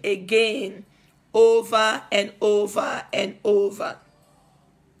watching again, over and over and over.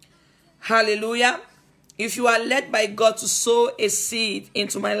 Hallelujah. If you are led by God to sow a seed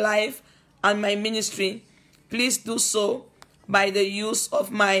into my life and my ministry, please do so by the use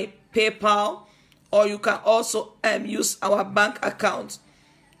of my PayPal, or you can also use our bank account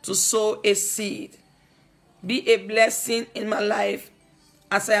to sow a seed. Be a blessing in my life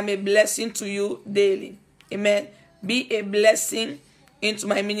as I am a blessing to you daily. Amen. Be a blessing into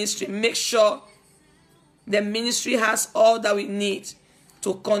my ministry. Make sure the ministry has all that we need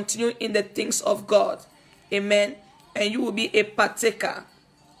to continue in the things of God. Amen. And you will be a partaker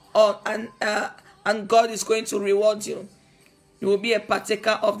and God is going to reward you. You will be a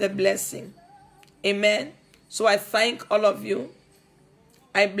partaker of the blessing. Amen. So I thank all of you.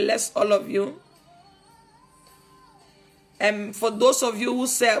 I bless all of you. And for those of you who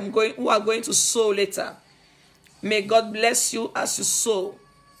say who are going to sow later, may God bless you as you sow.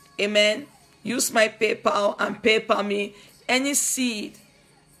 Amen. Use my PayPal and PayPal me. Any seed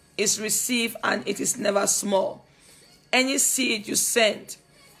is received and it is never small. Any seed you send,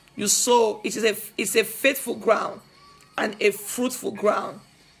 you sow, it's a faithful ground and a fruitful ground.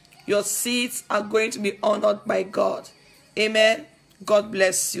 Your seeds are going to be honored by God. Amen. God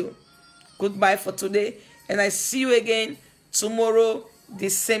bless you. Goodbye for today. And I see you again tomorrow, the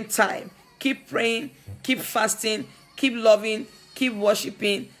same time. Keep praying, keep fasting, keep loving, keep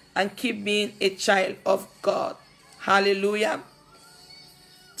worshiping, and keep being a child of God. Hallelujah.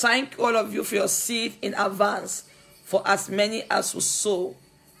 Thank all of you for your seed in advance, for as many as who sow.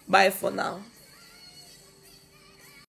 Bye for now.